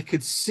 And I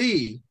could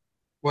see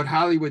what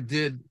Hollywood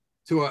did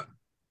to a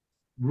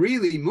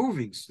really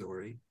moving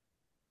story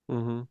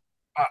Mm-hmm.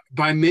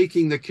 by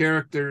making the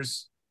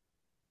characters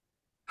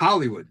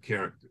Hollywood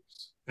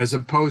characters as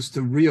opposed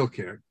to real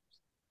characters.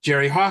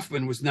 Jerry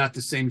Hoffman was not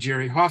the same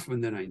Jerry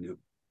Hoffman that I knew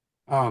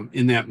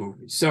in that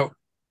movie. So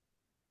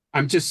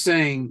I'm just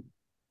saying,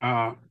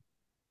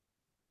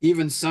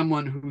 even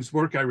someone whose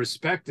work I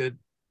respected,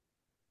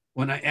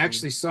 when I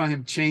actually saw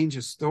him change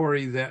a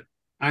story that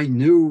I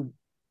knew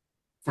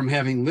from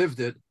having lived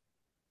it,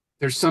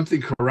 there's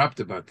something corrupt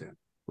about that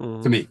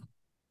Mm-hmm. to me.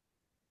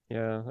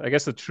 Yeah, I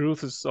guess the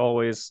truth is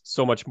always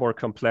so much more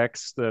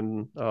complex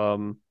than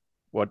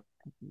what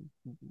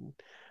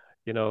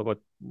what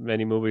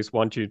many movies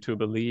want you to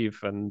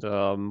believe. And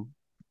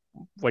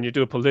when you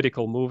do a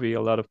political movie,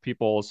 a lot of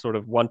people sort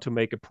of want to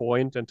make a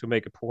point, and to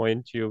make a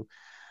point, you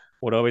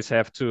would always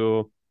have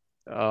to,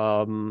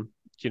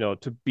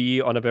 to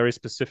be on a very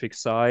specific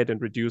side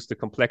and reduce the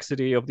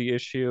complexity of the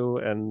issue,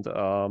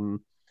 and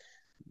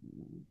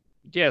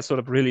yeah, sort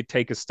of really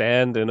take a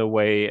stand in a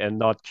way, and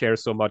not care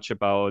so much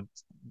about,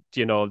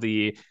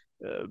 the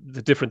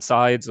different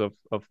sides of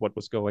what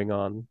was going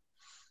on.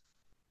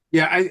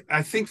 Yeah,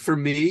 I think for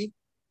me,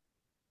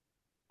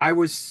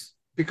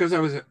 because I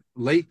was a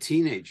late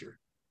teenager,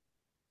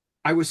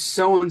 I was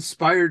so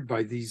inspired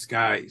by these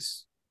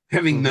guys,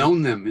 having Mm-hmm.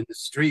 known them in the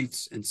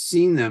streets and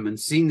seen them and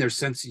seen their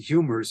sense of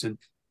humors and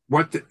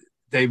what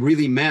they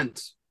really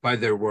meant by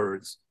their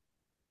words.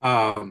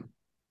 In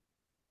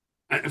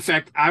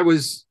fact, I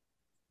was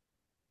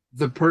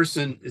the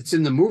person, it's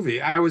in the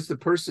movie, I was the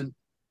person,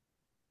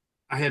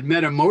 I had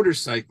met a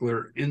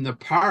motorcycler in the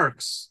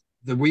parks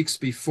the weeks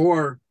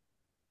before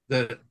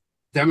the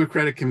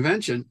Democratic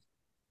convention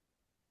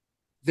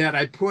that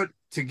I put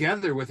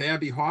together with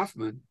Abby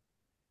Hoffman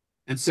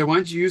and said, why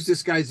don't you use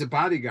this guy as a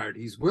bodyguard?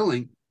 He's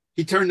willing.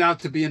 He turned out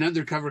to be an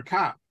undercover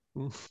cop.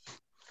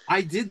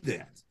 I did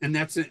that. And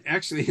that's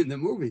actually in the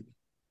movie.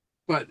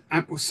 But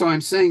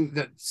I'm saying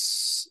that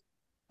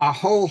a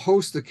whole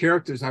host of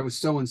characters I was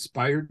so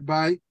inspired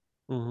by,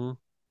 Mm-hmm.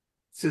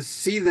 to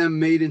see them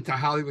made into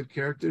Hollywood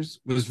characters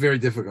was very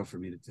difficult for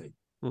me to take.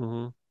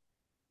 Mm-hmm.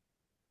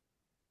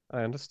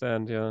 I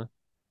understand, yeah.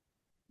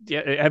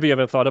 Yeah, have you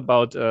ever thought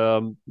about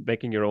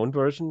making your own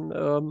version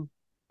of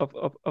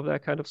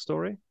that kind of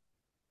story?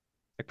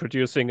 Like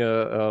producing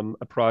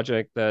a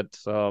project that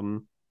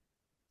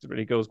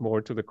really goes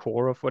more to the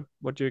core of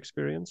what you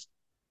experienced?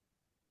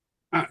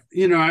 I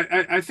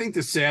think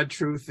the sad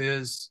truth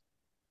is,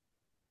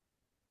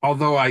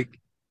 although I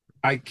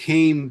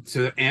came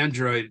to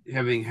Android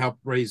having helped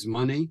raise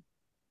money,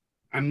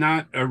 I'm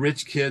not a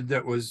rich kid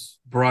that was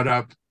brought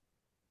up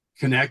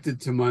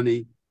connected to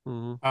money.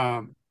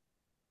 Mm-hmm.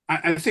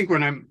 I think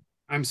what I'm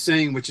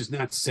saying, which is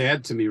not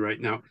sad to me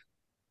right now,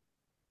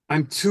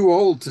 I'm too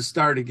old to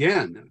start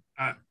again.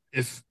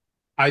 If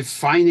I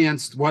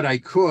financed what I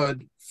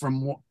could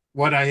from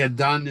what I had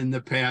done in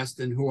the past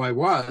and who I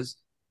was,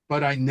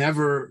 but I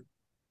never.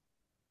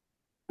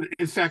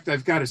 In fact,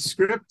 I've got a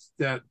script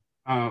that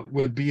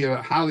would be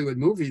a Hollywood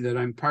movie that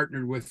I'm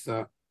partnered with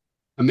a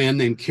man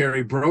named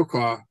Kerry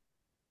Brokaw,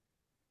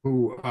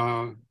 who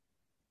now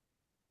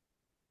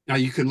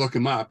you can look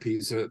him up.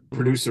 He's a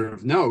producer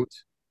of note.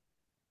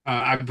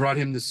 I brought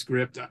him the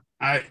script.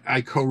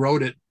 I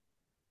co-wrote it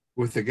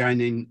with a guy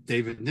named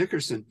David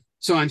Nickerson.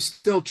 So I'm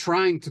still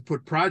trying to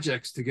put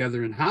projects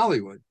together in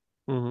Hollywood.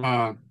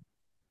 Mm-hmm.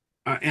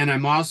 And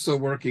I'm also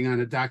working on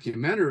a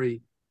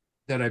documentary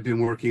that I've been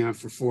working on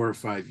for 4 or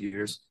 5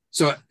 years.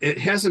 So it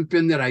hasn't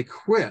been that I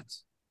quit,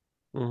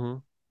 Mm-hmm.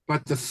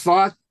 but the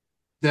thought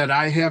that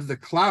I have the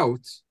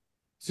clout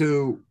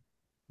to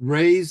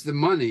raise the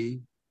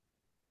money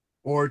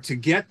or to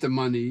get the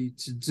money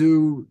to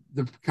do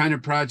the kind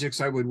of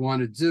projects I would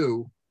want to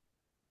do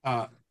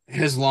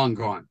has long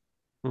gone.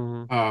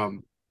 Mm-hmm.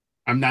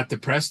 I'm not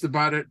depressed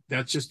about it.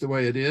 That's just the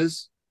way it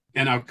is.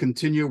 And I'll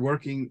continue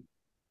working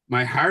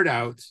my heart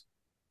out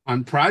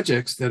on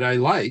projects that I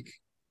like,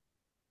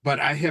 but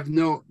I have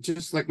no,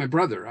 just like my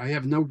brother, I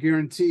have no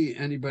guarantee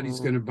anybody's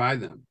Mm-hmm. going to buy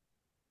them.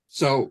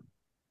 So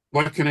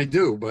what can I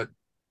do but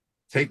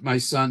take my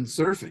son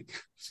surfing?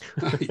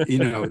 you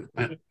know,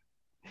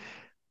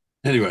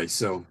 anyway,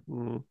 so.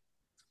 Mm-hmm.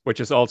 Which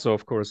is also,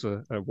 of course,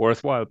 a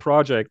worthwhile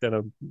project and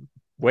a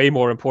way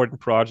more important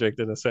project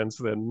in a sense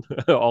than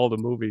all the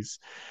movies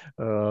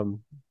um,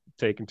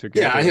 taken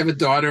Yeah, I together. have a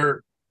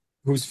daughter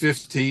who's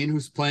 15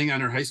 who's playing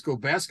on her high school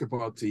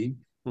basketball team.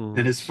 Mm-hmm.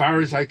 And as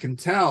far as I can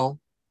tell,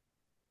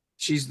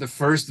 she's the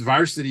first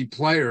varsity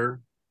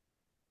player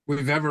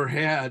we've ever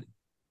had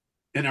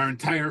in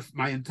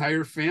my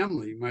entire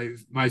family. My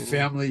Mm-hmm.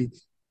 family,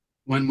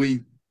 when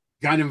we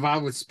got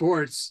involved with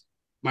sports,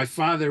 my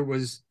father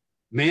was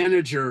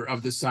manager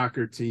of the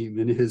soccer team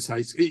in his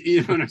high school.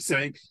 You know what I'm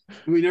saying?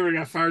 We never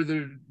got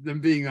farther than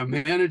being a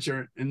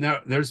manager. And now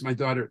there's my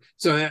daughter.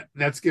 So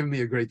that's given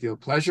me a great deal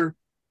of pleasure.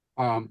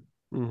 Um,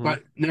 Mm-hmm.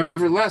 but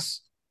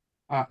nevertheless,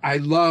 I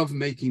love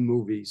making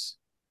movies.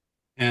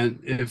 And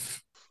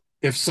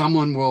if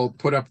someone will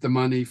put up the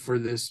money for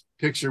this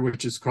picture,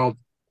 which is called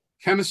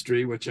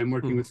Chemistry, which I'm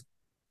working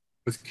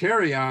with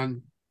Carrie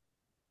on,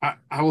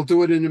 I will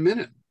do it in a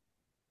minute.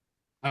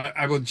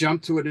 I will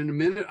jump to it in a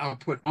minute. I'll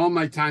put all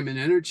my time and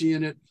energy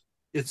in it.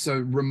 It's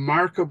a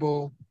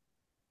remarkable,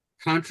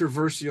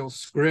 controversial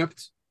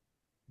script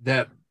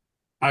that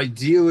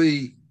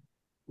ideally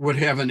would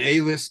have an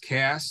A-list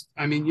cast.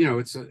 I mean, you know,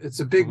 it's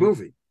a big Mm-hmm.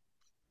 movie.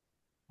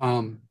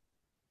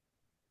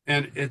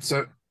 And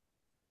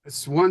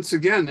it's once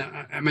again,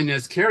 I mean,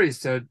 as Carrie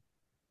said,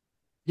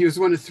 he was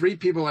one of three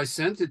people I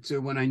sent it to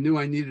when I knew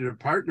I needed a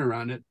partner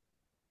on it.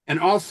 And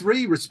all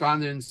three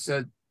responded and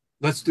said,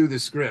 let's do the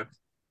script.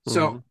 Mm-hmm.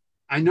 So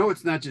I know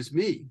it's not just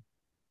me,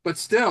 but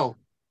still,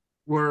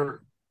 we're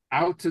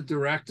out to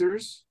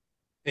directors,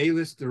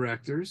 A-list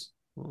directors,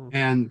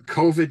 and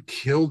COVID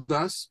killed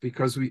us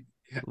because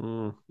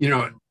Mm-hmm. you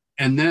know,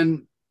 and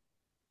then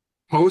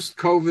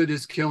post-COVID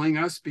is killing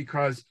us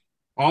because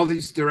all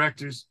these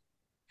directors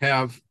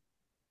have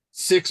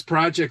 6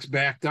 projects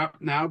backed up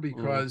now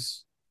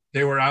because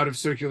they were out of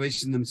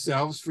circulation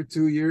themselves for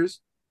 2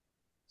 years.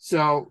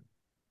 So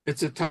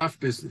it's a tough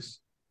business.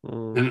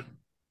 Mm-hmm. And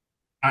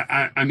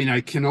I mean,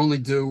 I can only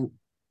do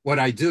what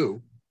I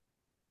do,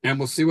 and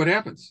we'll see what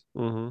happens.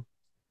 Mm-hmm.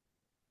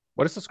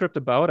 What is the script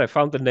about? I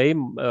found the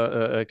name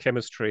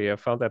Chemistry. I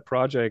found that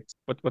project.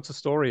 What's the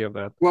story of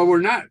that? Well,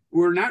 we're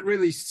not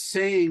really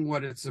saying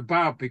what it's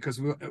about because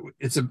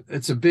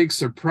it's a big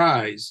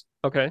surprise,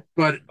 Okay.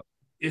 but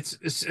it's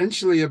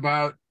essentially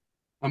about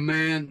a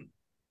man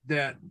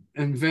that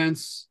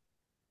invents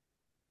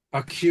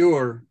a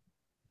cure,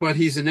 but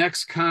he's an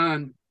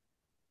ex-con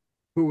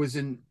who was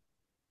in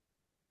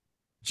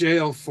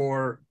jail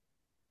for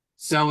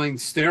selling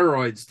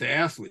steroids to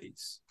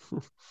athletes.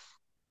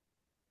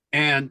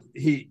 And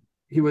he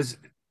was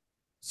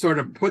sort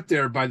of put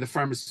there by the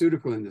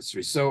pharmaceutical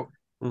industry. So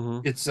Mm-hmm.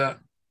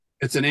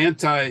 it's an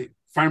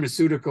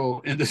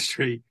anti-pharmaceutical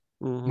industry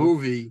Mm-hmm.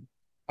 movie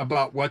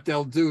about what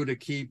they'll do to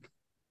keep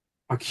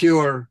a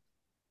cure.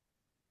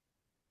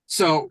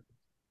 So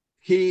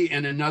he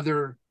and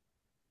another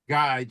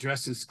guy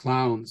dress as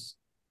clowns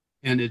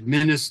and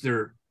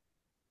administer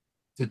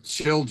to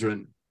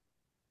children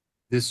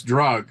this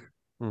drug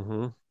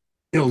Mm-hmm.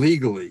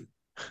 illegally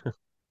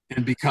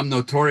and become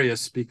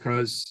notorious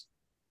because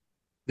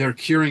they're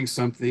curing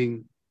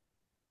something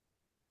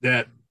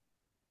that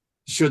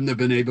shouldn't have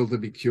been able to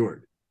be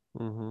cured.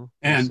 Mm-hmm.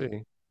 I And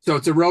see. so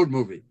it's a road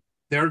movie.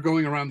 They're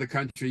going around the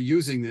country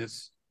using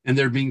this, and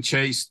they're being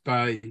chased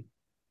by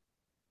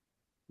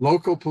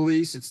local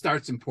police. It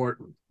starts in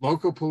Portland.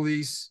 Local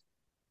police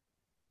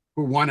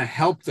who want to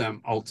help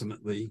them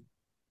ultimately,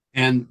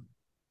 and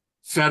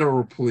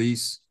federal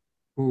police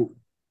who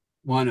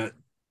want to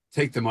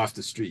take them off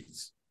the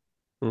streets.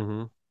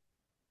 Mm-hmm.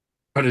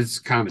 But it's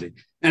comedy.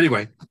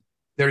 Anyway,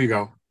 there you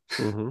go.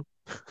 Mm-hmm.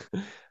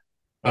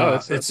 Oh,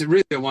 that's It's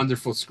really a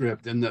wonderful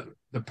script, and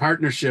the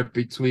partnership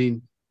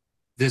between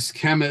this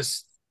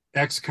chemist,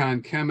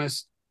 ex-con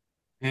chemist,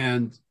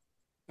 and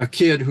a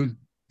kid who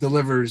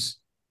delivers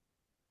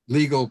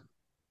legal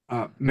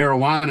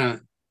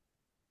marijuana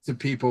to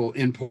people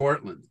in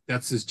Portland.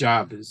 That's his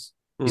job.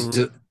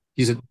 mm-hmm.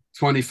 He's a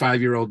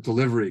 25-year-old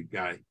delivery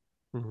guy.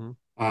 Mm-hmm.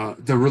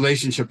 The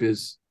relationship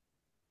is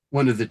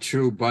one of the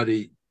true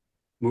buddy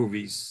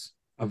movies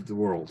of the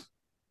world.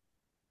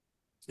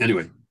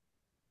 Anyway,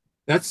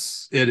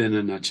 that's it in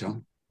a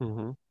nutshell.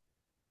 Mm-hmm.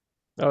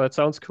 Oh, that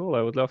sounds cool.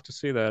 I would love to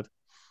see that.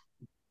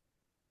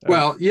 Um,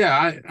 Well,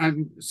 yeah,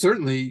 I'm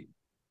certainly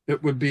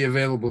it would be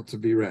available to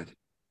be read.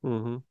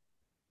 mm-hmm.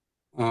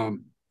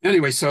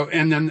 Anyway, so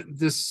and then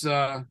this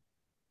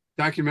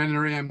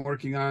documentary I'm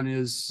working on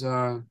is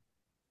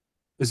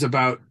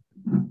about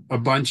a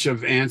bunch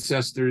of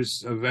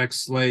ancestors of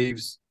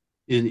ex-slaves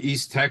in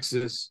East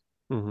Texas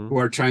Mm-hmm. who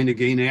are trying to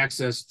gain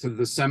access to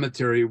the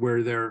cemetery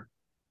where their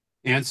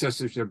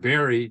ancestors are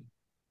buried,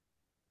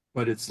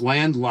 but it's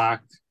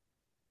landlocked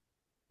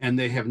and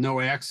they have no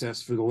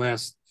access for the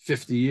last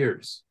 50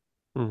 years.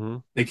 Mm-hmm.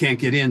 They can't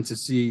get in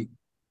to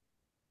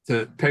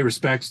pay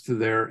respects to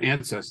their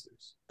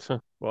ancestors. It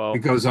Wow.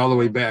 goes all the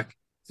way back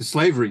to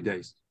slavery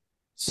days.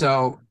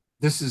 So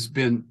this has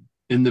been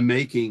in the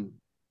making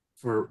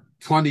for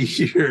 20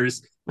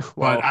 years, but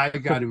Wow. I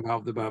got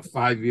involved about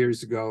 5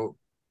 years ago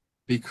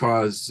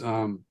because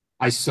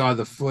I saw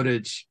the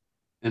footage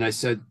and I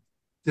said,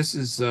 this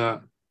is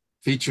a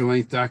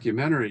feature-length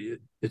documentary.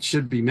 It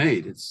should be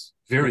made. It's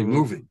very Mm-hmm.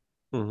 moving.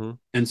 Mm-hmm.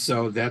 And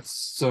so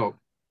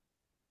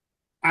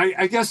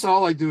I guess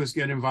all I do is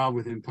get involved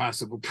with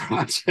impossible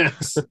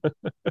projects.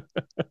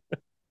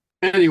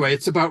 Anyway,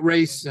 it's about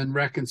race and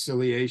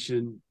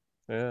reconciliation.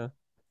 Yeah.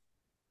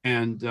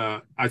 And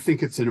I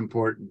think it's an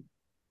important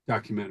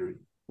documentary.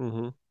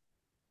 Mm-hmm.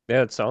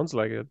 Yeah, it sounds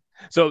like it.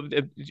 So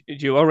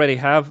you already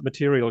have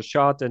material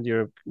shot and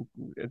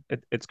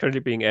it's currently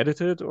being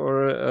edited,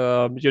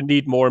 or you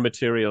need more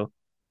material?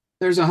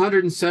 There's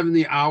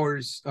 170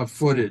 hours of Hmm.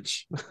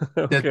 footage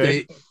that Okay.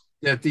 they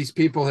that these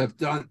people have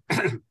done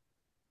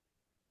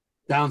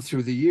down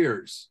through the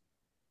years.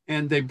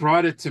 And they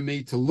brought it to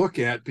me to look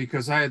at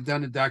because I had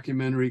done a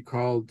documentary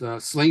called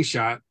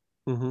Slingshot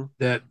Mm-hmm.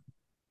 that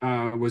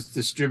was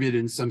distributed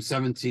in some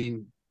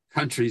 17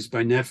 countries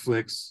by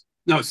Netflix.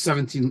 No,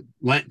 17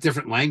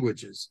 different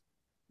languages.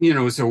 You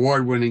know, it's an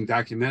award-winning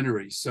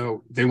documentary.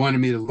 So they wanted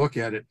me to look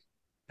at it.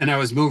 And I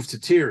was moved to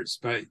tears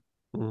by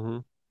Mm-hmm.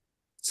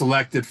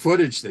 selected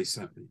footage they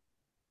sent me.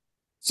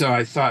 So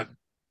I thought,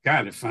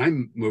 God, if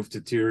I'm moved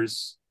to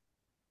tears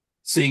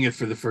seeing it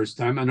for the first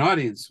time, an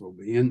audience will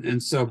be.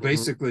 And so Mm-hmm.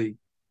 basically,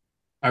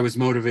 I was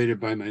motivated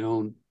by my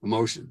own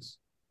emotions.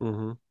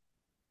 Mm-hmm.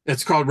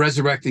 It's called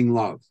Resurrecting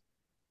Love.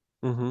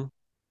 Mm-hmm.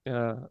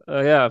 Yeah.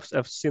 Yeah,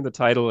 I've seen the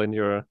title in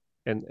your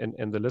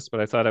in the list, but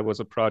I thought it was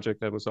a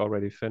project that was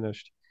already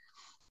finished.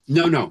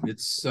 No,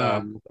 it's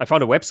I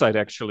found a website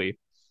actually.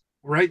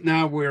 right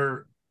now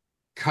we're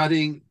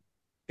cutting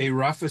a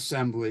rough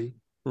assembly,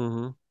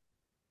 Mm-hmm.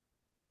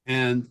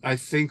 and I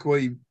think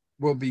we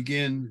will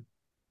begin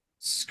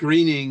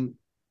screening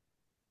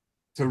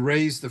to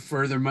raise the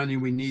further money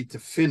we need to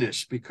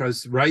finish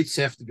because rights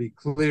have to be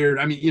cleared.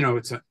 I mean, you know,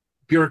 it's a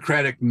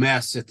bureaucratic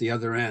mess at the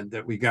other end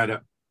that we got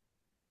to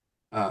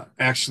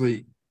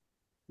actually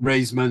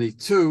raise money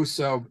to.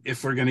 So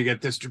if we're going to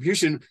get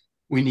distribution,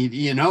 we need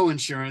E&O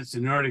insurance.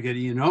 In order to get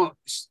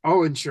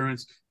E&O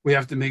insurance, we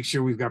have to make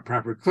sure we've got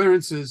proper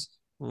clearances.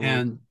 Mm-hmm.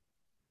 And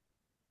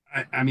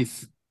I mean,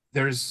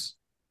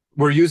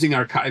 we're using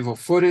archival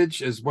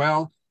footage as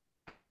well.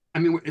 I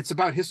mean, it's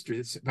about history.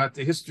 It's about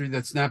the history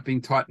that's not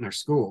being taught in our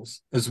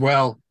schools, as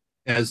well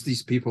as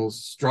these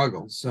people's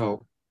struggles.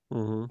 So,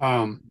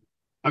 Mm-hmm.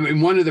 I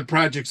mean, one of the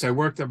projects I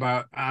worked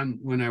on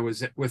when I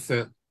was with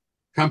the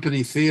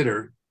company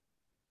theater,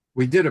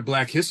 we did a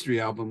Black History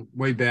album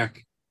way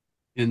back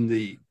in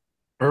the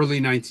early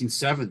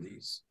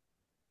 1970s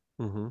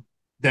Mm-hmm.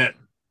 that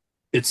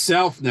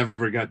itself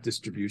never got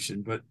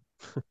distribution, but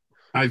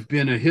I've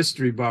been a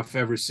history buff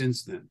ever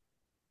since then.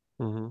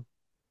 Mm-hmm.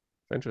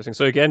 Interesting.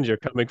 So again, you're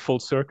coming full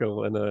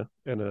circle in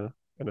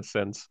a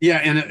sense.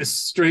 Yeah, in a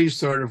strange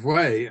sort of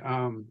way.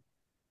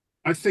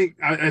 I think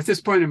at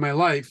this point in my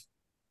life,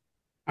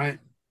 I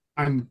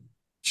I'm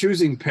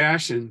choosing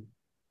passion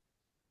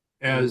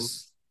Mm-hmm.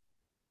 as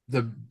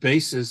the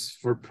basis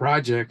for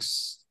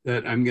projects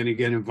that I'm going to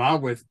get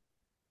involved with.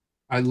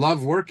 I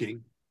love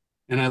working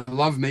and I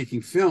love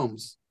making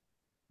films,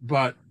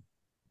 but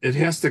it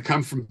has to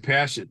come from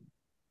passion.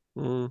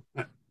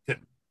 Mm-hmm.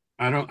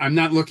 I, I'm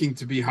not looking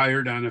to be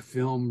hired on a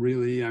film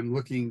really. I'm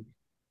looking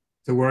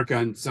to work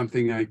on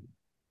something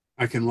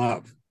I can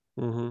love.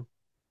 Mm-hmm.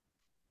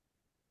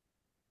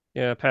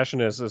 Yeah,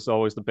 passion is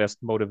always the best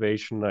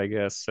motivation, I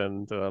guess.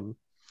 And I'm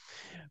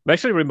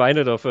actually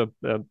reminded of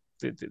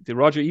the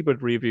Roger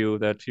Ebert review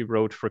that he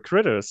wrote for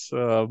Critters,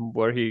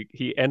 where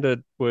he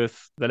ended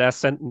with the last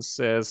sentence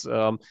says,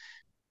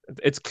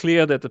 "It's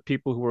clear that the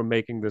people who were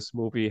making this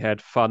movie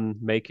had fun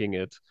making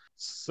it."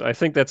 So I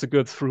think that's a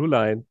good through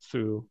line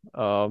through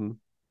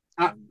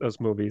Uh, those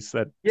movies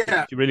that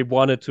yeah, you really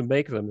wanted to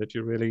make them, that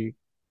you really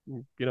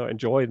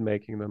enjoyed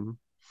making them.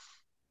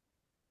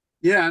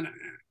 yeah, and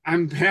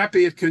I'm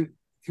happy it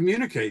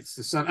communicates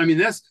to some. I mean,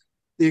 that's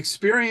the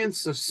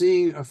experience of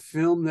seeing a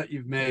film that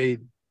you've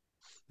made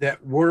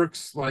that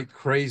works like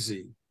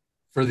crazy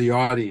for the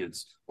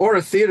audience, or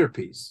a theater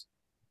piece.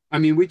 I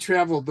mean, we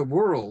traveled the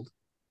world,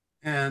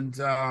 and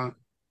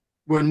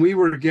when we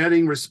were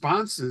getting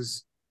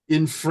responses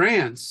in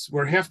France,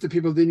 where half the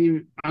people didn't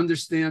even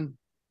understand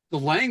the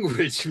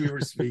language we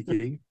were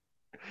speaking,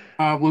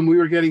 when we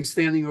were getting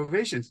standing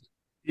ovations,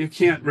 you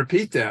can't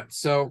repeat that.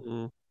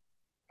 Mm,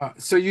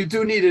 So you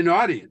do need an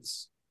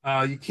audience.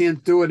 You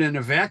can't do it in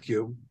a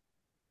vacuum.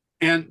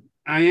 And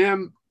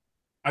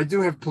I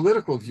do have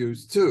political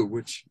views too,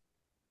 which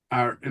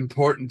are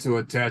important to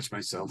attach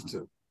myself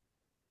to.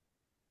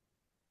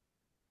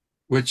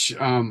 which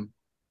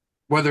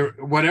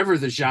whatever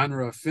the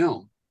genre of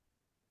film,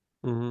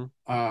 Hmm.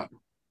 uh,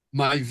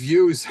 my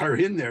views are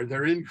in there.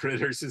 They're in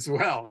Critters as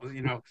well.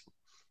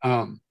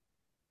 Um,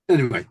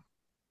 anyway,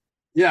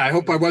 yeah. I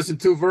hope I wasn't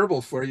too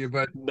verbal for you,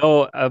 but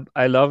No,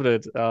 I loved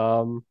it.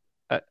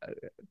 I,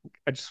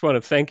 I just want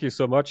to thank you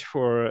so much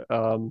for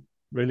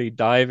really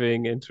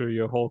diving into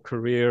your whole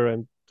career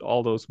and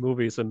all those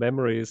movies and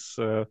memories.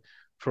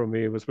 For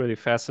me, it was really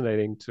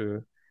fascinating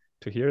to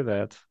hear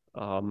that.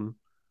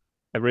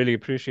 I really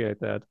appreciate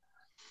that.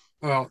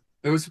 well,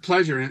 it was a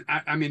pleasure, and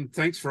I mean,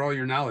 thanks for all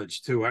your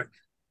knowledge too.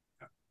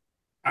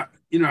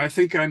 I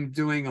think I'm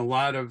doing a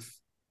lot of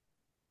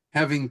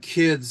having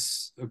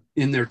kids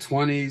in their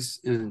 20s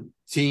and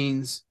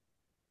teens.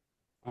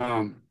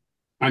 Um,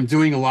 I'm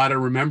doing a lot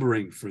of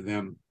remembering for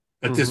them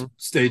at this Hmm.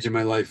 stage of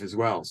my life as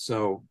well.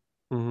 So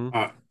Hmm.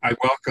 I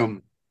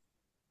welcome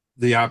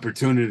the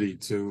opportunity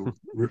to.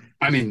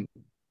 I mean,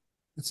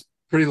 it's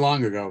pretty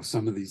long ago,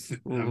 some of these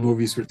Hmm.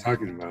 movies we're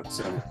talking about.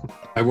 So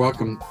I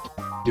welcome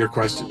your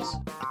questions.